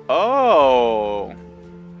 Oh.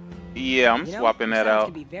 Yeah, I'm You know, swapping your that sounds out.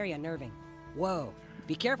 can be very unnerving. Whoa,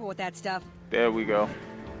 be careful with that stuff. There we go.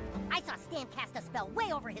 I saw Stan cast a spell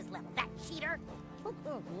way over his level, that cheater.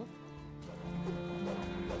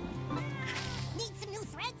 Need some new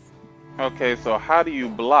threads? Okay, so how do you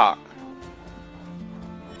block?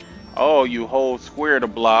 Oh, you hold square to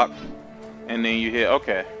block, and then you hit.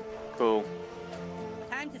 Okay, cool.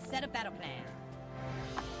 Time to set a battle plan.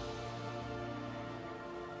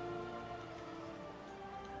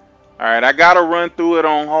 All right, I gotta run through it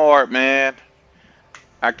on hard, man.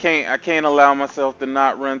 I can't allow myself to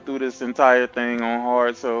not run through this entire thing on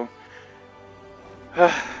hard. So,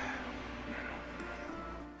 Hi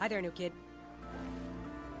there, new kid.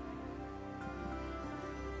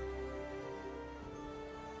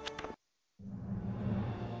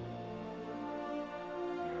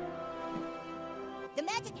 The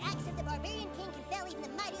magic axe of the barbarian king can fell even the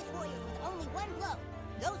mightiest warriors with only one blow.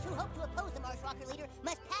 Those who hope to oppose the Marshwalker leader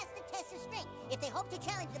must pass the test of strength if they hope to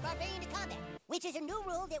challenge the barbarian to combat, which is a new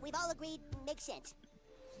rule that we've all agreed makes sense.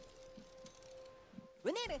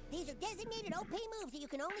 Remember, these are designated OP moves that you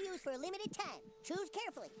can only use for a limited time. Choose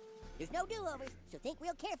carefully. There's no do-overs, so think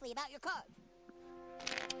real carefully about your cards.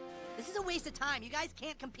 This is a waste of time. You guys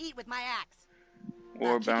can't compete with my axe.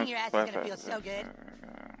 Or Kicking bounce your ass is gonna feel so good.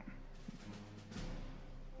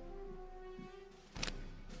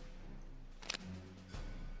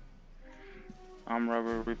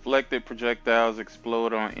 Rubber. Reflected projectiles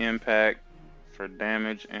explode on impact for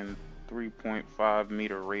damage in 3.5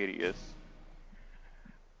 meter radius.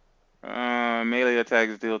 Melee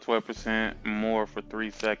attacks deal 12% more for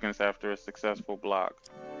 3 seconds after a successful block.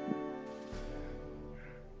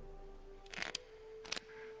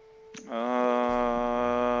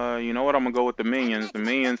 You know what? I'm gonna go with the minions. The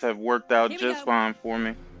minions have worked out just fine for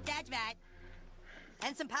me. That's right.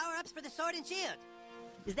 And some power-ups for the sword and shield.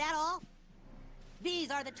 Is that all?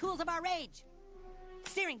 These are the tools of our rage.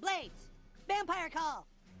 Searing blades. Vampire call.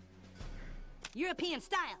 European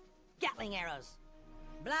style. Gatling arrows.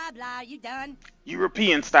 Blah, blah. You done?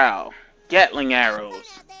 European style. Gatling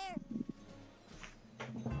arrows.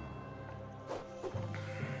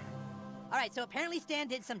 Alright, so apparently Stan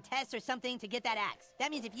did some tests or something to get that axe.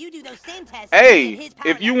 That means if you do those same tests... Hey,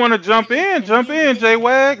 if you want to jump in,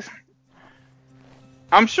 J-Wags.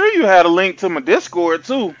 I'm sure you had a link to my Discord,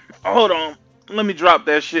 too. Hold on. Let me drop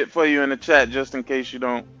that shit for you in the chat just in case you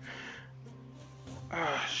don't.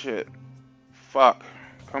 Ah, shit. Fuck.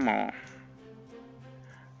 Come on.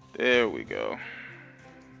 There we go.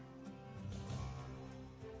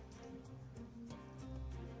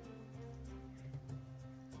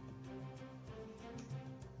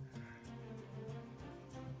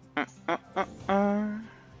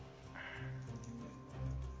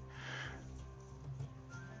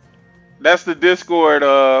 That's the Discord,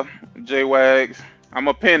 J-Wags.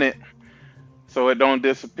 I'ma pin it so it don't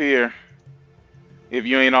disappear. If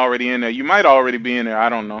you ain't already in there. You might already be in there, I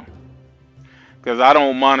don't know. Because I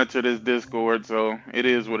don't monitor this Discord, so it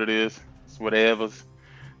is what it is. It's whatevers.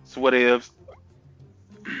 It's whatevs.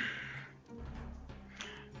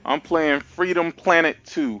 I'm playing Freedom Planet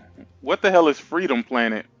 2. What the hell is Freedom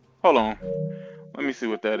Planet? Hold on. Let me see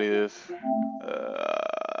what that is.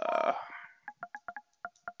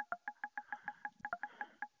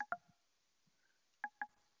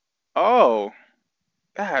 Oh.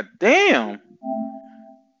 God damn.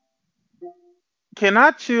 Can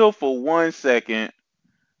I chill for 1 second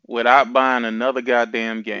without buying another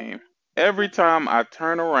goddamn game? Every time I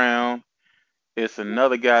turn around, it's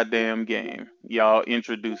another goddamn game. Y'all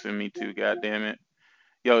introducing me to, goddamn it.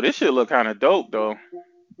 Yo, this shit look kind of dope, though.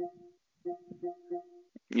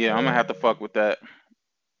 Yeah, I'm gonna have to fuck with that.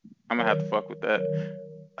 I'm gonna have to fuck with that.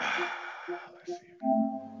 Let's see.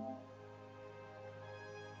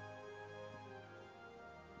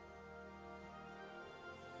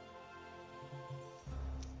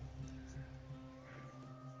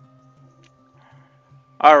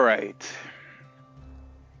 All right.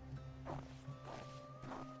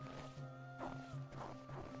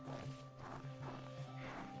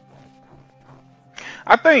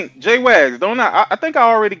 I think J-Wags, don't I think I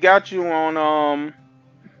already got you on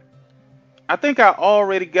I think I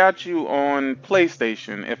already got you on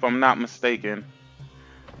PlayStation, if I'm not mistaken.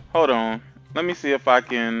 Hold on. Let me see if I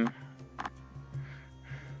can.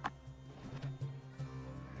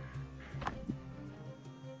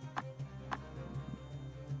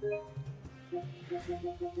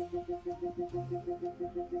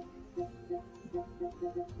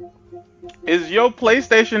 Is your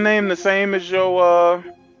PlayStation name the same as your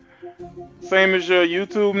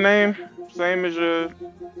YouTube name? Same as your...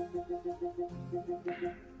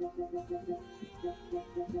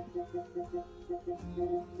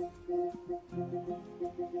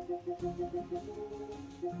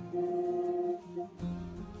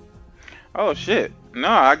 Oh shit. No,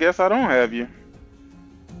 I guess I don't have you.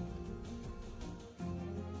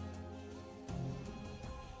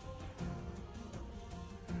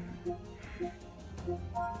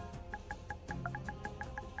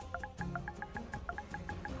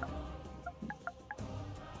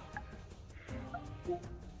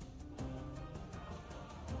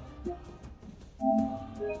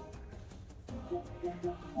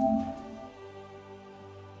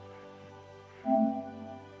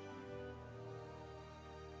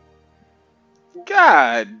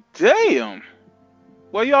 God damn.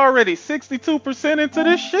 Well, you already 62% into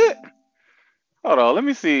this shit? Hold on, let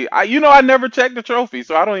me see. I never checked the trophy,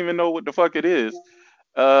 so I don't even know what the fuck it is.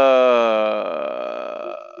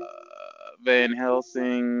 Van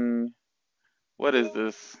Helsing. What is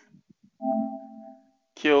this?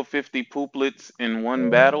 Kill 50 pooplets in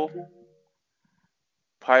one battle.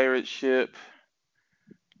 Pirate ship,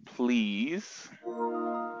 please.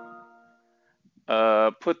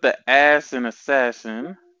 Put the ass in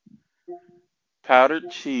assassin.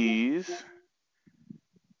 Powdered cheese.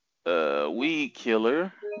 Weed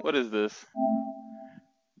killer. What is this?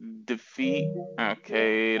 Defeat.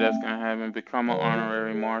 Okay, that's gonna happen. Become an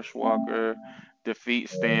honorary marsh walker. Defeat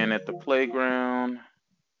Stan at the playground.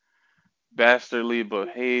 Bastardly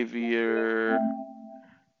behavior.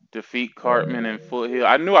 Defeat Cartman and Foothill.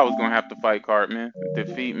 I knew I was gonna have to fight Cartman.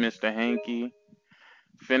 Defeat Mr. Hanky.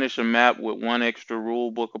 Finish a map with one extra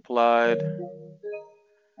rule book applied.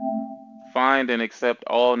 Find and accept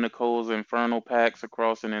all Nicole's Infernal packs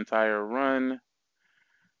across an entire run.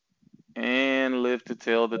 And live to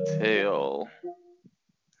tell the tale.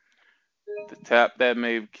 The tap that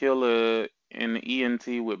may kill an ENT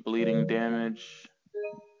with bleeding damage.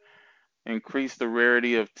 Increase the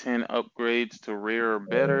rarity of 10 upgrades to rare or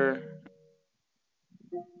better.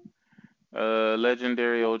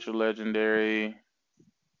 Legendary, ultra legendary.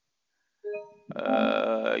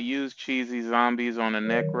 Use cheesy zombies on a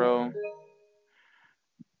necro.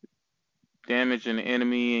 Damage an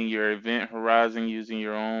enemy in your event horizon using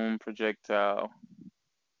your own projectile.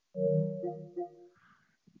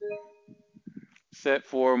 Set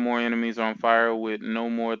 4 more enemies on fire with no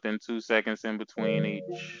more than 2 seconds in between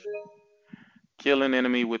each. Kill an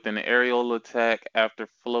enemy with an aerial attack after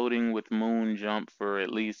floating with moon jump for at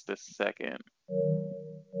least a second.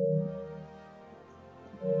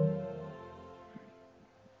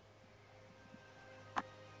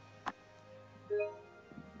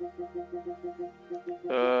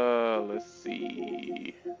 Let's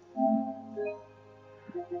see.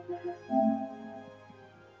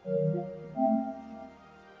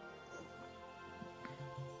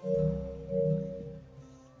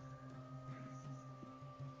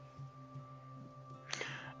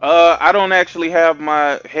 I don't actually have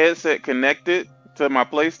my headset connected to my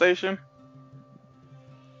PlayStation.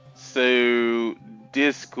 So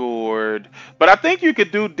Discord, but I think you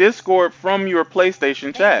could do Discord from your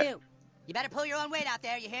PlayStation chat. You better pull your own weight out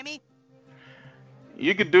there, you hear me?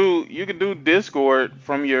 You could do Discord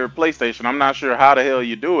from your PlayStation. I'm not sure how the hell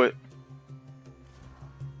you do it.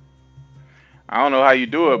 I don't know how you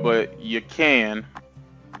do it, but you can.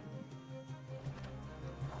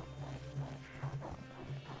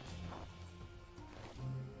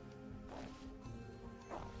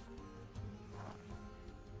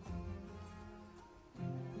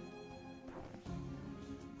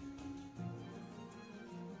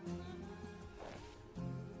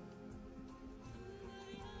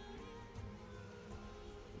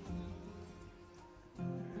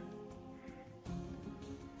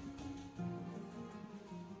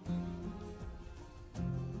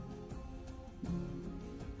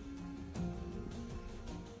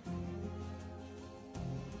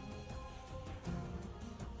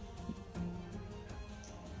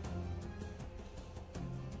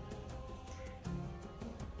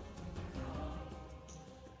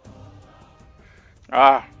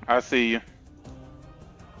 Ah, I see you.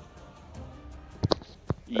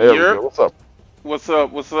 There we go. What's up? What's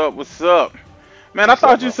up? What's up? What's up? Man, I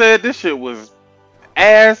thought you said this shit was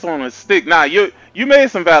ass on a stick. Nah, you made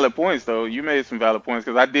some valid points though. You made some valid points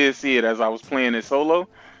because I did see it as I was playing it solo.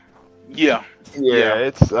 Yeah. Yeah,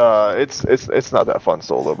 it's not that fun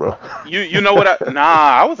solo, bro. You know what?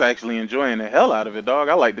 I was actually enjoying the hell out of it, dog.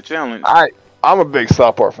 I like the challenge. I'm a big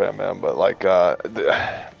South Park fan, man, but like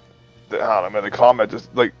I don't know, man, the combat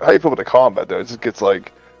just like how you feel with the combat though. It just gets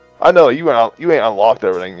like, I know you ain't unlocked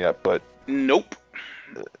everything yet, but nope.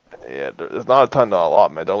 Yeah, there's not a ton to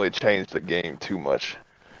unlock, man. Don't really change the game too much.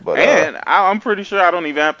 But and I'm pretty sure I don't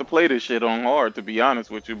even have to play this shit on hard, to be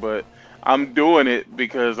honest with you. But I'm doing it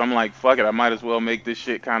because I'm like, fuck it, I might as well make this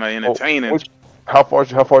shit kind of entertaining. How far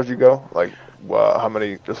did you go? Like, how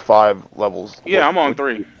many? Just 5 levels. Yeah, I'm on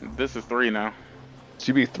 3. This is 3 now. So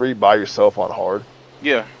you be 3 by yourself on hard?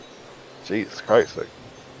 Yeah. Jesus Christ! Like,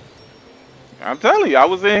 I'm telling you, I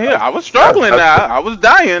was in here. I was struggling now. I was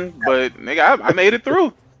dying, but nigga, I made it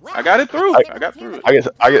through. I got it through. I got through it.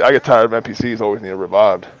 I get tired of NPCs always need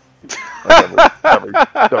revived. Like every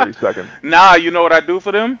 30 seconds. Nah, you know what I do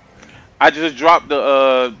for them? I just drop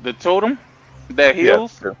the totem that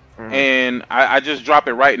heals, yeah, sure. And I just drop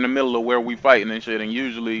it right in the middle of where we fighting and shit, and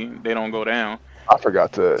usually they don't go down. I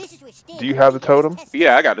forgot to. Do you have the totem?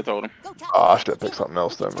 Yeah, I got the totem. Oh, I should have picked something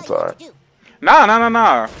else then. It's alright.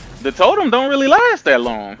 Nah. The totem don't really last that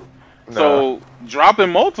long. Nah. So dropping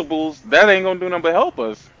multiples, that ain't gonna do nothing but help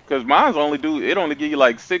us. Cause mine's only give you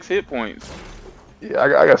like 6 hit points. Yeah,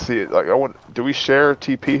 I gotta see it. Like, I want. Do we share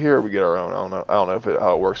TP here, or we get our own? I don't know. I don't know if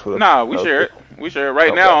how it works with it. Nah, we share it. We share it.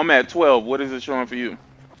 Right Okay. now, I'm at 12. What is it showing for you?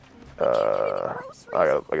 I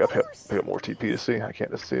gotta pick up more TP to see. I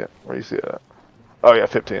can't just see it. Where do you see it at? Oh yeah,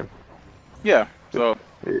 15. Yeah. So.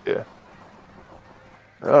 Yeah.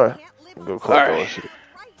 All right. Go collect all this shit.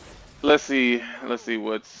 Let's see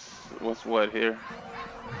what's what here.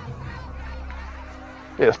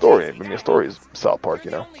 Yeah, story. I mean, story is South Park,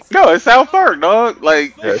 you know. No, it's South Park, dog.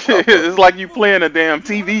 Like Yeah, it's like you playing a damn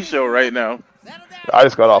TV show right now. I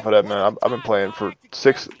just got off of that, man. I've been playing for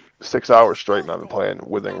six hours straight, man. I've been playing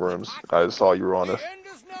Withing Rooms. I just saw you were on this.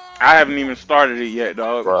 I haven't even started it yet,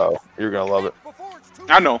 dog. Bro, you're gonna love it.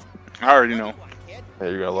 I know. I already know. Yeah,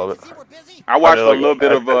 you're gonna love it. I watched a little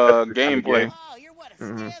bit of gameplay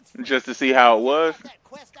just to see how it was.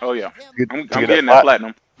 Oh yeah, I'm getting that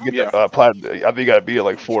platinum. Platinum. I think you gotta beat it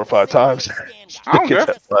like 4 or 5 times. I don't care.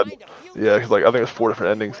 Yeah, cause like I think it's 4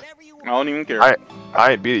 different endings. I don't even care.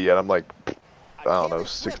 I ain't beat it yet. I'm like, I don't know,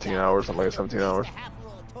 16 hours, something like 17 hours.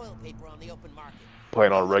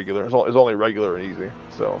 Playing on regular. It's only regular and easy,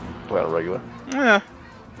 so playing on regular. Yeah.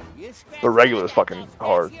 The regular is fucking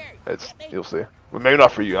hard. You'll see. But maybe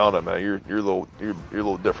not for you. I don't know, man. You're a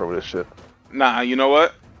little different with this shit. Nah, you know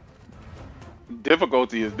what?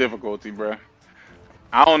 Difficulty is difficulty, bruh.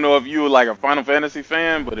 I don't know if you were like a Final Fantasy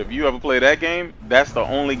fan, but if you ever play that game, that's the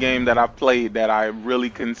only game that I played that I really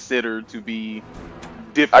consider to be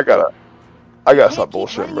difficult. I got some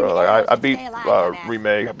bullshit, bro. Like I beat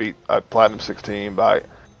Remake, I Platinum 16, but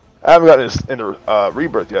I haven't gotten into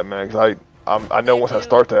Rebirth yet, man. Cause I know once I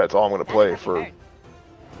start that, it's all I'm gonna play for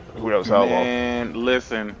who knows how long. Man,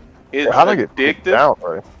 listen, it's how do I get addictive. Down,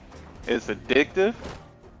 right? It's addictive.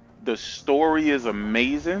 The story is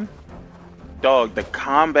amazing. Dog, the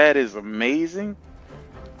combat is amazing.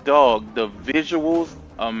 Dog, the visuals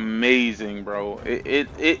amazing, bro.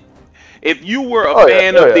 If you were a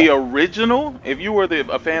fan of the original,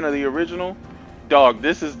 a fan of the original, dog,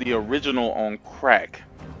 this is the original on crack.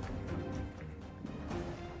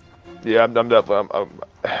 Yeah, I'm definitely.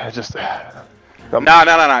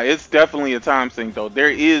 Nah. It's definitely a time sink though.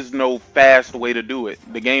 There is no fast way to do it.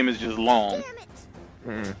 The game is just long.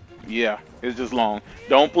 Yeah, it's just long.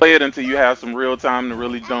 Don't play it until you have some real time to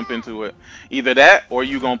really jump into it. Either that, or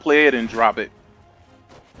you gonna play it and drop it.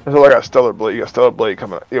 So I got Stellar Blade. You got Stellar Blade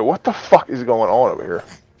coming up. Yeah, what the fuck is going on over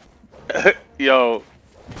here? Yo.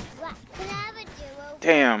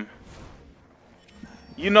 Damn.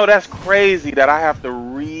 You know that's crazy that I have to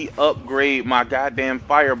re-upgrade my goddamn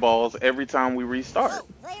fireballs every time we restart.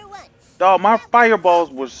 Dog, my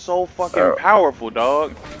fireballs were so fucking powerful,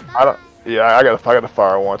 dog. Yeah, I gotta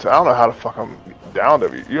fire once. I don't know how the fuck I'm down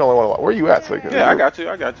to you. You only want to. Where you at, so Yeah, I got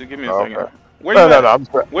you. Give me a second. Where you at?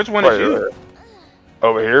 No. Which one is you? Right.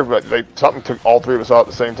 Over here, but something took all 3 of us out at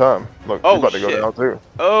the same time. Look, you're about to go down too.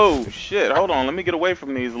 Oh shit! Hold on, let me get away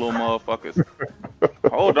from these little motherfuckers.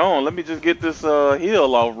 Hold on, let me just get this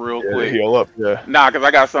heal off real quick. Heal up, yeah. Nah, cause I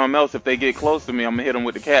got something else. If they get close to me, I'm gonna hit them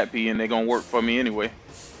with the cat pee, and they're gonna work for me anyway.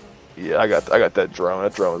 Yeah, I got that drone.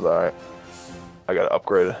 That drone is alright. I gotta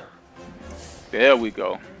upgrade it. There we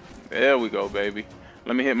go, baby.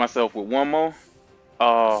 Let me hit myself with one more.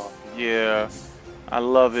 Oh yeah, I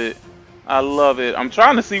love it. I'm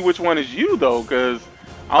trying to see which one is you though, cause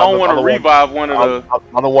I don't want to revive one of the.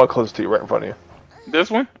 I'm the one close to you, right in front of you. This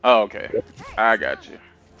one? Oh, okay. Yep. I got you.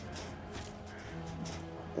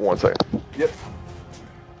 1 second. Yep.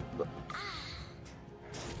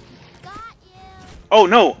 Oh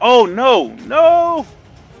no! Oh no! No!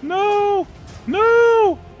 No!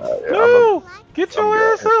 No! No! Get your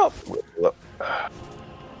ass up!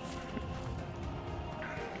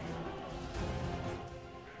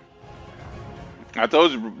 I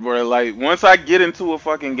told you, bro, like, once I get into a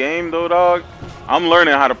fucking game, though, dog, I'm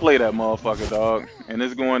learning how to play that motherfucker, dog. And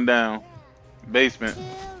it's going down. Basement.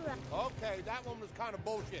 Okay, that one was kind of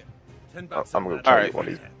bullshit. I'm gonna try one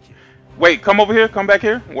of these. Wait, come over here. Come back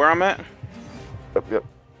here, where I'm at. Yep.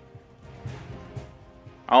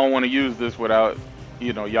 I don't want to use this without,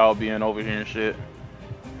 you know, y'all being over here and shit.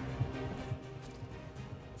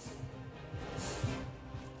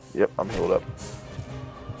 Yep, I'm healed up.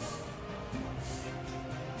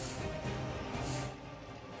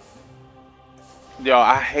 Yo,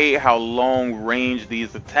 I hate how long range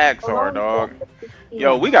these attacks are, dog.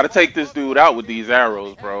 Yo, we gotta take this dude out with these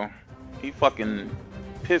arrows, bro. He fucking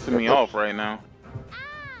pissing me off right now.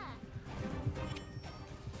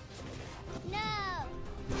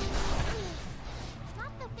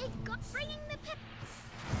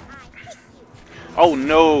 Oh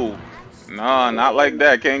no! Nah, not like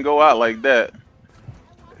that. Can't go out like that.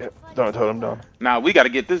 Yep, don't totem down. Nah, we gotta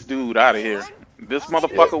get this dude out of here. This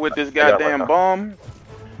motherfucker with this goddamn bomb.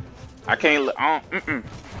 I can't.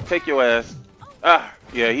 Take your ass. Ah,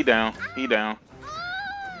 yeah, he down. He down.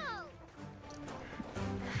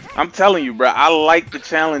 I'm telling you, bro. I like the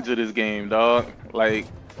challenge of this game, dog. Like.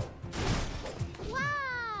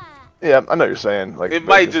 Yeah, I know what you're saying. Like, it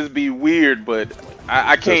might just be weird, but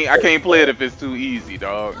I can't play it if it's too easy,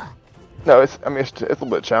 dog. No, it's. I mean, it's a little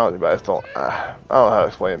bit challenging, but I just don't. I don't know how to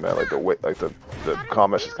explain it, man. Like the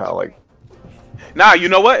comments is kind of like. Nah, you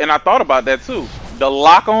know what? And I thought about that too. The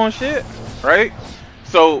lock-on shit, right?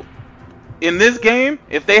 So, in this game,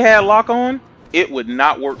 if they had lock-on, it would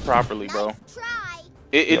not work properly, bro.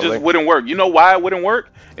 It just wouldn't work. You know why it wouldn't work?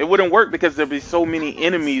 It wouldn't work because there'd be so many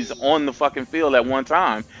enemies on the fucking field at one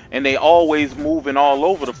time, and they always moving all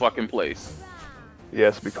over the fucking place. Yeah,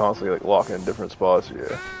 it's be constantly like locking in different spots.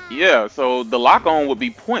 Yeah. Yeah, so the lock-on would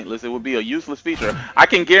be pointless. It would be a useless feature. I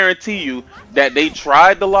can guarantee you that they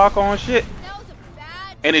tried the lock-on shit,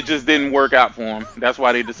 and it just didn't work out for them. That's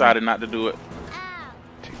why they decided not to do it.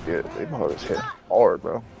 Yeah, they motherfuckers hit hard,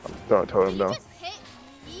 bro. I'm throwing totem down.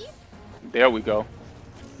 There we go.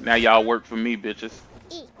 Now y'all work for me, bitches.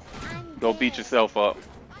 Go beat yourself up.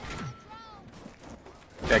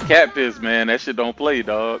 That catfish, man, that shit don't play,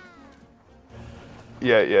 dog.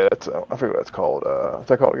 Yeah, that's I forget what that's called. What's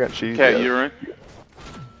that called again? Cheese. Cat urine.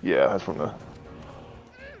 Yeah, that's from the.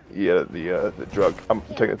 Yeah, the drug. I'm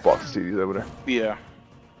taking this box of CDs over there. Yeah.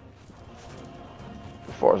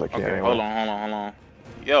 As far as I can. Okay, anyway. hold on.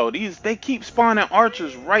 Yo, they keep spawning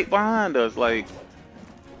archers right behind us, like.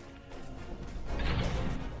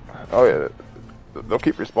 Oh yeah, they'll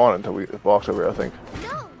keep respawning until we box over here, I think.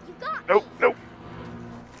 Nope.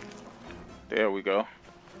 There we go.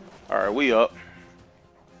 All right, we up.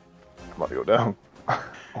 I'm about to go down.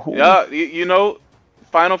 Yeah, you know,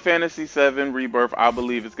 Final Fantasy VII Rebirth, I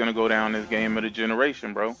believe it's gonna go down as game of the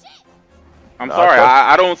generation, bro. I'm sorry,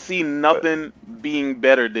 I don't see nothing being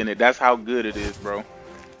better than it. That's how good it is, bro.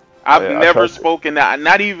 I've never spoken that,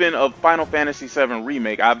 not even of Final Fantasy VII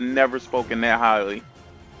Remake. I've never spoken that highly.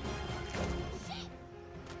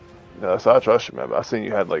 No, so I trust you, man. But I seen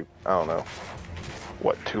you had like, I don't know,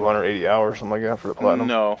 what, 280 hours, something like that for the platinum?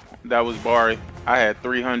 No, that was Bari. I had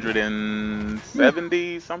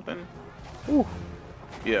 370 something. Ooh.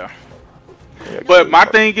 Yeah. But my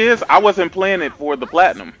thing is, I wasn't playing it for the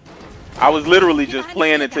platinum. I was literally just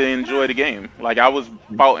playing it to enjoy the game. Like, I was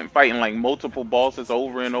fighting like multiple bosses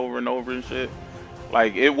over and over and over and shit.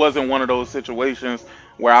 Like, it wasn't one of those situations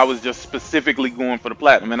where I was just specifically going for the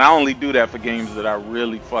platinum. And I only do that for games that I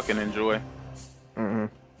really fucking enjoy. Mm-hmm.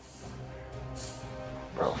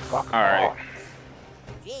 Bro, fuck. Alright.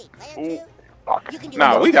 Ooh.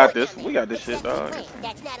 Nah, we got this. We got this shit, dog.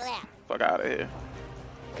 Fuck out of here.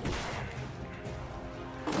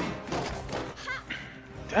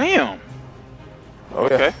 Damn. Oh,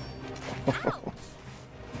 okay.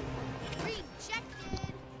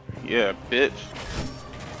 Yeah. Yeah, bitch.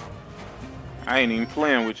 I ain't even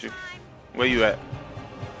playing with you. Where you at?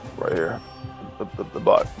 Right here. The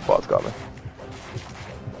bot's got me.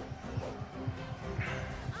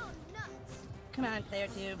 Come on, Claire,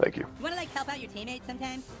 too. Thank you. You wanna like help out your teammates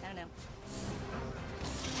sometimes? I don't know.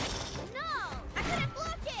 No, I couldn't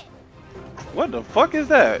block it. What the fuck is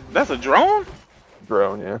that? That's a drone?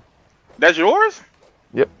 Drone, yeah. That's yours?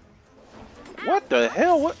 Yep. What the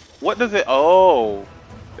hell? What does it? Oh,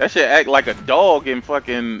 that shit act like a dog in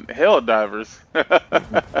fucking Helldivers.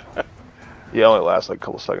 Yeah, it only lasts like a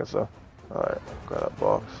couple seconds though. All right, grab that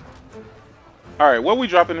box. All right, where we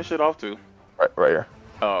dropping this shit off to? Right here.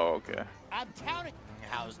 Oh, okay. I'm counting.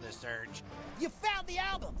 How's the surge? You found the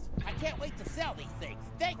albums. I can't wait to sell these things.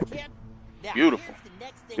 Thank you. Now, beautiful.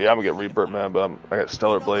 Yeah, I'm gonna get Rebirth, man, but I got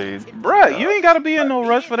Stellar Blade. Bruh, you ain't gotta be in no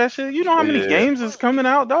rush for that shit. You know how many games is coming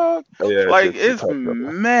out, dog? Yeah, like, it's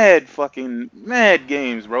mad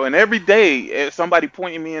games, bro. And every day, somebody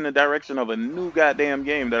pointing me in the direction of a new goddamn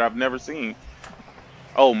game that I've never seen.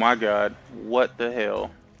 Oh my god, what the hell?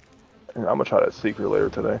 I'm gonna try that secret later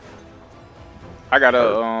today. I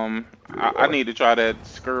gotta, I need to try that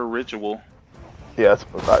Skur Ritual. Yeah,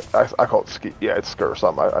 I call it ski. Yeah, it's Skur or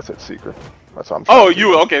something. I said secret. That's what I'm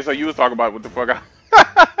okay? So you was talking about what the fuck?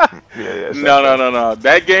 Yeah. No.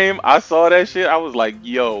 That game, I saw that shit. I was like,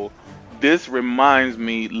 yo, this reminds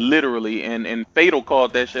me literally, and Fatal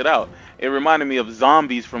called that shit out. It reminded me of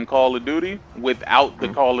zombies from Call of Duty without the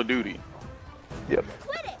Call of Duty. Yep.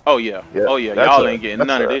 Oh yeah. Y'all ain't getting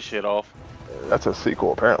none of this shit off. That's a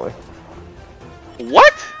sequel, apparently.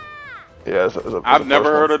 What? Yeah, I've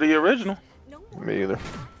never heard of the original. Me either.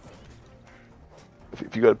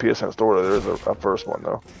 If you go to PSN store, there is a first one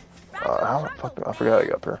though. I forgot how I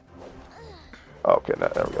got up here. Oh, okay,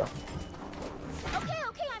 there we go.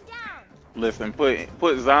 Listen,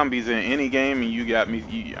 put zombies in any game and you got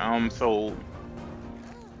me. I'm sold.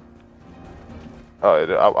 I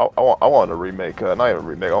want to remake, not even a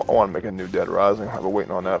remake. I want to make a new Dead Rising. I've been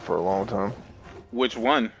waiting on that for a long time. Which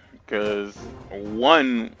one? Because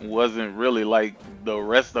one wasn't really like the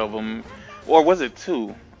rest of them, or was it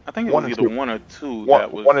two? I think it was either one or two.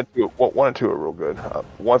 One and two are real good.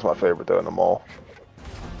 One's my favorite though in them all.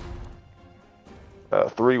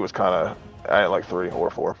 3 was kind of, I didn't like 3 or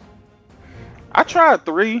 4. I tried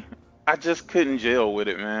 3. I just couldn't gel with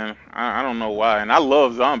it, man. I don't know why. And I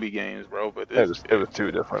love zombie games, bro, but it was too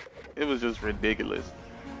different. It was just ridiculous.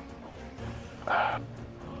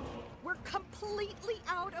 We're completely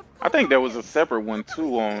out of. I think there was a separate one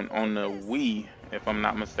too on the Wii, if I'm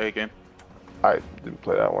not mistaken. I didn't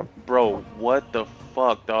play that one. Bro, what the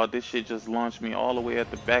fuck, dog? This shit just launched me all the way at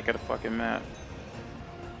the back of the fucking map.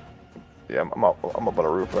 Yeah, I'm up on a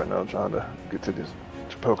roof right now trying to get to this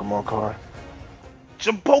Pokemon card.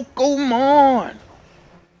 Pokemon!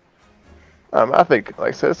 I think, like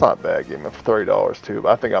I said, it's not a bad game. For $30 too, but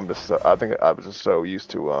I think I was just so used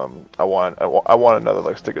to I want another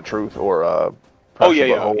like Stick of Truth or oh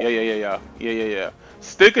yeah.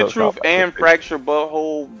 Stick of Truth and Fracture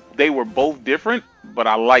Butthole, they were both different, but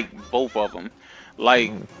I liked both of them.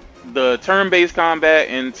 Like the turn-based combat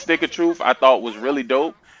in Stick of Truth, I thought was really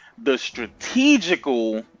dope. The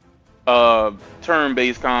strategical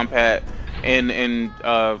turn-based combat in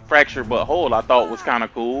Fracture Butthole, I thought was kind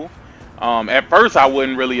of cool. At first, I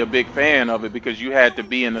wasn't really a big fan of it because you had to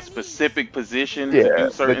be in a specific position to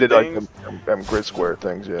do certain things. Like them grid square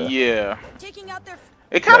things, yeah. Yeah. Taking out their.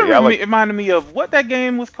 It kind of reminded me of what that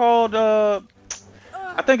game was called. I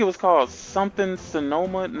think it was called something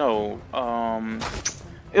Sonoma. No,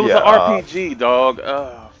 it was an RPG, dog.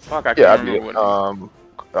 Fuck, I can't remember what.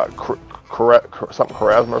 Something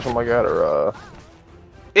Charisma or something like that, or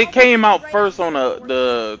It came out first on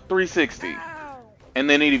the 360, and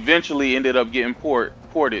then it eventually ended up getting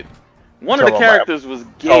ported. One of the characters was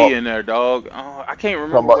gay in there, dog. I can't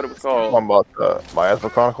remember what it was called. Talking about Miasma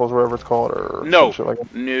Chronicles, or whatever it's called, or no, shit like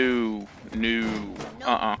that? no.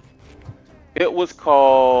 It was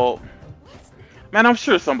called. Man, I'm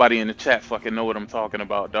sure somebody in the chat fucking know what I'm talking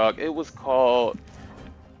about, dog. It was called.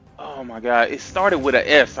 Oh my god, it started with an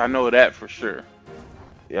S. I know that for sure.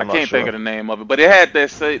 Yeah, I can't think of the name of it, but it had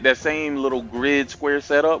that same little grid square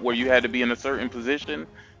setup where you had to be in a certain position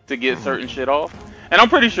to get certain shit off. And I'm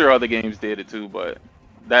pretty sure other games did it too, but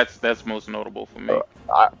that's most notable for me.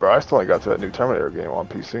 Bro, I still ain't got to that new Terminator game on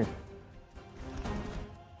PC.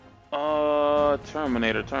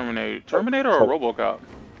 Terminator or RoboCop?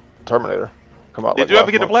 Terminator. Come out. Did you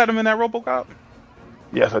ever get the platinum in that RoboCop?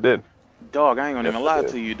 Yes, I did. Dog, I ain't gonna even lie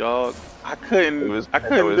to you, dog. I couldn't do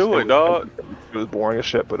it, dog. It was boring as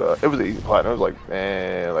shit, but it was easy platinum. It was like,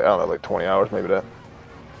 man, like I don't know, like 20 hours, maybe that.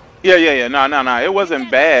 Yeah. No. It wasn't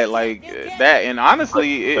bad like that, and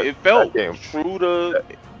honestly, it felt true to.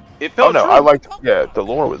 It felt. Oh no, true. I liked. Yeah, the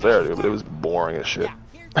lore was there, dude, but it was boring as shit.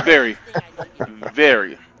 Very.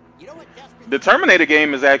 The Terminator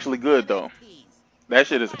game is actually good though. That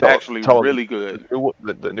shit is actually really good.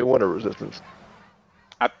 The new one or Resistance?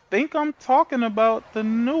 I think I'm talking about the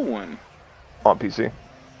new one. On PC.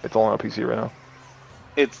 It's only on PC right now.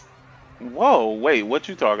 Whoa, wait, what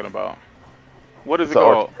you talking about? What is it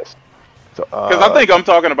called? Because I think I'm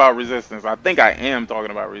talking about Resistance. I think I am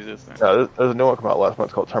talking about Resistance. Yeah, there's a new one come out last month.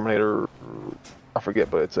 It's called Terminator. I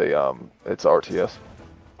forget, but it's it's RTS.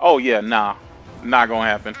 Oh yeah, nah, not gonna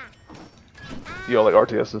happen. You don't like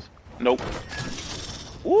RTSs? Nope.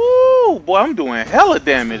 Ooh, boy, I'm doing hella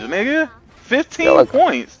damage, nigga. 15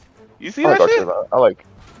 points. You see that shit? I like.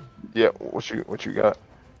 Yeah, what you got?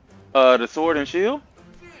 The sword and shield.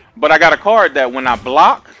 But I got a card that when I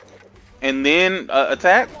block and then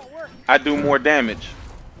attack, I do more damage.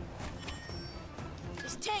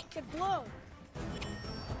 This tank could blow.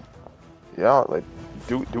 Yeah, like,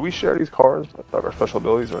 do we share these cards, like our special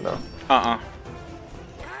abilities, or no?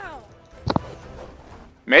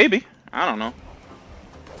 Maybe. I don't know.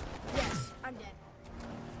 Yes, I'm dead.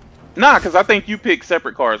 Nah, because I think you pick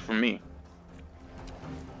separate cards from me.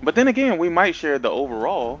 But then again, we might share the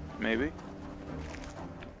overall, maybe.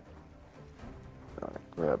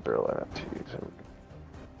 Grab barrel NFTs.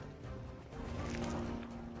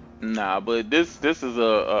 Nah, but this is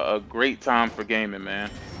a great time for gaming, man.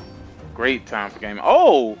 Great time for gaming.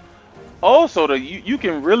 Oh, so you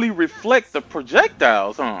can really reflect the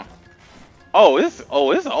projectiles, huh? Oh, it's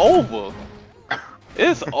over.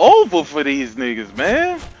 It's over for these niggas,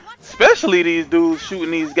 man. Especially these dudes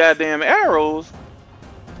shooting these goddamn arrows.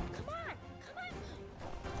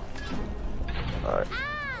 Alright,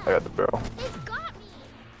 I got the barrel. It got me.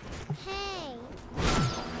 Hey,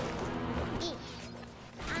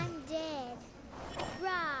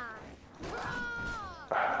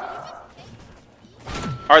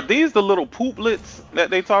 Are these the little pooplets that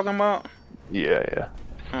they talking about? Yeah, yeah.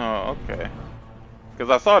 Oh, okay. Because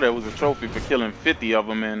I saw there was a trophy for killing 50 of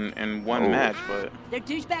them in one match, but... They're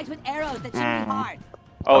douchebags with arrows that shoot me hard.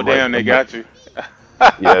 Oh, damn, they got you.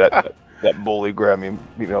 Yeah, that bully grabbed me and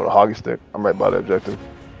beat me on a hockey stick. I'm right by the objective.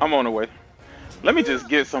 I'm on the way. Let me just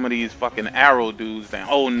get some of these fucking arrow dudes down.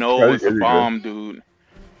 Oh, no, Yeah, it's a you're bomb dude.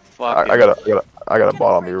 Fuck I got a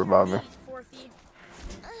bot on me, remind me.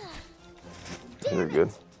 You're good.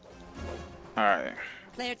 Alright.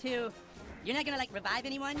 Player 2, you're not gonna, like, revive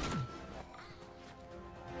anyone?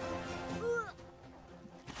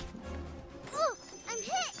 I'm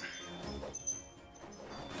hit.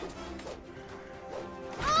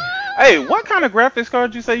 Hey, what kind of graphics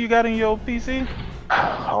card you say you got in your PC?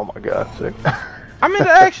 Oh my god, sick. I meant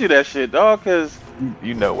to ask you that shit, dog, because...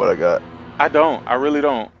 You know what I got. I don't. I really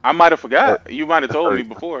don't. I might have forgot. You might have told me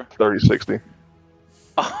before. 3060.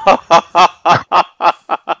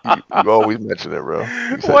 You always mention it, bro. Wait.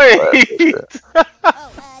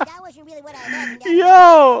 That wasn't really what I imagined.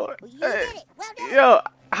 Yo. You did it. Well done. Yo.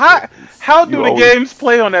 How do the games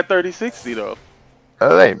play on that 3060 though?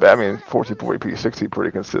 That ain't bad. I mean, 1440p, 60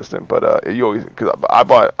 pretty consistent. But you always, because I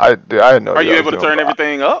didn't know. Are you able to turn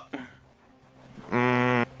everything up?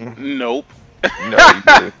 Nope. No,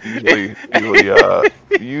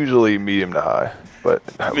 usually medium to high, but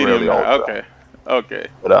medium rarely all. Okay. Okay.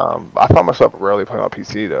 But I find myself rarely playing on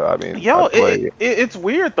PC though. I mean, yo, it's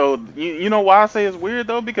weird though. You know why I say it's weird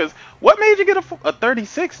though? Because what made you get a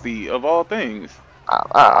 3060 of all things?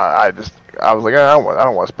 I was like, I don't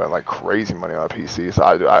want to spend like crazy money on a PC. So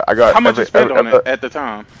I got. How much you spent on it at the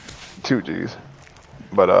time? 2 Gs.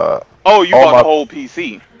 But oh, you bought the whole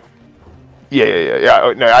PC.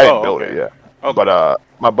 Yeah. No, I didn't build it. Okay. Yeah. Okay. But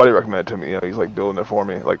my buddy recommended it to me. You know, he's like building it for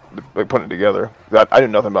me, like putting it together. I knew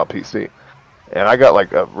nothing about PC, and I got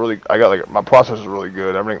like my processor's really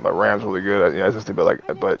good. Everything, my RAM's really good. You know,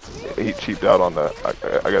 but he cheaped out on the.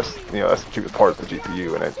 I guess that's the cheapest part is the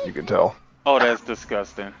GPU, and you can tell. Oh, that's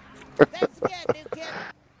disgusting.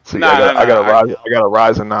 See, I got a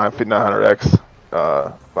Ryzen 9 5900X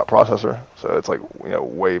my processor, so it's like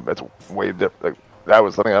way different. Like, that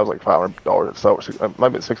was something that was like $500 itself. It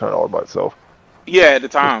might have been $600 by itself. Yeah, at the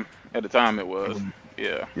time. At the time it was.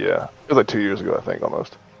 Yeah. Yeah. It was like 2 years ago, I think,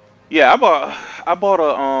 almost. Yeah, I bought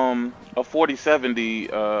a 4070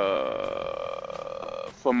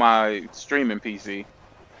 for my streaming PC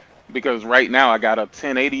because right now I got a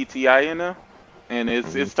 1080 Ti in there, and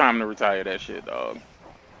it's time to retire that shit, dog.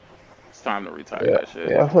 It's time to retire that shit.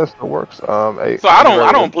 Yeah, that still works. Hey, so I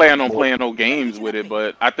don't plan on playing no games with it,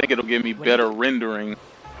 but I think it'll give me better rendering.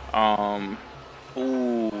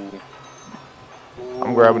 Ooh.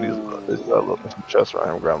 I'm grabbing these little chests right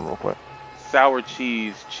here. I'm grabbing them real quick. Sour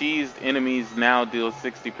cheese. Cheesed enemies now deal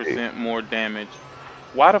 60% more damage.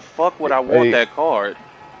 Why the fuck would I want that card?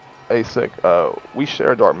 Hey, Sick. We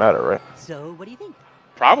share dark matter, right? So, what do you think?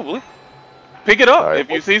 Probably. Pick it up. Right,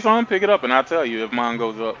 if you see something, pick it up, and I'll tell you if mine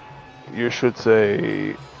goes up. You should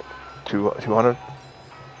say 200.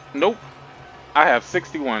 Nope. I have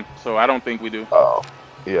 61, so I don't think we do. Oh.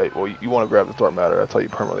 Yeah, well, you want to grab the dark matter. That's how you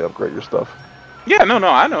permanently upgrade your stuff. Yeah, no,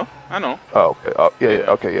 I know. Oh, okay.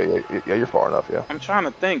 Yeah, you're far enough, yeah. I'm trying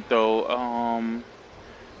to think, though.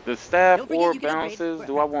 The staff orb bounces.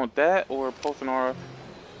 Do I want that or pulse an aura?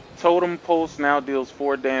 Totem pulse now deals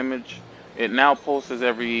 4 damage. It now pulses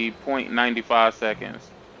every 0.95 seconds.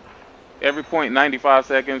 Every 0.95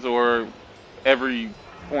 seconds or every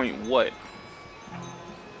point what?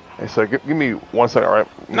 Hey, so give me 1 second, all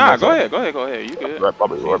right? Nah, go ahead. You good? Right,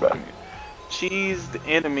 probably right back. Cheesed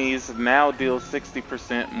enemies now deal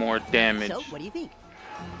 60% more damage. So, what do you think?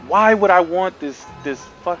 Why would I want this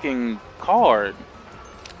fucking card?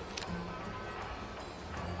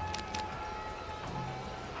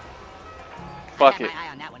 Fuck it. I got my eye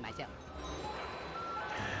on that one myself.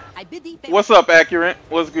 I bid thee What's up, Accurate?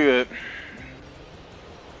 What's good?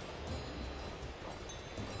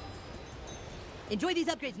 Enjoy these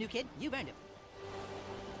upgrades, new kid. You've earned them.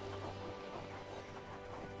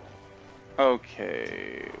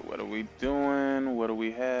 Okay, what are we doing? What do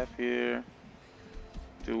we have here?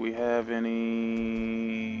 Do we have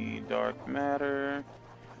any dark matter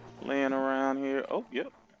laying around here? Oh,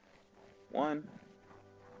 yep. 1.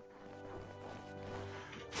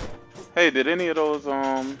 Hey, did any of those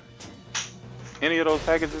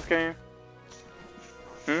packages came?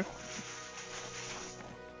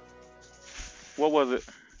 What was it?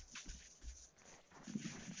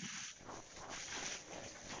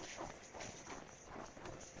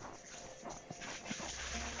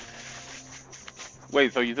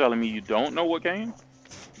 Wait, so you telling me you don't know what came?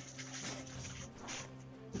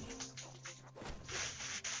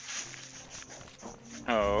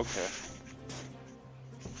 Oh, okay.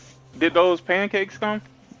 Did those pancakes come?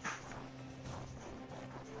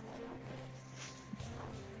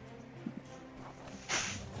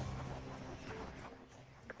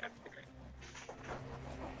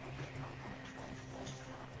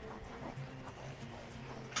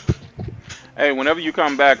 Hey, whenever you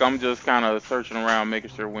come back, I'm just kind of searching around, making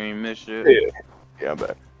sure we ain't missed shit. Yeah. Yeah, I'm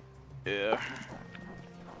back. Yeah.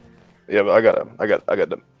 Yeah, but I got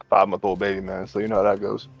the 5-month-old baby, man. So you know how that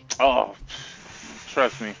goes. Oh,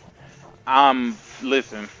 trust me.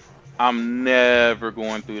 Listen, I'm never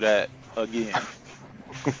going through that again.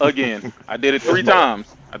 Again. I did it 3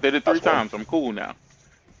 times. I did it three Last one. times. I'm cool now.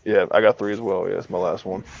 Yeah, I got 3 as well. Yeah, it's my last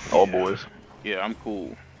one. All boys. Yeah, I'm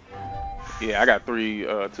cool. Yeah, I got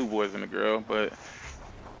 2 boys and a girl, but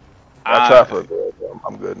I tried for a girl. So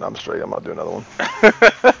I'm good. I'm straight. I'm not doing another one.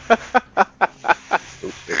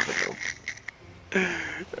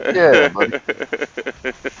 Yeah, buddy.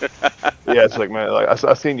 Yeah, it's like, man, like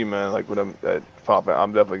I seen you, man. Like when I'm at Final Fantasy,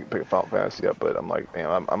 I'm definitely picking Final Fantasy up, but I'm like,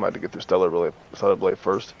 man, I'm about to get through Stellar Blade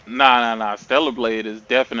first. Nah. Stellar Blade is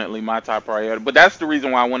definitely my top priority. But that's the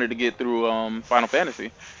reason why I wanted to get through Final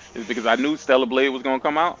Fantasy, is because I knew Stellar Blade was gonna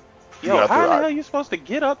come out. You Yo, got how through. the hell are you supposed to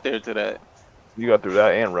get up there to that? You got through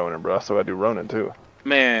that and Ronin, bro. So I do Ronin too.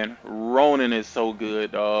 Man, Ronin is so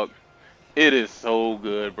good, dog. It is so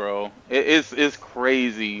good, bro. It's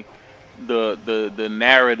crazy the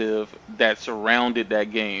narrative that surrounded that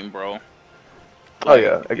game, bro. Oh Like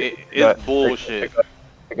yeah, it's bullshit.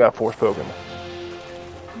 It got Forspoken.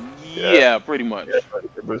 Yeah, pretty much. Yeah,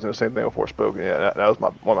 it was the same thing with Forspoken. Yeah, that was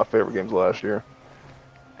one of my favorite games last year.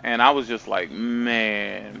 And I was just like,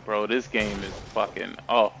 man, bro, this game is fucking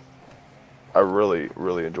I really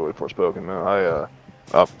enjoyed Forspoken, man. I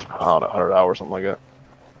don't know, 100 hours, something like that.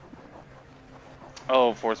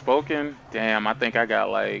 Oh, Forspoken? Damn, I think I got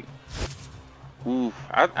like, oof,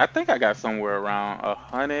 I think I got somewhere around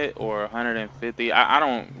 100 or 150. I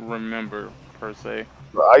don't remember per se.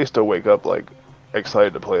 I used to wake up like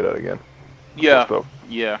excited to play that again. Yeah, Forspoken.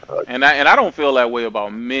 yeah, and I don't feel that way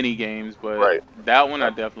about many games, but that one I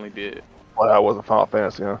definitely did. Well, that wasn't Final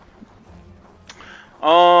Fantasy, huh?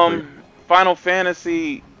 Final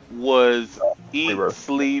Fantasy was eat, Rebirth.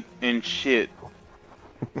 sleep, and shit.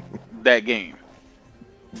 That game.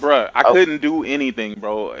 Bruh, I couldn't do anything,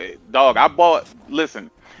 bro. Dog,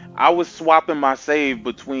 listen, I was swapping my save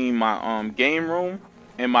between my game room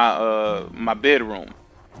and my bedroom.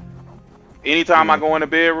 Anytime I go in the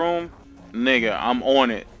bedroom, nigga, I'm on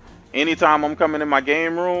it. Anytime I'm coming in my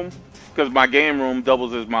game room, because my game room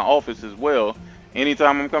doubles as my office as well.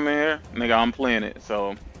 Anytime I'm coming here, nigga, I'm playing it.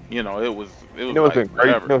 So, you know, it was You know what's been crazy?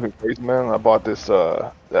 You know what's been crazy, man? I bought this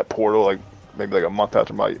that Portal like maybe like a month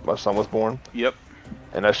after my son was born. Yep.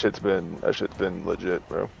 And that shit's been legit,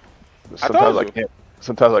 bro.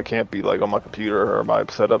 Sometimes I can't be like on my computer or my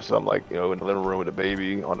setup, so I'm like, you know, in the living room with a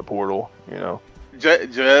baby on the Portal, you know.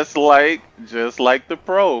 Just like the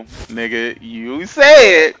Pro, nigga. You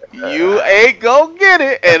said you ain't gonna get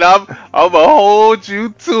it, and I'ma hold you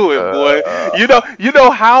to it, boy. You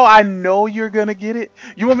know how I know you're gonna get it.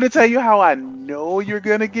 You want me to tell you how I know you're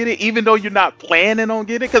gonna get it, even though you're not planning on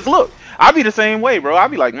getting it? Cause look, I'll be the same way, bro. I'll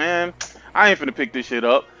be like, man, I ain't finna pick this shit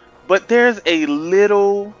up. But there's a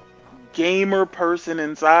little gamer person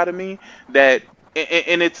inside of me that.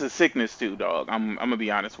 And it's a sickness too, dog. I'm gonna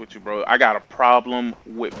be honest with you, bro. I got a problem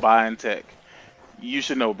with buying tech. You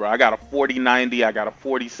should know, bro. I got a 4090, I got a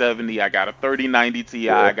 4070, I got a 3090 Ti,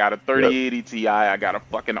 I got a 3080 Ti, I got a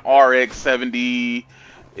fucking RX 70.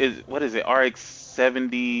 What is it? RX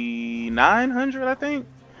 7900, I think.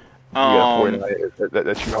 You got 49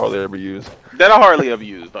 that you hardly ever use. That I hardly ever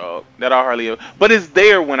use, dog. That I hardly ever. But it's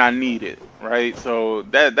there when I need it, right? So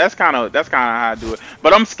that's kind of how I do it.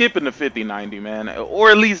 But I'm skipping the 5090, man, or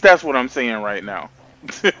at least that's what I'm saying right now.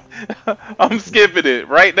 I'm skipping it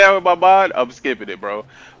right now in my mind. I'm skipping it, bro.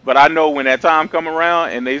 But I know when that time come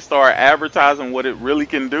around and they start advertising what it really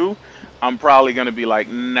can do, I'm probably gonna be like,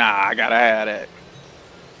 nah, I gotta have that.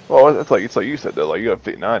 Well, it's like you said though, like you got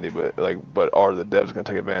 5090, but are the devs gonna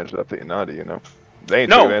take advantage of that 5090? You know, they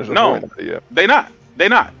ain't taking advantage of the 4090 yet. They not. They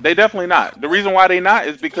definitely not. The reason why they not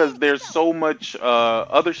is because there's so much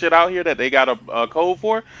other shit out here that they got a code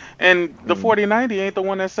for, and the 4090 ain't the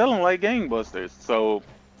one that's selling like gangbusters. So,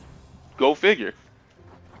 go figure.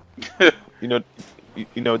 you know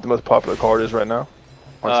what the most popular card is right now?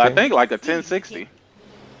 I think like a 1060.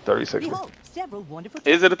 3060.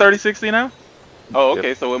 Is it a 3060 now? Oh, okay.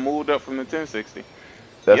 Yep. So it moved up from the 1060.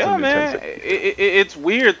 Yeah, man. It's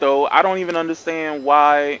weird though. I don't even understand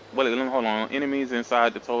why. Wait, hold on. Enemies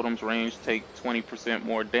inside the totem's range take 20%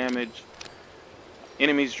 more damage.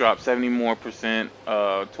 Enemies drop 70 more percent.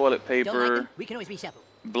 Toilet Don't like paper. them? We can always reshuffle.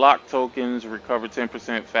 Block tokens recover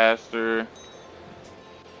 10% faster.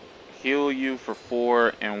 Heal you for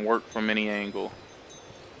 4 and work from any angle.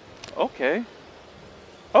 Okay.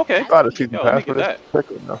 Okay. You bought a season Yo, let me pass for get this? that. Or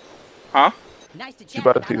no? Huh? Nice to You chat,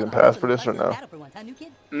 bought a but I'm season a pass host for of this or personal no? battle for once, huh, new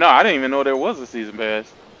kid? No, I didn't even know there was a season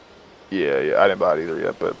pass. Yeah, I didn't buy it either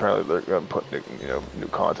yet, but apparently they're gonna put new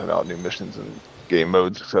content out, new missions and game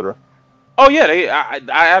modes, etc. Oh yeah,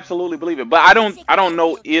 I absolutely believe it, but I don't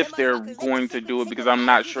know if they're going to do it because I'm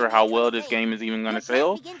not sure how well this game is even going to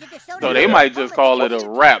sell. So they Yeah. might just call it a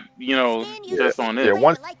wrap, Yeah, just on yeah.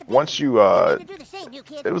 this. Once you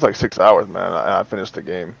it was like 6 hours, man. I finished the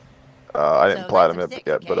game. I didn't platinum it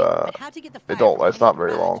yet, but it don't. It's not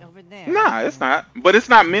very long. Nah, it's not. But it's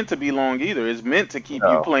not meant to be long either. It's meant to keep you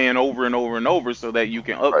No, playing over and over and over so that you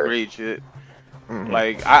can right. upgrade shit. Hmm.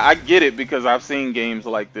 Like I get it because I've seen games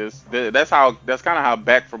like this. That's kind of how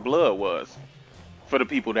Back for Blood was for the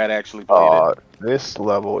people that actually played it. This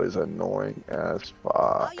level is annoying as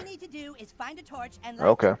All fuck. you need to do is find a torch and light.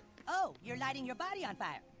 Okay. Oh, you're lighting your body on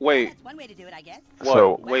fire. Wait. Well, that's one way to do it, I guess. What?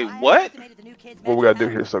 So Wait, Well, I what? underestimated the new kid's what we magic gotta do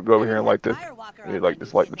here? powers. So go over I here and didn't light have this. Firewalker You on like my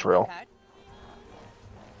this, new light the kid's bingo trail. card.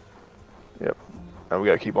 Yep. And we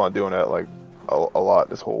gotta keep on doing that like a lot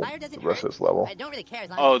this whole Fire doesn't the rest hurt. of this level. I don't really care as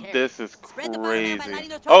long Oh, as you carry. this is Spread the fire around by crazy. lighting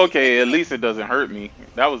those torches. Okay, Get at to it. least it doesn't hurt me.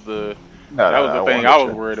 That was the No, thing won't I hurt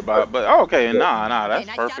was you. worried about. But okay, Yeah. nah, Okay, that's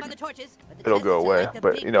nice job on perfect. the torches. But the It'll test go is to away, light the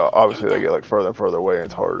but big you know, fuse. obviously Get it they get done. like further and further away, and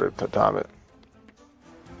it's harder to time it.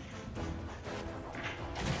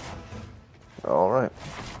 All right.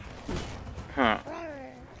 Huh.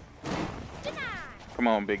 Come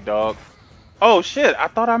on, big dog. Oh shit, I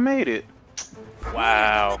thought I made it.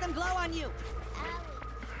 Wow. Don't let them glow on you.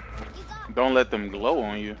 Don't let them glow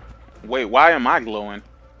on you. Wait, why am I glowing?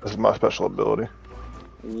 This is my special ability.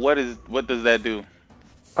 What does that do?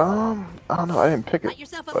 I don't know. I didn't pick Light it,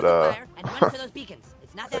 yourself up but with the fire and run for those beacons.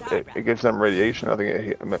 It's not that hard, it gives them radiation. I think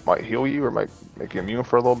it might heal you or might make you immune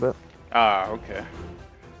for a little bit. Ah, okay.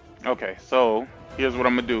 Okay, so here's what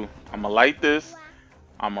I'm gonna do. I'm gonna light this.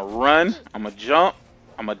 I'm gonna run. I'm gonna jump.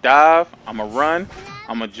 I'm gonna dive. I'm gonna run.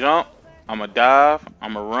 I'm gonna jump. I'm gonna dive.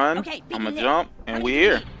 I'm gonna run. Okay, I'm gonna lit. jump, and How we many do you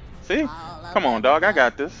here. See? Come on, dog. I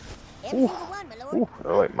got this. Ooh, they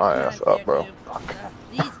light my ass up, bro.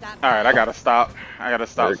 Please stop. All right, I gotta stop.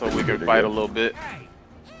 So Very we good, can very fight a good. little bit.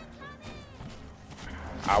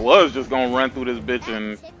 I was just gonna run through this bitch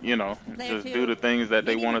and just do the things that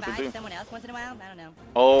they Maybe want us to revive do. someone else once in a while. I don't know.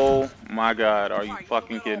 Oh my God, are you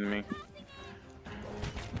fucking kidding me?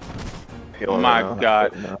 Healing My right now.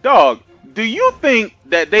 God, dog. Do you think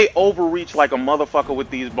that they overreach like a motherfucker with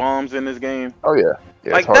these bombs in this game? Oh yeah,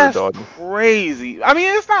 yeah. Like It's hard that's to dodge. crazy. I mean,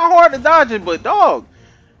 it's not hard to dodge it, but dog.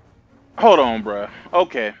 Hold on, bruh.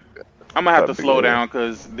 Okay, I'm gonna have to That'd be slow good. down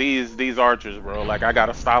because these archers, bro. Like I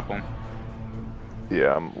gotta stop them.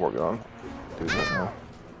 Yeah, I'm working on doing that now.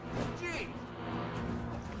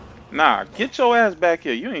 Nah, get your ass back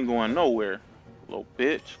here. You ain't going nowhere, little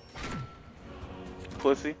bitch.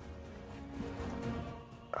 Pussy.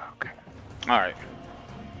 Okay. Alright.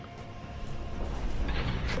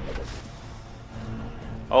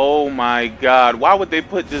 Oh my God. Why would they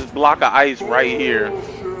put this block of ice right here?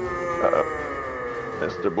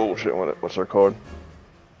 That's their bullshit. What's their code?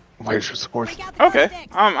 Laser source. Okay.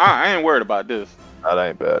 I ain't worried about this. That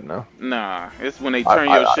ain't bad, no. Nah, it's when they turn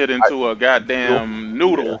your shit into a goddamn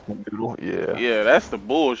noodle. Yeah, noodle. Yeah. Yeah, that's the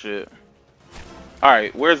bullshit.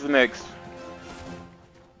 Alright, where's the next?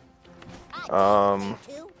 I'm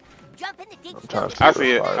trying to see I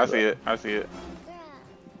see it. where I see it. I see it.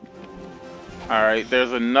 Alright,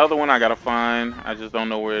 there's another one I gotta find. I just don't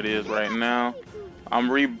know where it is right now.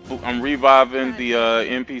 I'm reviving the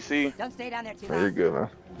NPC. Don't stay down there too Yeah, you're good, man.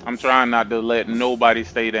 I'm trying not to let nobody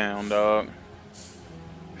stay down, dog.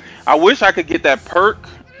 I wish I could get that perk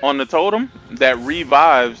on the totem that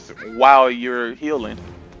revives while you're healing.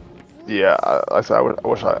 Yeah, I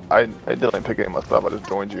wish I didn't pick any of my stuff. I just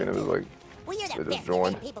joined you and it was like it just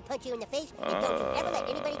joined. People punch you in the face, and don't you ever let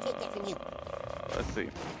anybody take that from you. Let's see.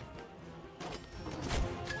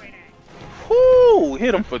 Whoo!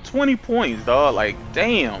 Hit him for 20 points, dog. Like,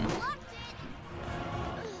 damn.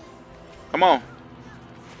 Come on.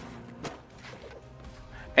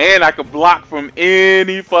 And I could block from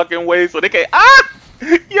any fucking way so they can't. Ah!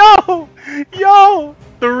 Yo!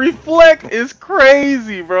 The reflect is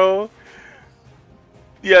crazy, bro.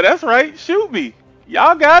 Yeah, that's right. Shoot me.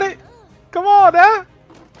 Y'all got it. Come on now.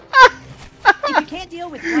 If you can't deal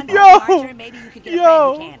with one archer, maybe you could get a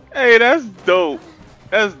friend who can. Hey, that's dope.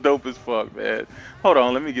 That's dope as fuck, man. Hold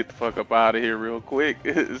on, let me get the fuck up out of here real quick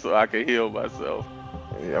so I can heal myself.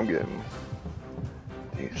 Yeah, I'm getting.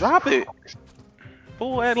 Drop it.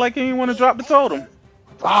 Fool act like he didn't want to drop the totem.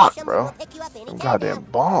 Fuck, bro. Them goddamn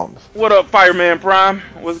bombs. What up, Fireman Prime?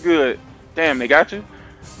 What's good? Damn, they got you?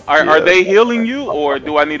 Are they healing you, or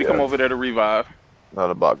do I need to come over there to revive? No,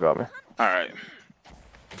 the bot got me. Alright.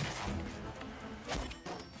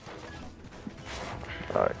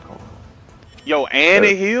 Alright, cool. Yo, and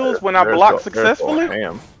it heals when I block successfully?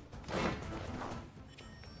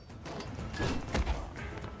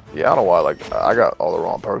 Yeah, I don't know why, like, I got all the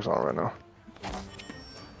wrong perks on right now.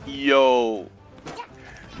 Yo,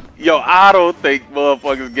 I don't think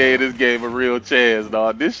motherfuckers gave this game a real chance,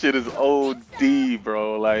 dog. This shit is OD,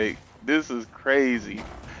 bro. Like, this is crazy.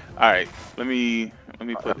 Alright, let me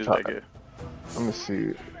put this back here. Let me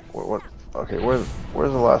see. What? Okay, where's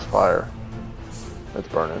the last fire that's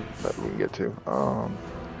burning that we can get to?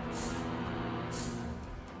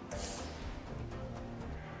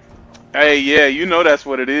 Hey, yeah, you know that's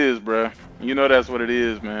what it is, bro. You know that's what it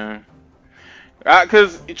is, man.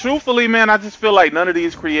 Cause truthfully, man, I just feel like none of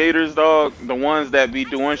these creators, dog, the ones that be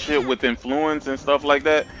doing shit with influence and stuff like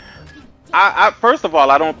that, I first of all,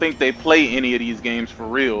 I don't think they play any of these games for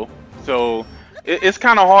real. So it's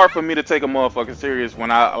kind of hard for me to take a motherfucker serious when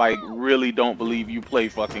I like really don't believe you play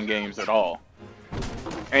fucking games at all.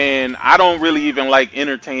 And I don't really even like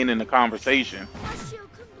entertaining the conversation.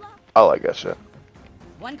 I like that shit.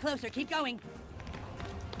 One closer, keep going.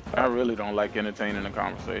 I really don't like entertaining the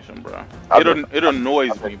conversation, bro. It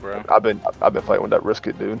annoys me, bro. I've been fighting with that Risk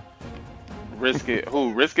It dude. Risk It?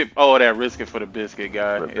 Who? Risk It? Oh, that Risk It for the biscuit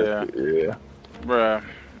guy. Yeah. Bruh.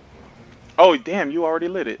 Oh, damn! You already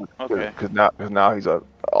lit it. Okay. Cause now he's all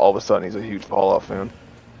of a sudden he's a huge Fallout fan.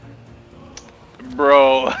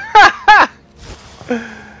 Bro.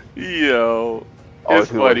 Yo.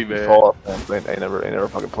 It's funny, man. Fallout fans, they never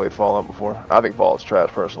fucking played Fallout before. I think Fallout's trash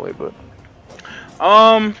personally, but.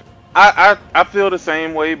 I feel the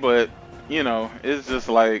same way, but you know, it's just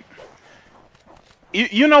like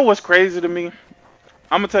you know what's crazy to me?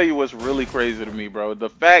 I'm gonna tell you what's really crazy to me, bro. The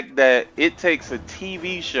fact that it takes a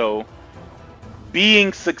TV show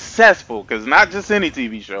being successful, because not just any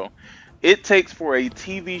TV show, it takes for a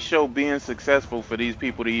TV show being successful for these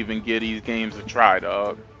people to even get these games a try,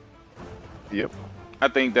 dog. Yep. I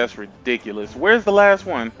think that's ridiculous. Where's the last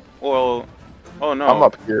one? Well, oh no. I'm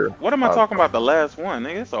up here. What am I talking about? The last one?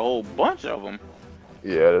 Nigga, it's a whole bunch of them.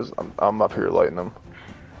 Yeah, it is. I'm up here lighting them.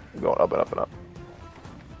 I'm going up and up and up.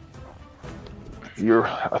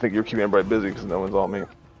 I think you're keeping everybody busy because no one's on me.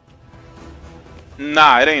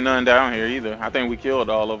 Nah, it ain't none down here either. I think we killed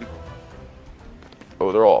all of them.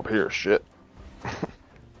 Oh, they're all up here. Shit.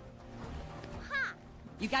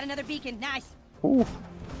 You got another beacon. Nice. Ooh.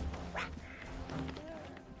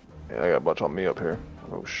 Yeah, I got a bunch on me up here.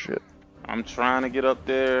 Oh shit. I'm trying to get up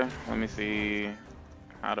there. Let me see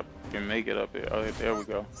how to make it up there. Oh, there we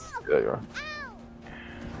go. There you are.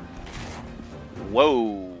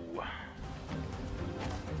 Whoa.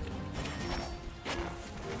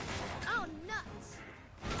 Oh, nuts.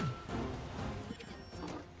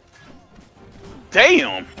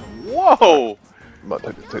 Damn. Whoa. I'm about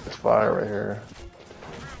to take this fire right here.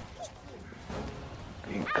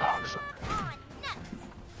 You cocksucker.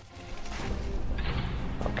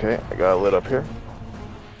 Okay, I got it lit up here.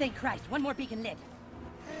 Thank Christ, one more beacon lit.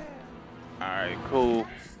 Alright, cool.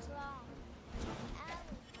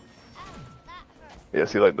 Yeah,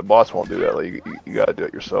 see, like, the boss won't do that. Like, you gotta do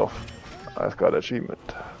it yourself. I just got an achievement.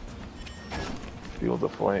 Field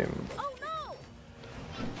of Flame.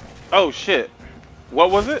 Oh, shit. What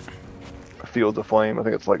was it? Field of Flame. I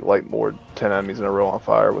think it's like light more 10 enemies in a row on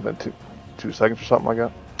fire within two seconds or something like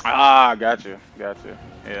that. Ah, gotcha. Gotcha.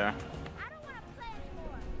 Yeah.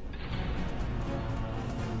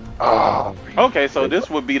 Oh, okay, so this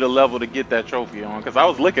would be the level to get that trophy on, because I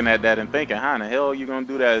was looking at that and thinking, how in the hell are you gonna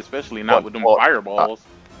do that, especially not with them fireballs?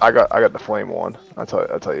 I got the flame one. That's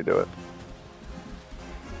how you do it.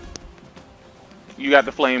 You got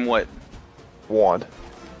the flame what? Wand.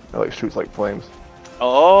 It like shoots like flames.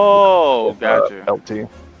 Oh, gotcha. LT.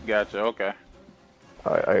 Gotcha. Okay.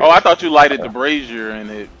 I thought you lighted the brazier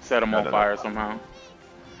and it set them on fire somehow.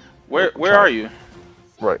 Where are you?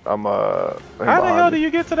 Right, I'm How the hell do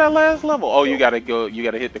you get to that last level? Oh, you gotta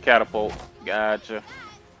hit the catapult. Gotcha.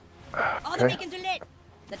 All the beacons are lit.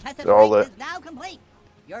 The test of strength is now complete.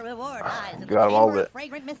 Your reward lies in the chamber of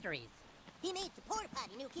fragrant mysteries. He made the porta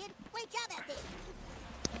potty, new kid. Great job out there.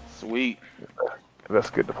 Sweet.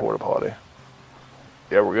 Let's get the porta potty.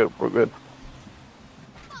 Yeah, we're good. We're good.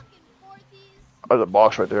 There's a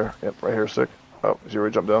box right there. Yep, right here, sick. Oh, is you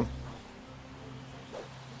ready to jump down?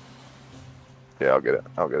 Yeah, I'll get it.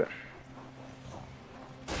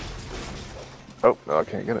 Oh, no, I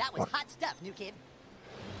can't get it. That was hot stuff, new kid.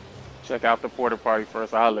 check out the porta potty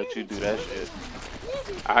first. I'll let you do that shit.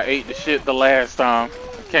 I ate the shit the last time.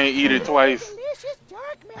 Can't eat it twice. Delicious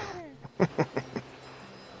dark matter.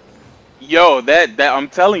 Yo, that I'm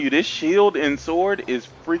telling you, this shield and sword is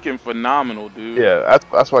freaking phenomenal, dude. Yeah,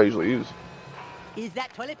 that's what I usually use. Is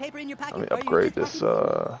that toilet paper in your pocket? Let me upgrade this.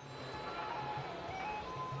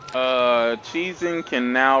 Cheesing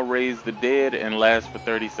can now raise the dead and last for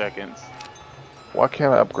 30 seconds. Why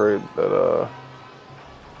can't I upgrade that?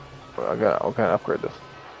 I can't upgrade this.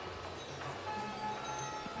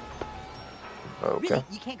 Okay. Really,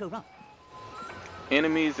 you can't go wrong.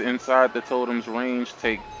 Enemies inside the totem's range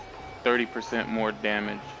take 30% more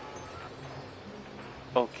damage.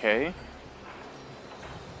 Okay.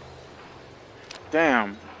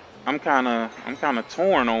 Damn. I'm kind of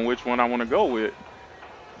torn on which one I want to go with.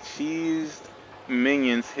 Cheesed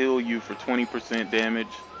minions heal you for 20% damage.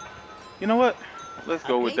 You know what? Let's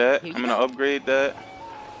go with that. I'm gonna upgrade that.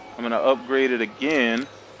 I'm gonna upgrade it again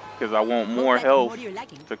because I want more health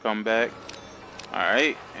to come back.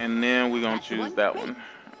 Alright, and then we're gonna choose that one.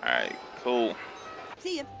 Alright, cool.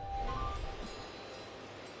 See ya.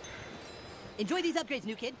 Enjoy these upgrades,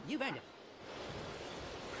 new kid. You've earned them.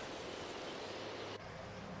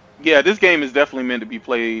 Yeah, this game is definitely meant to be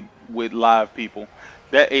played with live people.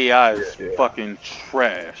 That AI is fucking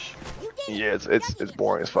trash. Yeah, it's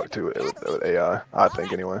boring as fuck too with AI. I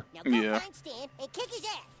think anyway. Yeah.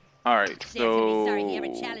 Alright, so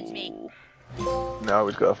now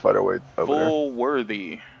we just gotta fight our way over there. Full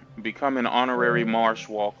worthy. Become an honorary marsh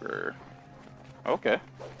walker. Okay.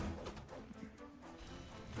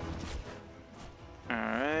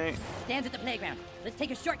 Alright. Stands at the playground. Let's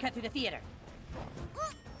take a shortcut through the theater.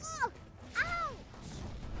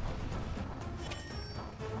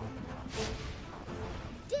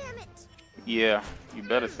 Damn it! Yeah, you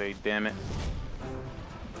better say damn it.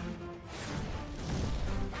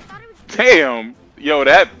 Damn! Yo,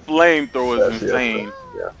 that flamethrower is insane.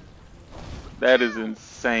 Yeah. That is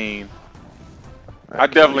insane. I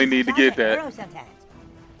definitely need to get that.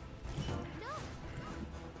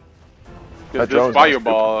 That This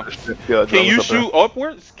fireball. Yeah, Can you shoot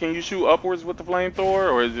upwards? Can you shoot upwards with the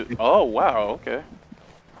flamethrower, or is it? Oh wow, okay.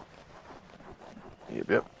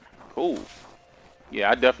 Yep. Cool.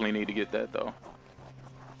 Yeah, I definitely need to get that though.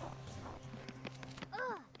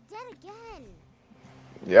 Dead again.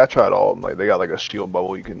 Yeah, I tried all of them. Like they got like a shield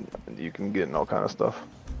bubble you can get and all kind of stuff.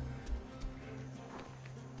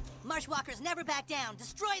 Marshwalkers never back down.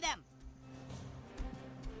 Destroy them.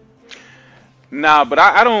 Nah, but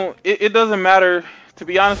I don't. It doesn't matter. To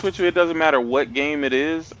be honest with you, it doesn't matter what game it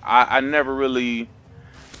is. I never really.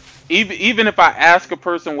 Even if I ask a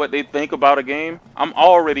person what they think about a game, I'm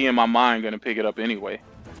already in my mind gonna pick it up anyway.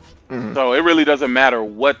 Mm-hmm. So it really doesn't matter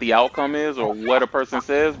what the outcome is or what a person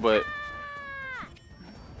says, but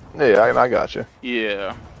yeah, I got you.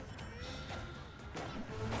 yeah.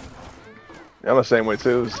 I'm the same way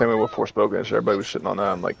too. Same way with Forspoken. Everybody was shitting on that.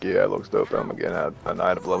 I'm like, yeah, it looks dope. I'm again a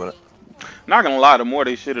night of loving it. Not gonna lie, the more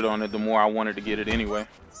they shitted on it, the more I wanted to get it anyway.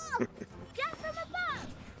 Down from above.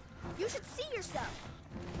 You should see yourself.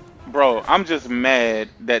 Bro, I'm just mad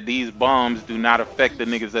that these bombs do not affect the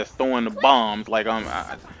niggas that's throwing the bombs. Like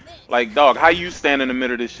like dog, how you stand in the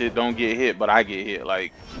middle of this shit, don't get hit, but I get hit.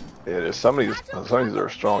 Like, yeah, there's some of these are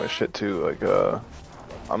strong as shit too. Like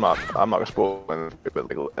I'm not gonna spoil it, but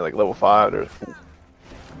like level 5 there's.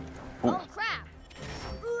 Oh crap.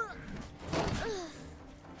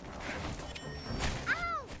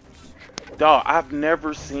 dog, I've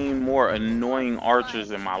never seen more annoying archers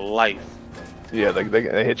in my life. Yeah,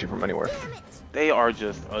 they hit you from anywhere. They are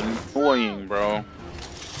just annoying, bro.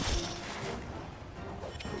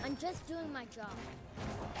 I'm just doing my job.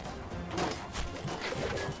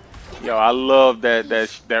 Yo, I love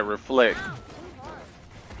that reflect.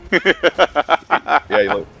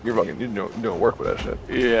 Yeah, you're doing work with that shit.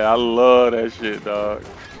 Yeah, I love that shit, dog.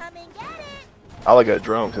 Come and get it. I like that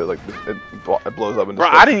drone too. Like it blows up in the Bro,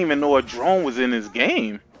 stuff. I didn't even know a drone was in this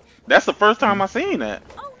game. That's the first time I seen that.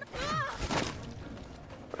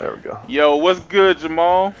 There we go. Yo, what's good,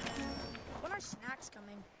 Jamal? When are snacks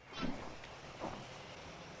coming?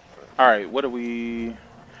 All right, what do we?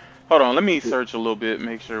 Hold on, let me search a little bit,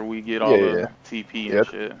 make sure we get all the TP and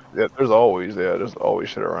shit. Yeah, there's always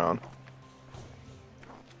shit around.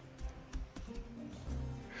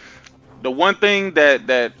 The one thing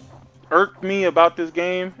that irked me about this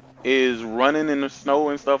game is running in the snow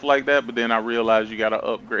and stuff like that, but then I realized you gotta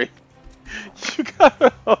upgrade. You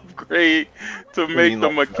gotta upgrade to make the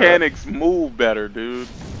mechanics move better, dude.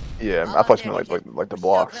 Yeah, I thought you meant like the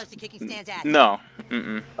blocks. No.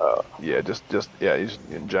 Yeah, just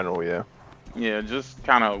in general, yeah. Yeah, just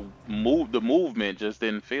kind of move. The movement just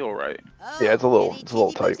didn't feel right. Yeah, it's a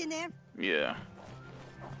little tight. Yeah.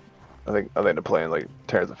 I think they're playing like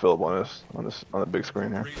Terrence and Phillip on the big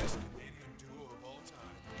screen here.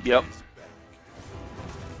 Yep.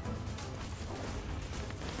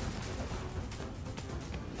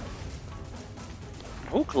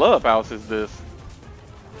 Who clubhouse is this?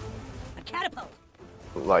 A catapult.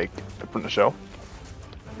 Like from the show?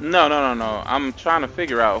 No. I'm trying to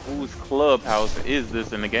figure out whose clubhouse is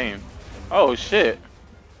this in the game. Oh shit.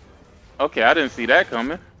 Okay, I didn't see that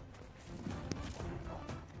coming.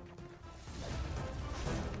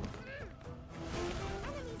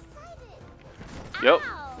 Yep.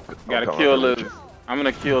 Gotta kill this. I'm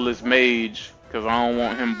gonna kill this mage because I don't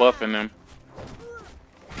want him buffing him.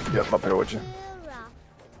 Yep, I'm up here with you.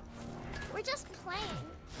 We're just playing.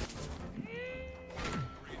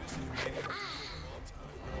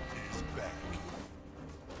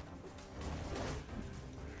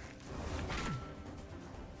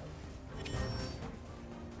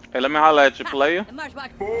 Hey, let me holler at you, player.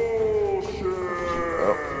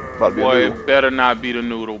 Boy, it better not be the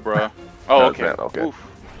noodle, bro. Oh, okay. Okay. Oof.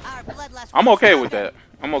 I'm okay with that.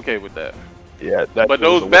 I'm okay with that. Yeah, but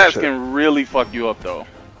those bats can really fuck you up, though.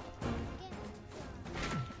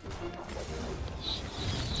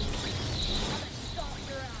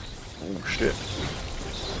 Oh shit.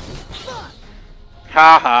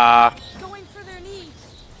 Haha. Going for their knees.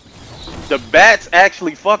 The bats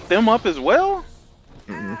actually fucked them up as well?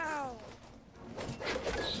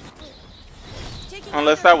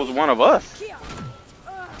 Unless that was one of us.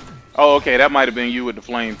 Oh, okay, that might have been you with the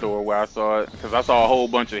flamethrower where I saw it, because I saw a whole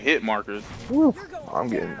bunch of hit markers. Woo. I'm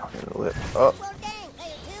getting lit up. Well, dang,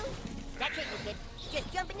 player two. That's it, you kid.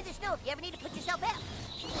 Just jump into the snow if you ever need to put yourself out.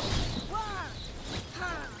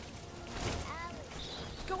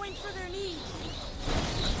 Going for their knees.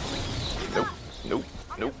 Nope.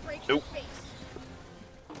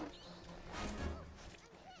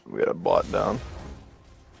 We got a bot down.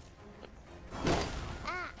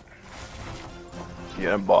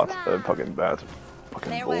 Yeah, bots. Fucking bats.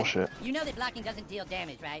 Fucking bullshit. You know that blocking doesn't deal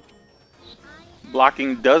damage, right?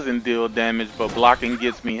 Blocking doesn't deal damage, but blocking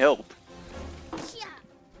gets me health.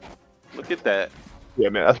 Look at that. Yeah,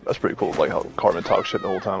 man, that's pretty cool. Like how Cartman talks shit the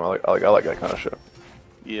whole time. I like that kind of shit.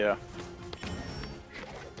 Yeah.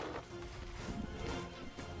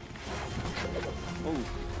 Ooh.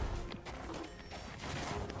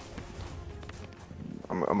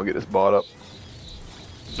 I'm gonna get this bot up.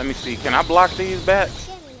 Let me see. Can I block these bats?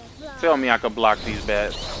 Tell me I can block these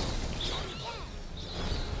bats.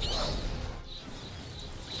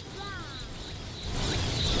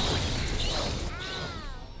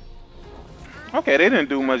 Okay, they didn't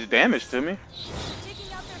do much damage to me.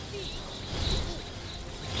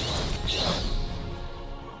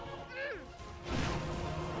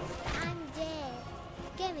 I'm dead.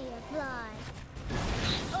 Give me a fly.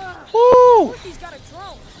 Woo! He's got a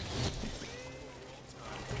drone.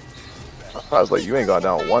 I was like, you ain't gone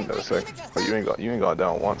down one though, sick. But you ain't gone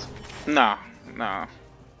down once. Nah.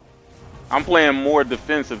 I'm playing more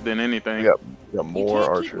defensive than anything. You got more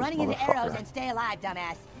archers. Keep running into arrows and stay alive,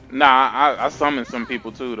 dumbass. Nah, I summoned some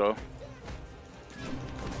people too though.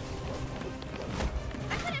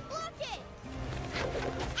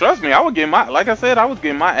 Trust me, I was getting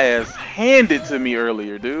my ass handed to me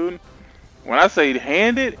earlier, dude. When I say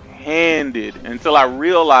handed until I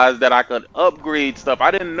realized that I could upgrade stuff.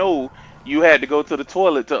 I didn't know you had to go to the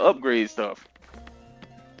toilet to upgrade stuff.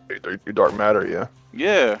 Your dark matter, yeah.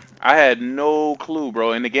 Yeah, I had no clue,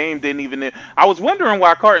 bro. And the game didn't even. I was wondering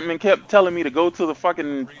why Cartman kept telling me to go to the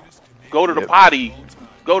potty. Go to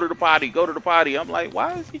the potty. I'm like,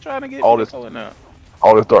 why is he trying to get all me this going now?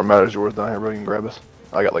 All this dark matter is yours down here, bro. You can grab us.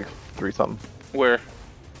 I got like 3 something. Where?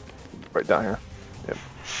 Right down here. Yep.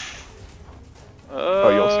 Oh,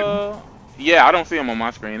 you don't see them? Yeah, I don't see them on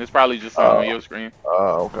my screen. It's probably just on your screen.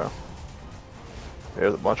 Oh, okay.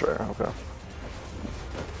 There's a bunch right here. Okay.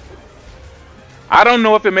 I don't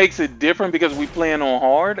know if it makes it different because we playing on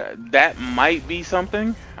hard. That might be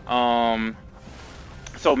something.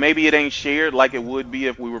 So maybe it ain't shared like it would be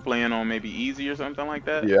if we were playing on maybe easy or something like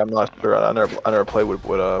that. Yeah, I'm not sure. I never played with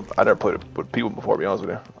people before. To be honest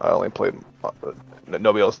with you, I only played.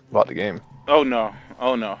 Nobody else bought the game. Oh no.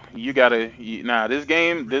 You gotta. This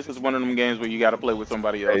game. This is one of them games where you gotta play with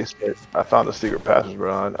somebody else. Hey, I found the secret passage,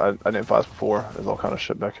 bro. I didn't find this before. There's all kind of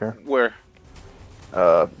shit back here. Where?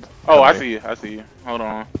 Oh, I see you. Hold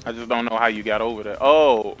on. I just don't know how you got over there.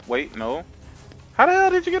 Oh, wait, no. How the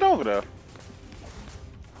hell did you get over there?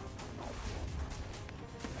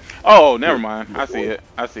 Oh, never mind. I see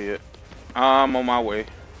it. I'm on my way.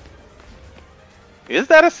 Is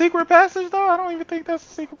that a secret passage though? I don't even think that's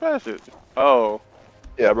a secret passage. Oh.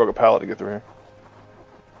 Yeah, I broke a pallet to get through here.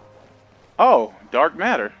 Oh, dark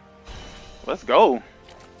matter. Let's go.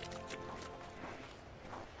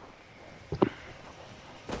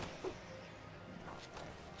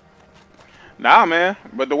 Nah, man.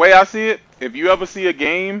 But the way I see it, if you ever see a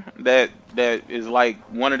game that is like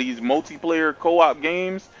one of these multiplayer co-op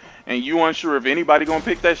games, and you unsure if anybody gonna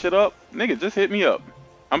pick that shit up, nigga, just hit me up.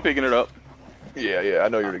 I'm picking it up. Yeah, yeah, I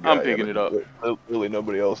know you're the guy. I'm picking it up. Really,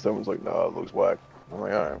 nobody else. Someone's like, nah, it looks whack. I'm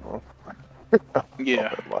like, all right, well.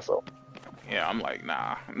 Yeah. Myself. Yeah, I'm like,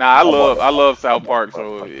 nah. Nah, I love South Park,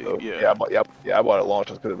 so yeah. Yeah, I bought it launched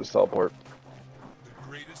just because it was South Park.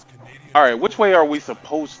 All right, which way are we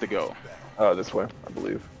supposed to go? This way, I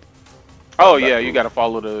believe. Oh yeah, you gotta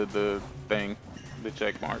follow the thing, the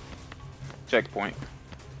checkpoint.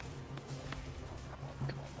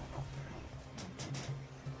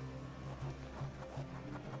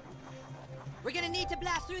 We're gonna need to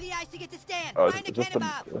blast through the ice to get to Stan. Oh, Find a is this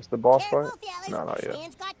cannonball. the boss fight? No, not yet.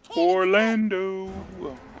 Orlando.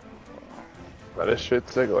 Now, this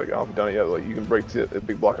shit's sick. Like, I haven't done it yet. Like, you can break a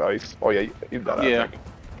big block of ice. Oh yeah, you've done it. Yeah. I think.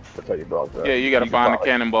 That's how you broke that. Yeah, you gotta find the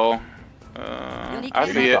cannonball.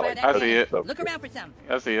 I see it. I see it. Look around for some.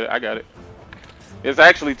 I see it. I got it. It's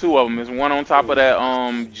actually two of them. There's one on top of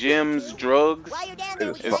that Jim's drugs.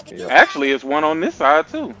 Actually, it's one on this side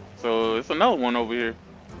too. So it's another one over here.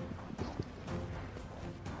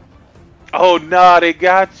 Oh nah, they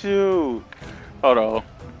got you. Hold on,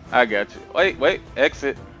 I got you. Wait,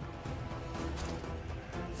 exit.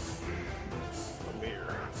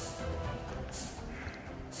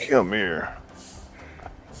 Come here.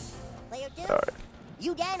 All right.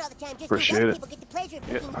 You down all the time just Appreciate it. people get the pleasure of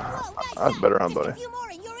thinking, whoa, nice that's better, huh, buddy? A few more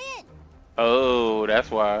and you're in. Oh, that's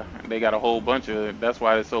why they got a whole bunch of. That's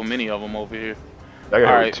why there's so many of them over here. I got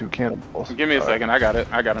all right. 2 cannonballs. Give me a second. I got it.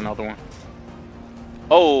 I got another one.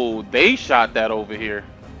 Oh, they shot that over here.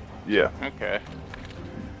 Yeah. Okay.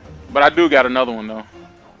 But I do got another one though.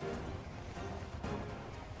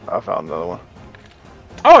 I found another one.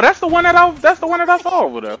 Oh, that's the one that I saw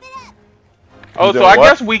over there. Oh, so I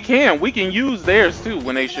guess we can use theirs too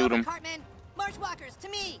when they shoot them. Marshwalkers to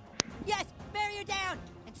me. Yes, barrier down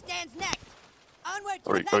and Stan's next. Onward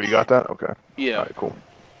to Oh, you got that? Okay. Yeah. All right, cool.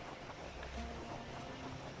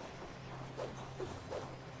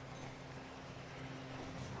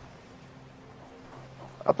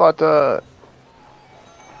 I thought,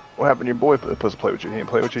 what happened to your boy supposed to play with you? He didn't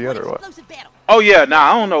play with you yet, or what? Oh yeah,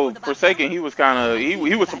 nah, I don't know. Forsaken, he was kind of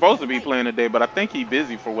he was supposed to be playing today, but I think he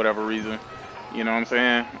busy for whatever reason. You know what I'm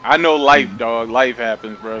saying? I know life, dog. Life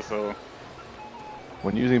happens, bro. So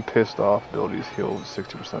when using pissed off abilities, heal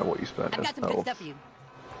 60% of what you spend. I've got some good stuff for you.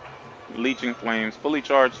 Leeching flames, fully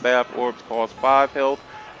charged staff orbs cost 5 health,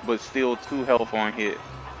 but still 2 health on hit.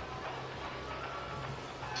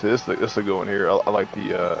 See, this is a good one here. I like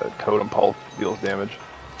the totem pulse deals damage.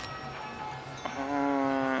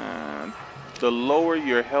 The lower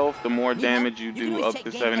your health, the more damage you do, up to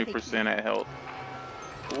 70% at health.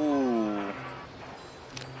 Ooh.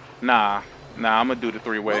 Nah, I'm gonna do the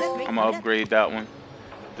 3-way. I'm gonna upgrade that one.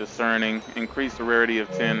 Discerning, increase the rarity of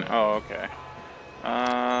 10. Oh, okay.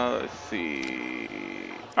 Let's see.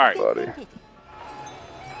 All right, buddy. Man,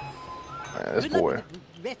 this boy.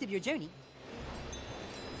 Rest of your journey.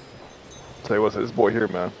 Tell you what, this boy here,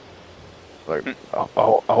 man. Like, I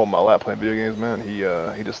hold my lap playing video games, man.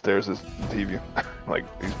 He just stares at the TV, like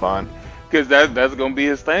he's fine. Cause that's gonna be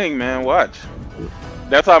his thing, man. Watch.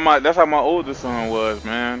 That's how my oldest son was,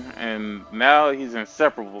 man. And now he's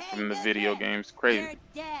inseparable from the video games. Crazy.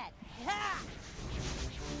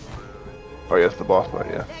 Oh yes, the boss fight,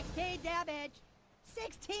 yeah. 16 damage.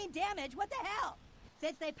 16 damage. What the hell?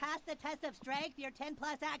 Since they passed the test of strength, your 10+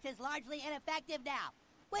 axe is largely ineffective now.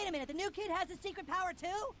 Wait a minute, the new kid has a secret power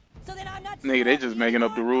too? So then I'm not. Nigga, they just making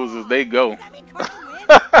up the rules as they go.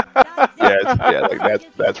 yeah,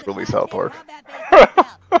 like that's really South Park.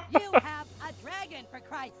 You have a dragon, for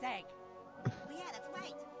Christ's sake. Oh yeah, that's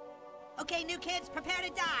right. Okay, new kids, prepare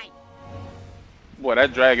to die. Boy,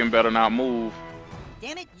 that dragon better not move.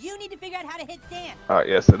 Damn it, you need to figure out how to hit Stan. Alright,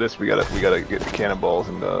 yeah, so this we gotta get the cannonballs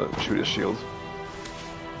and shoot his shields.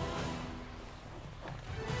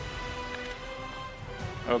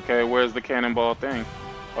 Okay, where's the cannonball thing?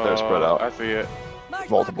 They're spread out. I see it.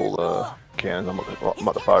 Multiple cannons. I'm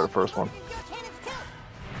about to fire the first one.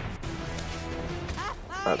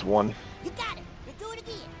 That's one. You got it. You do it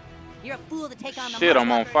again. You're a fool to take on the shit, I'm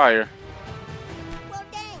on fire. Well,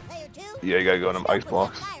 dang, player 2. Yeah, you gotta go in them ice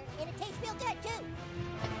blocks. And it tastes real good too.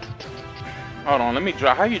 Hold on, let me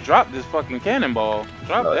drop. How you drop this fucking cannonball?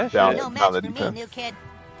 Drop that down, shit. No match down the for me, D10. new kid.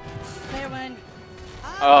 Player 1,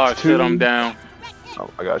 Oh shit, I'm down. Oh,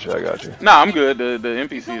 I got you. I got you. Nah, I'm good. The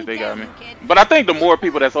NPCs, they got me. But I think the more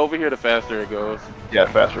people that's over here, the faster it goes. Yeah,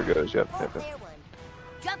 faster it goes. Yep.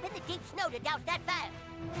 Jump in the deep snow to douse that fire.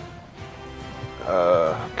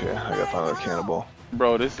 Okay. I gotta find another cannonball.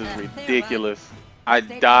 Bro, this is ridiculous. I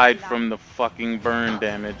died from the fucking burn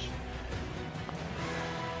damage.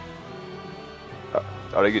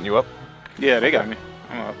 Are they getting you up? Yeah, they got me.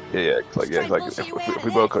 I'm up. Yeah. It's like if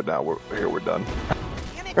we both go down, we're done.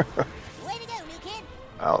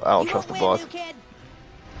 I don't trust the boss.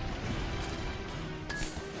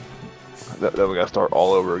 Then we gotta start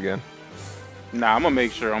all over again. Nah, I'm gonna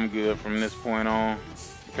make sure I'm good from this point on,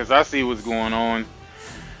 because I see what's going on.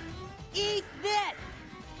 Eat this.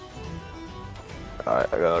 Alright,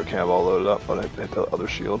 I got another cannonball loaded up, but I hit the other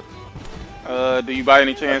shield. Do you by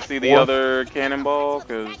any chance see the other cannonball?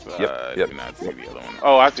 Because Yep. I do not see the other one.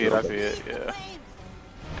 Oh, I see it. Yeah.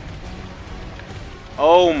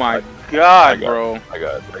 Oh my god, bro. I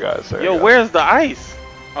got it. Yo, where's the ice?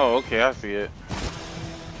 Oh, okay, I see it.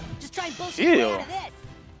 Just try and bullshit your way out of this.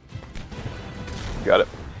 Got it.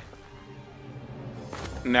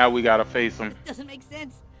 Now we gotta face him. Doesn't make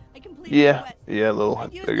sense. I completely Yeah, a little.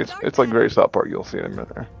 It's like very South Park. You'll see him right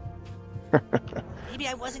there. Maybe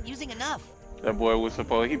I wasn't using enough. That boy was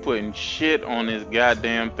he putting shit on his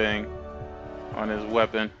goddamn thing, on his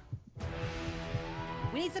weapon.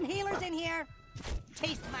 We need some healers in here.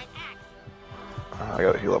 Taste my axe. I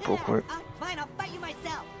gotta heal up real quick. Fine, I'll fight you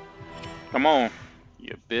myself. Come on,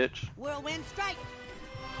 you bitch. Whirlwind strike.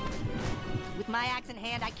 With my axe in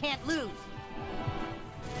hand, I can't lose.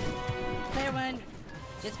 Clear one.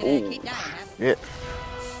 Just gonna keep dying, huh? Yeah.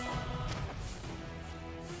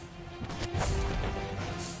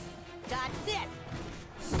 Dodge this.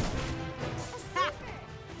 Ha!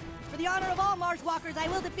 For the honor of all marsh walkers, I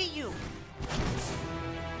will defeat you.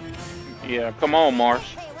 Yeah, come on,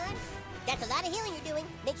 Marsh. That's a lot of healing you're doing.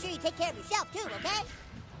 Make sure you take care of yourself too, okay?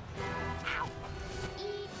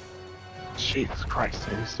 Jesus Christ,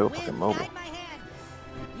 he's so fucking mobile.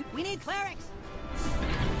 We need clerics.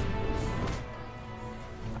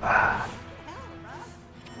 Ah.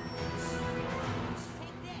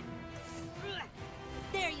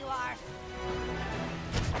 There you are.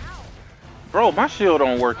 Bro, my shield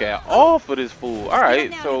don't work at all for this fool.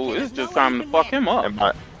 Alright, so it's just time to fuck him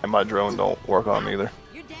up. And my drone don't work on me either.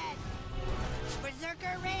 You're dead.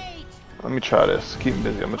 Berserker rage. Let me try this. Keep him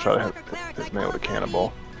busy. I'm gonna try to hit this man with a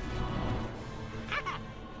cannonball.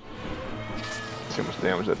 See how much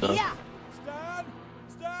damage that does.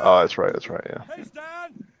 Oh, that's right, yeah. Hey,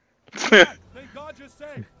 Stan! Thank God you're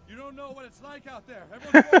safe. You don't know what it's like out there.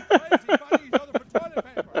 Everyone's going crazy fighting each other for toilet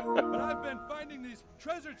paper. But I've been finding these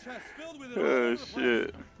treasure chests filled with it all over the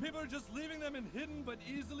place. People are just leaving them in hidden but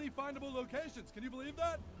easily findable locations. Can you believe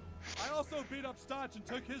that? I also beat up Stotch and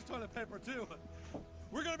took his toilet paper too.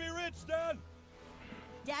 We're gonna be rich, Stan!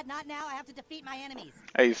 Dad, not now. I have to defeat my enemies.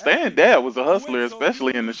 Hey, Stan Dad was a hustler,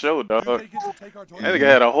 especially in the show, dog. That nigga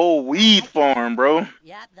had a whole weed farm, bro.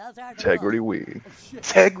 Yep, those are Integrity weed.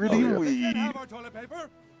 Integrity weed.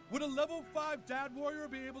 Would a level 5 dad warrior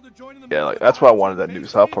be able to join in the Yeah, like that's why I wanted that new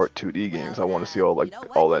South Park 2D games. I want to see all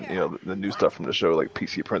that, you know, the new stuff from the show, like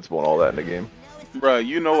PC Principle and all that in the game. Bro,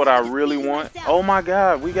 you know what I really want? Oh my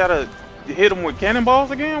God, we gotta hit him with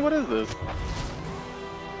cannonballs again? What is this?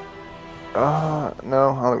 No.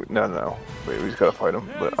 Wait, we just gotta fight him.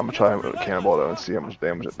 But I'm gonna try him with a cannonball though and see how much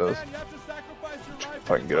damage it does.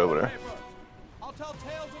 If I can get over there.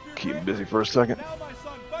 Keep him busy for a second.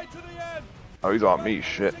 Oh, he's on me,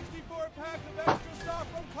 shit.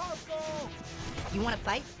 You want to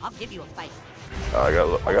fight? I'll give you a fight. I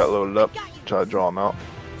got loaded up. Try to draw him out.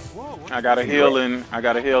 I got a healing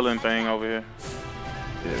thing over here.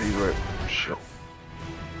 Yeah, he's right. Shit.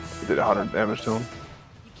 He did 100 damage to him.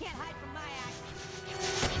 You can't hide from my axe.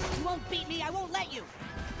 You won't beat me. I won't let you.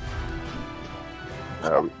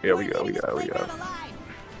 Yeah, we got.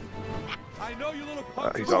 I know you little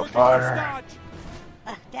punks. He's on fire.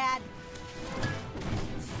 Dad.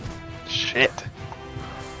 Shit.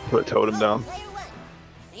 Put a totem down. For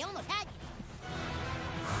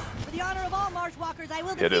the honor of all marsh walkers, I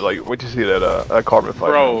will. Yeah, dude, like, wait to see that carbon fight.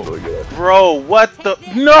 Bro, really good. Bro, what the?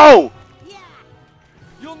 No! Yeah.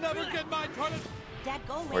 You'll never get my toilet. Dad,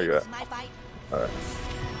 go away. Where you This at? is my fight. All right.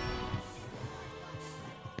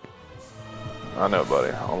 I know,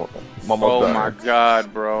 buddy. I'm almost Oh done my here.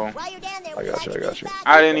 God, bro. I got you.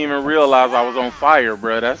 I didn't even realize I was on fire,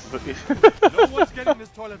 bro. That's. No one's getting this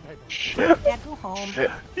toilet paper. Shit. Dad, go home. Shit.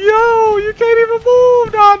 Yo, you can't even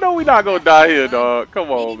move. No, we not gonna die here, dog. Come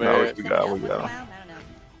on, No, man. we got him.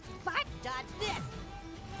 Fight, dodge this.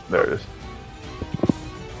 There it is.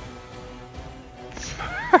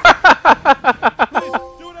 Do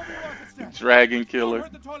whatever you want instead. Dragon Don't killer.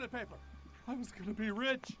 hurt the toilet paper. I was gonna be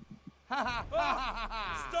rich.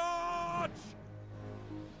 Starch!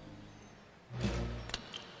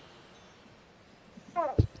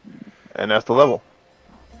 And that's the level.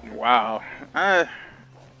 Wow. I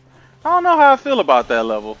don't know how I feel about that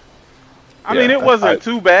level. I mean, Yeah, it wasn't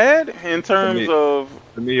too bad in terms of.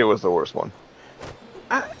 To me, it was the worst one.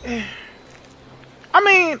 I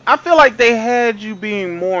mean, I feel like they had you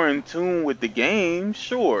being more in tune with the game,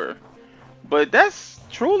 sure, but that's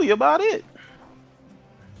truly about it.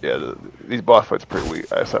 Yeah, these boss fights are pretty weak,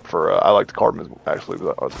 except for I liked Cardman actually,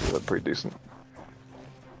 but that was pretty decent.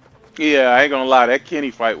 Yeah, I ain't gonna lie, that Kenny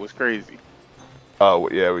fight was crazy. Oh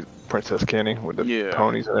yeah, with Princess Kenny with the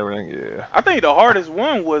ponies and everything. Yeah. I think the hardest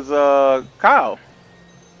one was Kyle.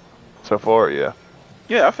 So far, yeah.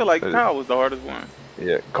 Yeah, I feel like Kyle was the hardest one.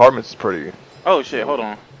 Yeah, Cardman's pretty. Oh shit! Hold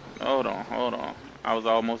on. I was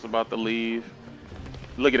almost about to leave.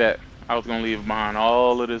 Look at that. I was gonna leave behind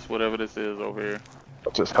all of this, whatever this is over here.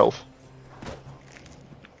 That's just health.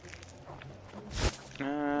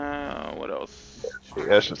 What else? Yeah,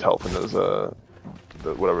 that's just health in those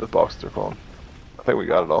whatever the boxes are called. I think we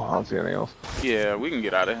got it all. I don't see anything else. Yeah, we can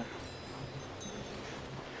get out of here.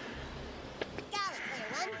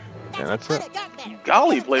 And that's it.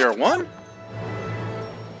 Golly, player one?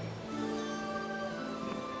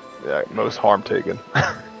 Yeah, most harm taken.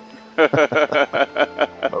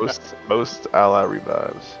 most ally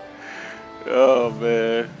revives. Oh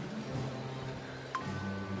man.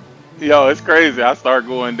 Yo, it's crazy. I start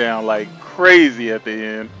going down like crazy at the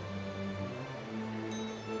end.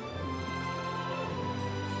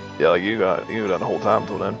 Yeah, like you got the whole time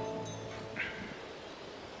till then.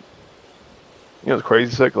 You know, it's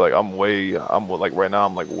crazy sick. Like I'm like right now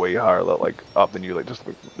I'm like way higher like up than you. Like just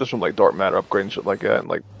from like dark matter upgrade and shit like that, and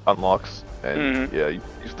like unlocks. And yeah, you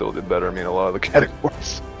still did better. I mean, a lot of the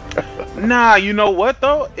categories. Nah, you know what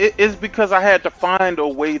though? It's because I had to find a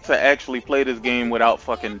way to actually play this game without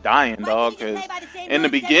fucking dying, dog. Cause in the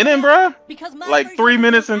beginning, bruh, like 3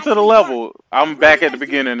 minutes into the level, I'm back at the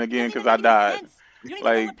beginning again because I died.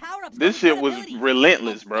 Like this shit was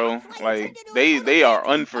relentless, bro. Like they are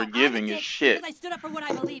unforgiving as shit. I stood up for what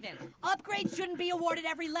I believe in. Upgrades shouldn't be awarded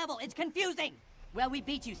every level. It's confusing. Well, we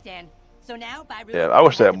beat you, Stan. So now, by yeah, I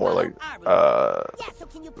wish they had more like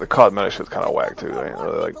the cosmetic shit's kind of whack too. I ain't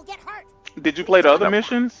really like. Did you play the other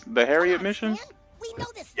missions, the Harriet missions?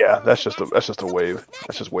 Yeah, that's just a wave.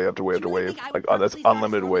 That's just wave after wave after wave. Like that's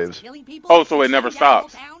unlimited waves. Oh, so it never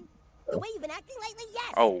stops.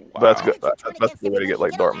 Oh, wow. That's good. That's the way to get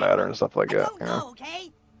like dark matter and stuff like that. You know?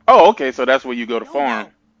 Oh, okay. So that's where you go to farm.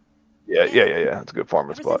 Yeah. It's a good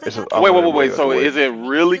farming spot. It's just wait. So is it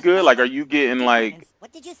really good? Like, are you getting like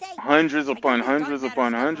hundreds upon hundreds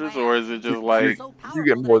upon hundreds, or is it just like you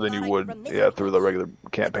get more than you would through the regular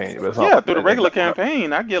campaign? But it's not through the regular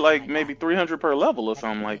campaign, I get like maybe 300 per level or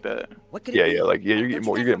something like that. Yeah, you get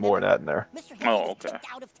more. You get more than that in there. Oh, okay.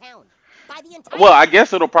 Well, I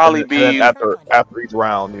guess it'll probably be after each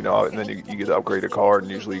round, you know, and then you get to upgrade a card,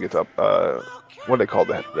 and usually you get to what do they call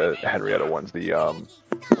the Henrietta ones? The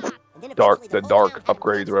dark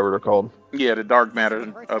upgrades, whatever they're called. Yeah, the dark matter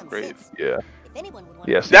upgrades. Yeah.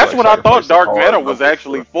 Yes. That's what I thought dark matter was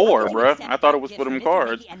actually for, bruh. I thought it was for them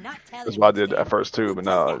cards. That's what I did at first too, but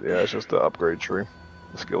no, yeah, it's just the upgrade tree,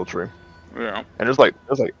 the skill tree. Yeah. And there's like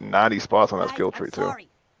 90 spots on that skill tree too.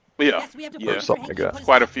 Yeah. Or something like that.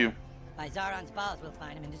 Quite a few. By Zaron's balls, we'll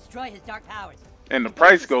find him and destroy his dark powers. And the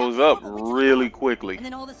price goes up really quickly. And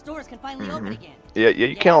then all the stores can finally open again. Yeah,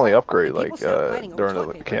 you can only upgrade like during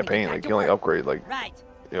the campaign. Like you can only upgrade like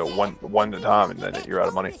one at a time, and then you're out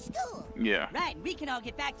of money. Yeah. Right, we can all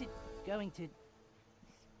get back to going to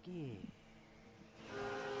ski.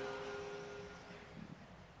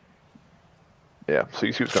 Yeah, so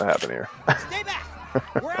you see what's gonna happen here. Stay back!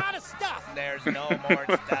 We're out of stuff. There's no more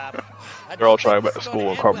stuff. They're all trying to go back to school,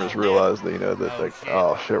 and Carpenters realize that that like,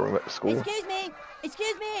 oh shit, we're back to school.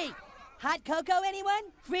 Excuse me. Hot cocoa, anyone?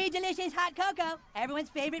 Free delicious hot cocoa. Everyone's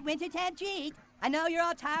favorite wintertime treat. I know you're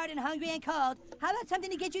all tired and hungry and cold. How about something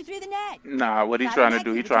to get you through the night? Nah, what he's trying to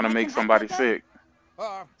do? He's trying to make somebody sick.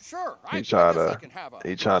 Sure. He's trying to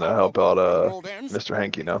help out Mr.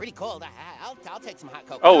 Hank, you know. Pretty cold. I'll take some hot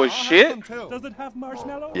cocoa. Oh, it's shit. Does it have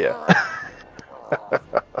marshmallow? Yeah.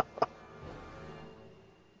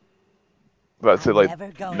 But I'd say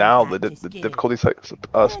like now the difficulty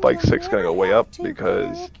spike 6 gonna go way up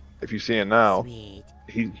because if you see him now,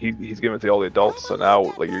 he's giving it to all the adults. So now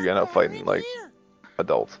like you're gonna end up fighting like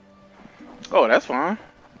adults. Oh, that's fine.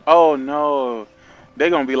 Oh no, they're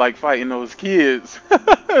gonna be like fighting those kids,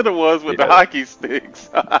 the ones with the hockey sticks.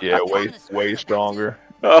 Yeah, way stronger.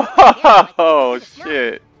 Oh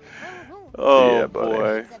shit. Oh Yeah, buddy.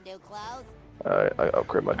 boy. Alright, I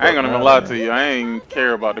upgrade my. I ain't gonna even lie to you. I ain't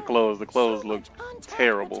care about the clothes. The clothes look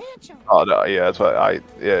terrible. Oh no, yeah, that's why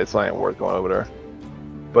yeah, it's not even worth going over there.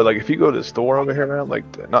 But like, if you go to the store over here, man,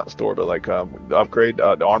 like not the store, but like the upgrade,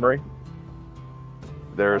 the armory.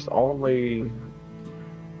 There's only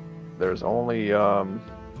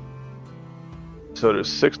so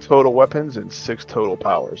there's 6 total weapons and 6 total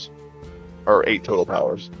powers, or 8 total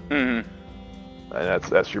powers. Mm-hmm. And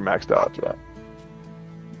that's your maxed out after that.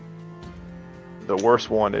 The worst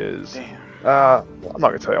one is I'm not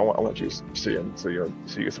gonna tell you. I want you to see them, so you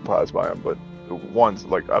get surprised by them. But the one's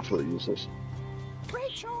like absolutely useless. Great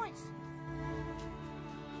choice.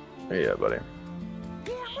 Yeah, buddy.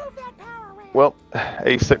 Yeah, move that power around. Well,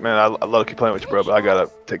 hey, sick man. I love to keep playing with you, bro. But I gotta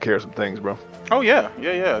take care of some things, bro. Oh yeah.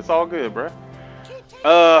 It's all good, bro.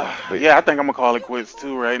 Yeah, I think I'm gonna call it quits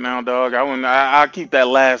too right now, dog. I'll keep that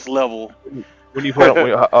last level. When you plan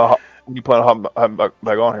on hopping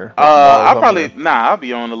back on here? I'll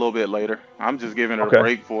be on a little bit later. I'm just giving it a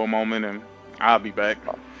break for a moment, and I'll be back.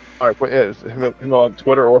 All right, yeah, hit me on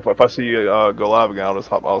Twitter, or if I see you go live again, I'll just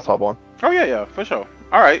hop on. Oh yeah, for sure.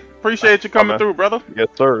 All right, appreciate you coming through, brother. Yes,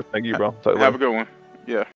 sir. Thank you, bro. Have a good one. Yeah.